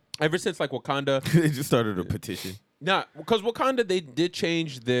 Ever since Wakanda, They just started a petition. because Wakanda, they did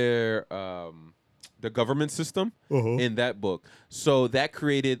change their the government system in that book. So that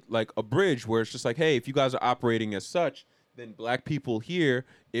created a bridge where it's just hey, if you guys are operating as such, then black people here,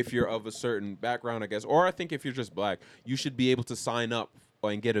 if you're of a certain background, I guess, or I think if you're just black, you should be able to sign up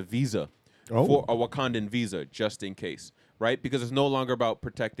and get a visa for a Wakandan visa just in case, right? Because it's no longer about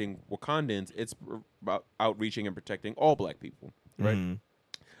protecting Wakandans. It's about outreaching and protecting all black people, right? Mm-hmm.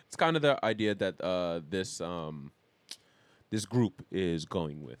 It's kind of the idea that this group is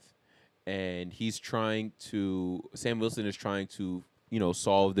going with. And Sam Wilson is trying to,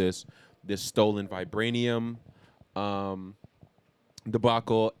 solve this stolen vibranium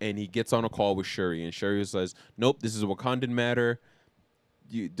debacle, and he gets on a call with Shuri, and Shuri says, nope, this is a Wakandan matter.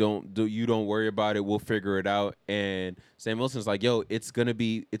 You don't worry about it. We'll figure it out. And Sam Wilson's like, yo, it's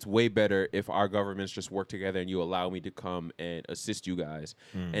way better if our governments just work together and you allow me to come and assist you guys.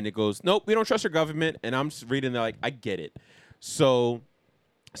 And it goes, nope, we don't trust your government. And I'm just reading there I get it. So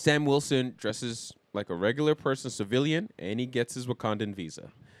Sam Wilson dresses like a regular person, civilian, and he gets his Wakandan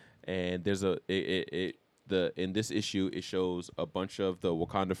visa. And there's in this issue, it shows a bunch of the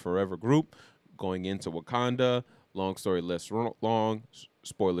Wakanda Forever group going into Wakanda. Long story less long.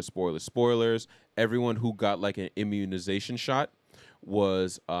 Spoilers. Everyone who got an immunization shot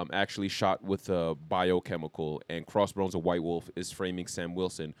was actually shot with a biochemical. And Crossbones, a White Wolf, is framing Sam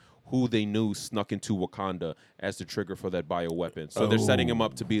Wilson, who they knew snuck into Wakanda as the trigger for that bioweapon. So they're setting him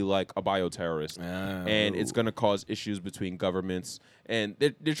up to be a bioterrorist. And it's going to cause issues between governments. And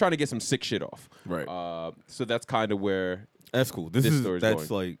they're trying to get some sick shit off. Right. So that's kind of where... That's cool.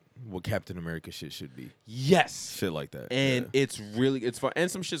 That's what Captain America shit should be. Yes. Shit like that. And it's fun. And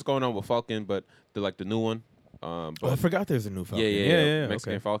some shit's going on with Falcon, but they're the new one. But I forgot there's a new Falcon. Yeah.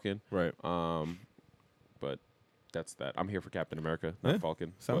 Mexican Falcon. Right. But that's that. I'm here for Captain America, not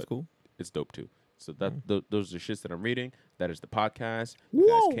Falcon. Sounds but cool. It's dope too. So those are the shits that I'm reading. That is the podcast. You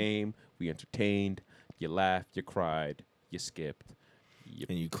guys came. We entertained. You laughed. You cried. you skipped.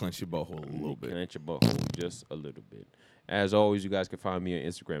 And you clench your butthole a little bit. Clench your butthole just a little bit. As always, you guys can find me on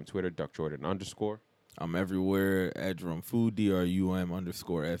Instagram, Twitter, DuckJordan_. I'm everywhere at drumfood,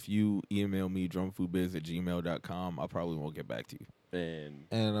 DRUM_FU. Email me, drumfoodbiz@gmail.com. I probably won't get back to you. And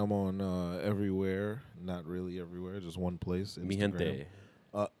I'm on everywhere, not really everywhere, just one place. mi Instagram. gente.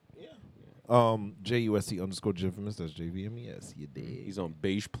 JUSC_Jivmus. That's JVMES. You dig? He's on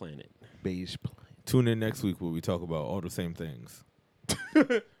Beige Planet. Beige Planet. Tune in next week where we talk about all the same things.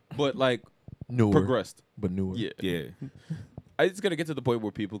 But like Newer. progressed. But newer. Yeah. Yeah. It's gonna get to the point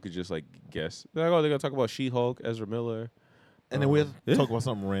where people could just like guess. They're like, oh, they're gonna talk about She-Hulk, Ezra Miller. And then we have to Yeah. talk about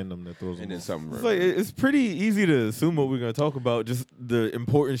something random that throws And them then off. something It's like it's pretty easy to assume what we're gonna talk about, just the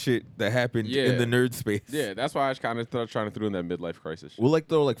important shit that happened in the nerd space. Yeah, that's why I was kind of trying to throw in that midlife crisis. We'll like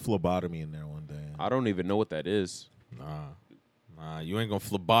throw like phlebotomy in there one day. I don't even know what that is. Nah, you ain't gonna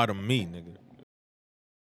phlebotom me, nigga.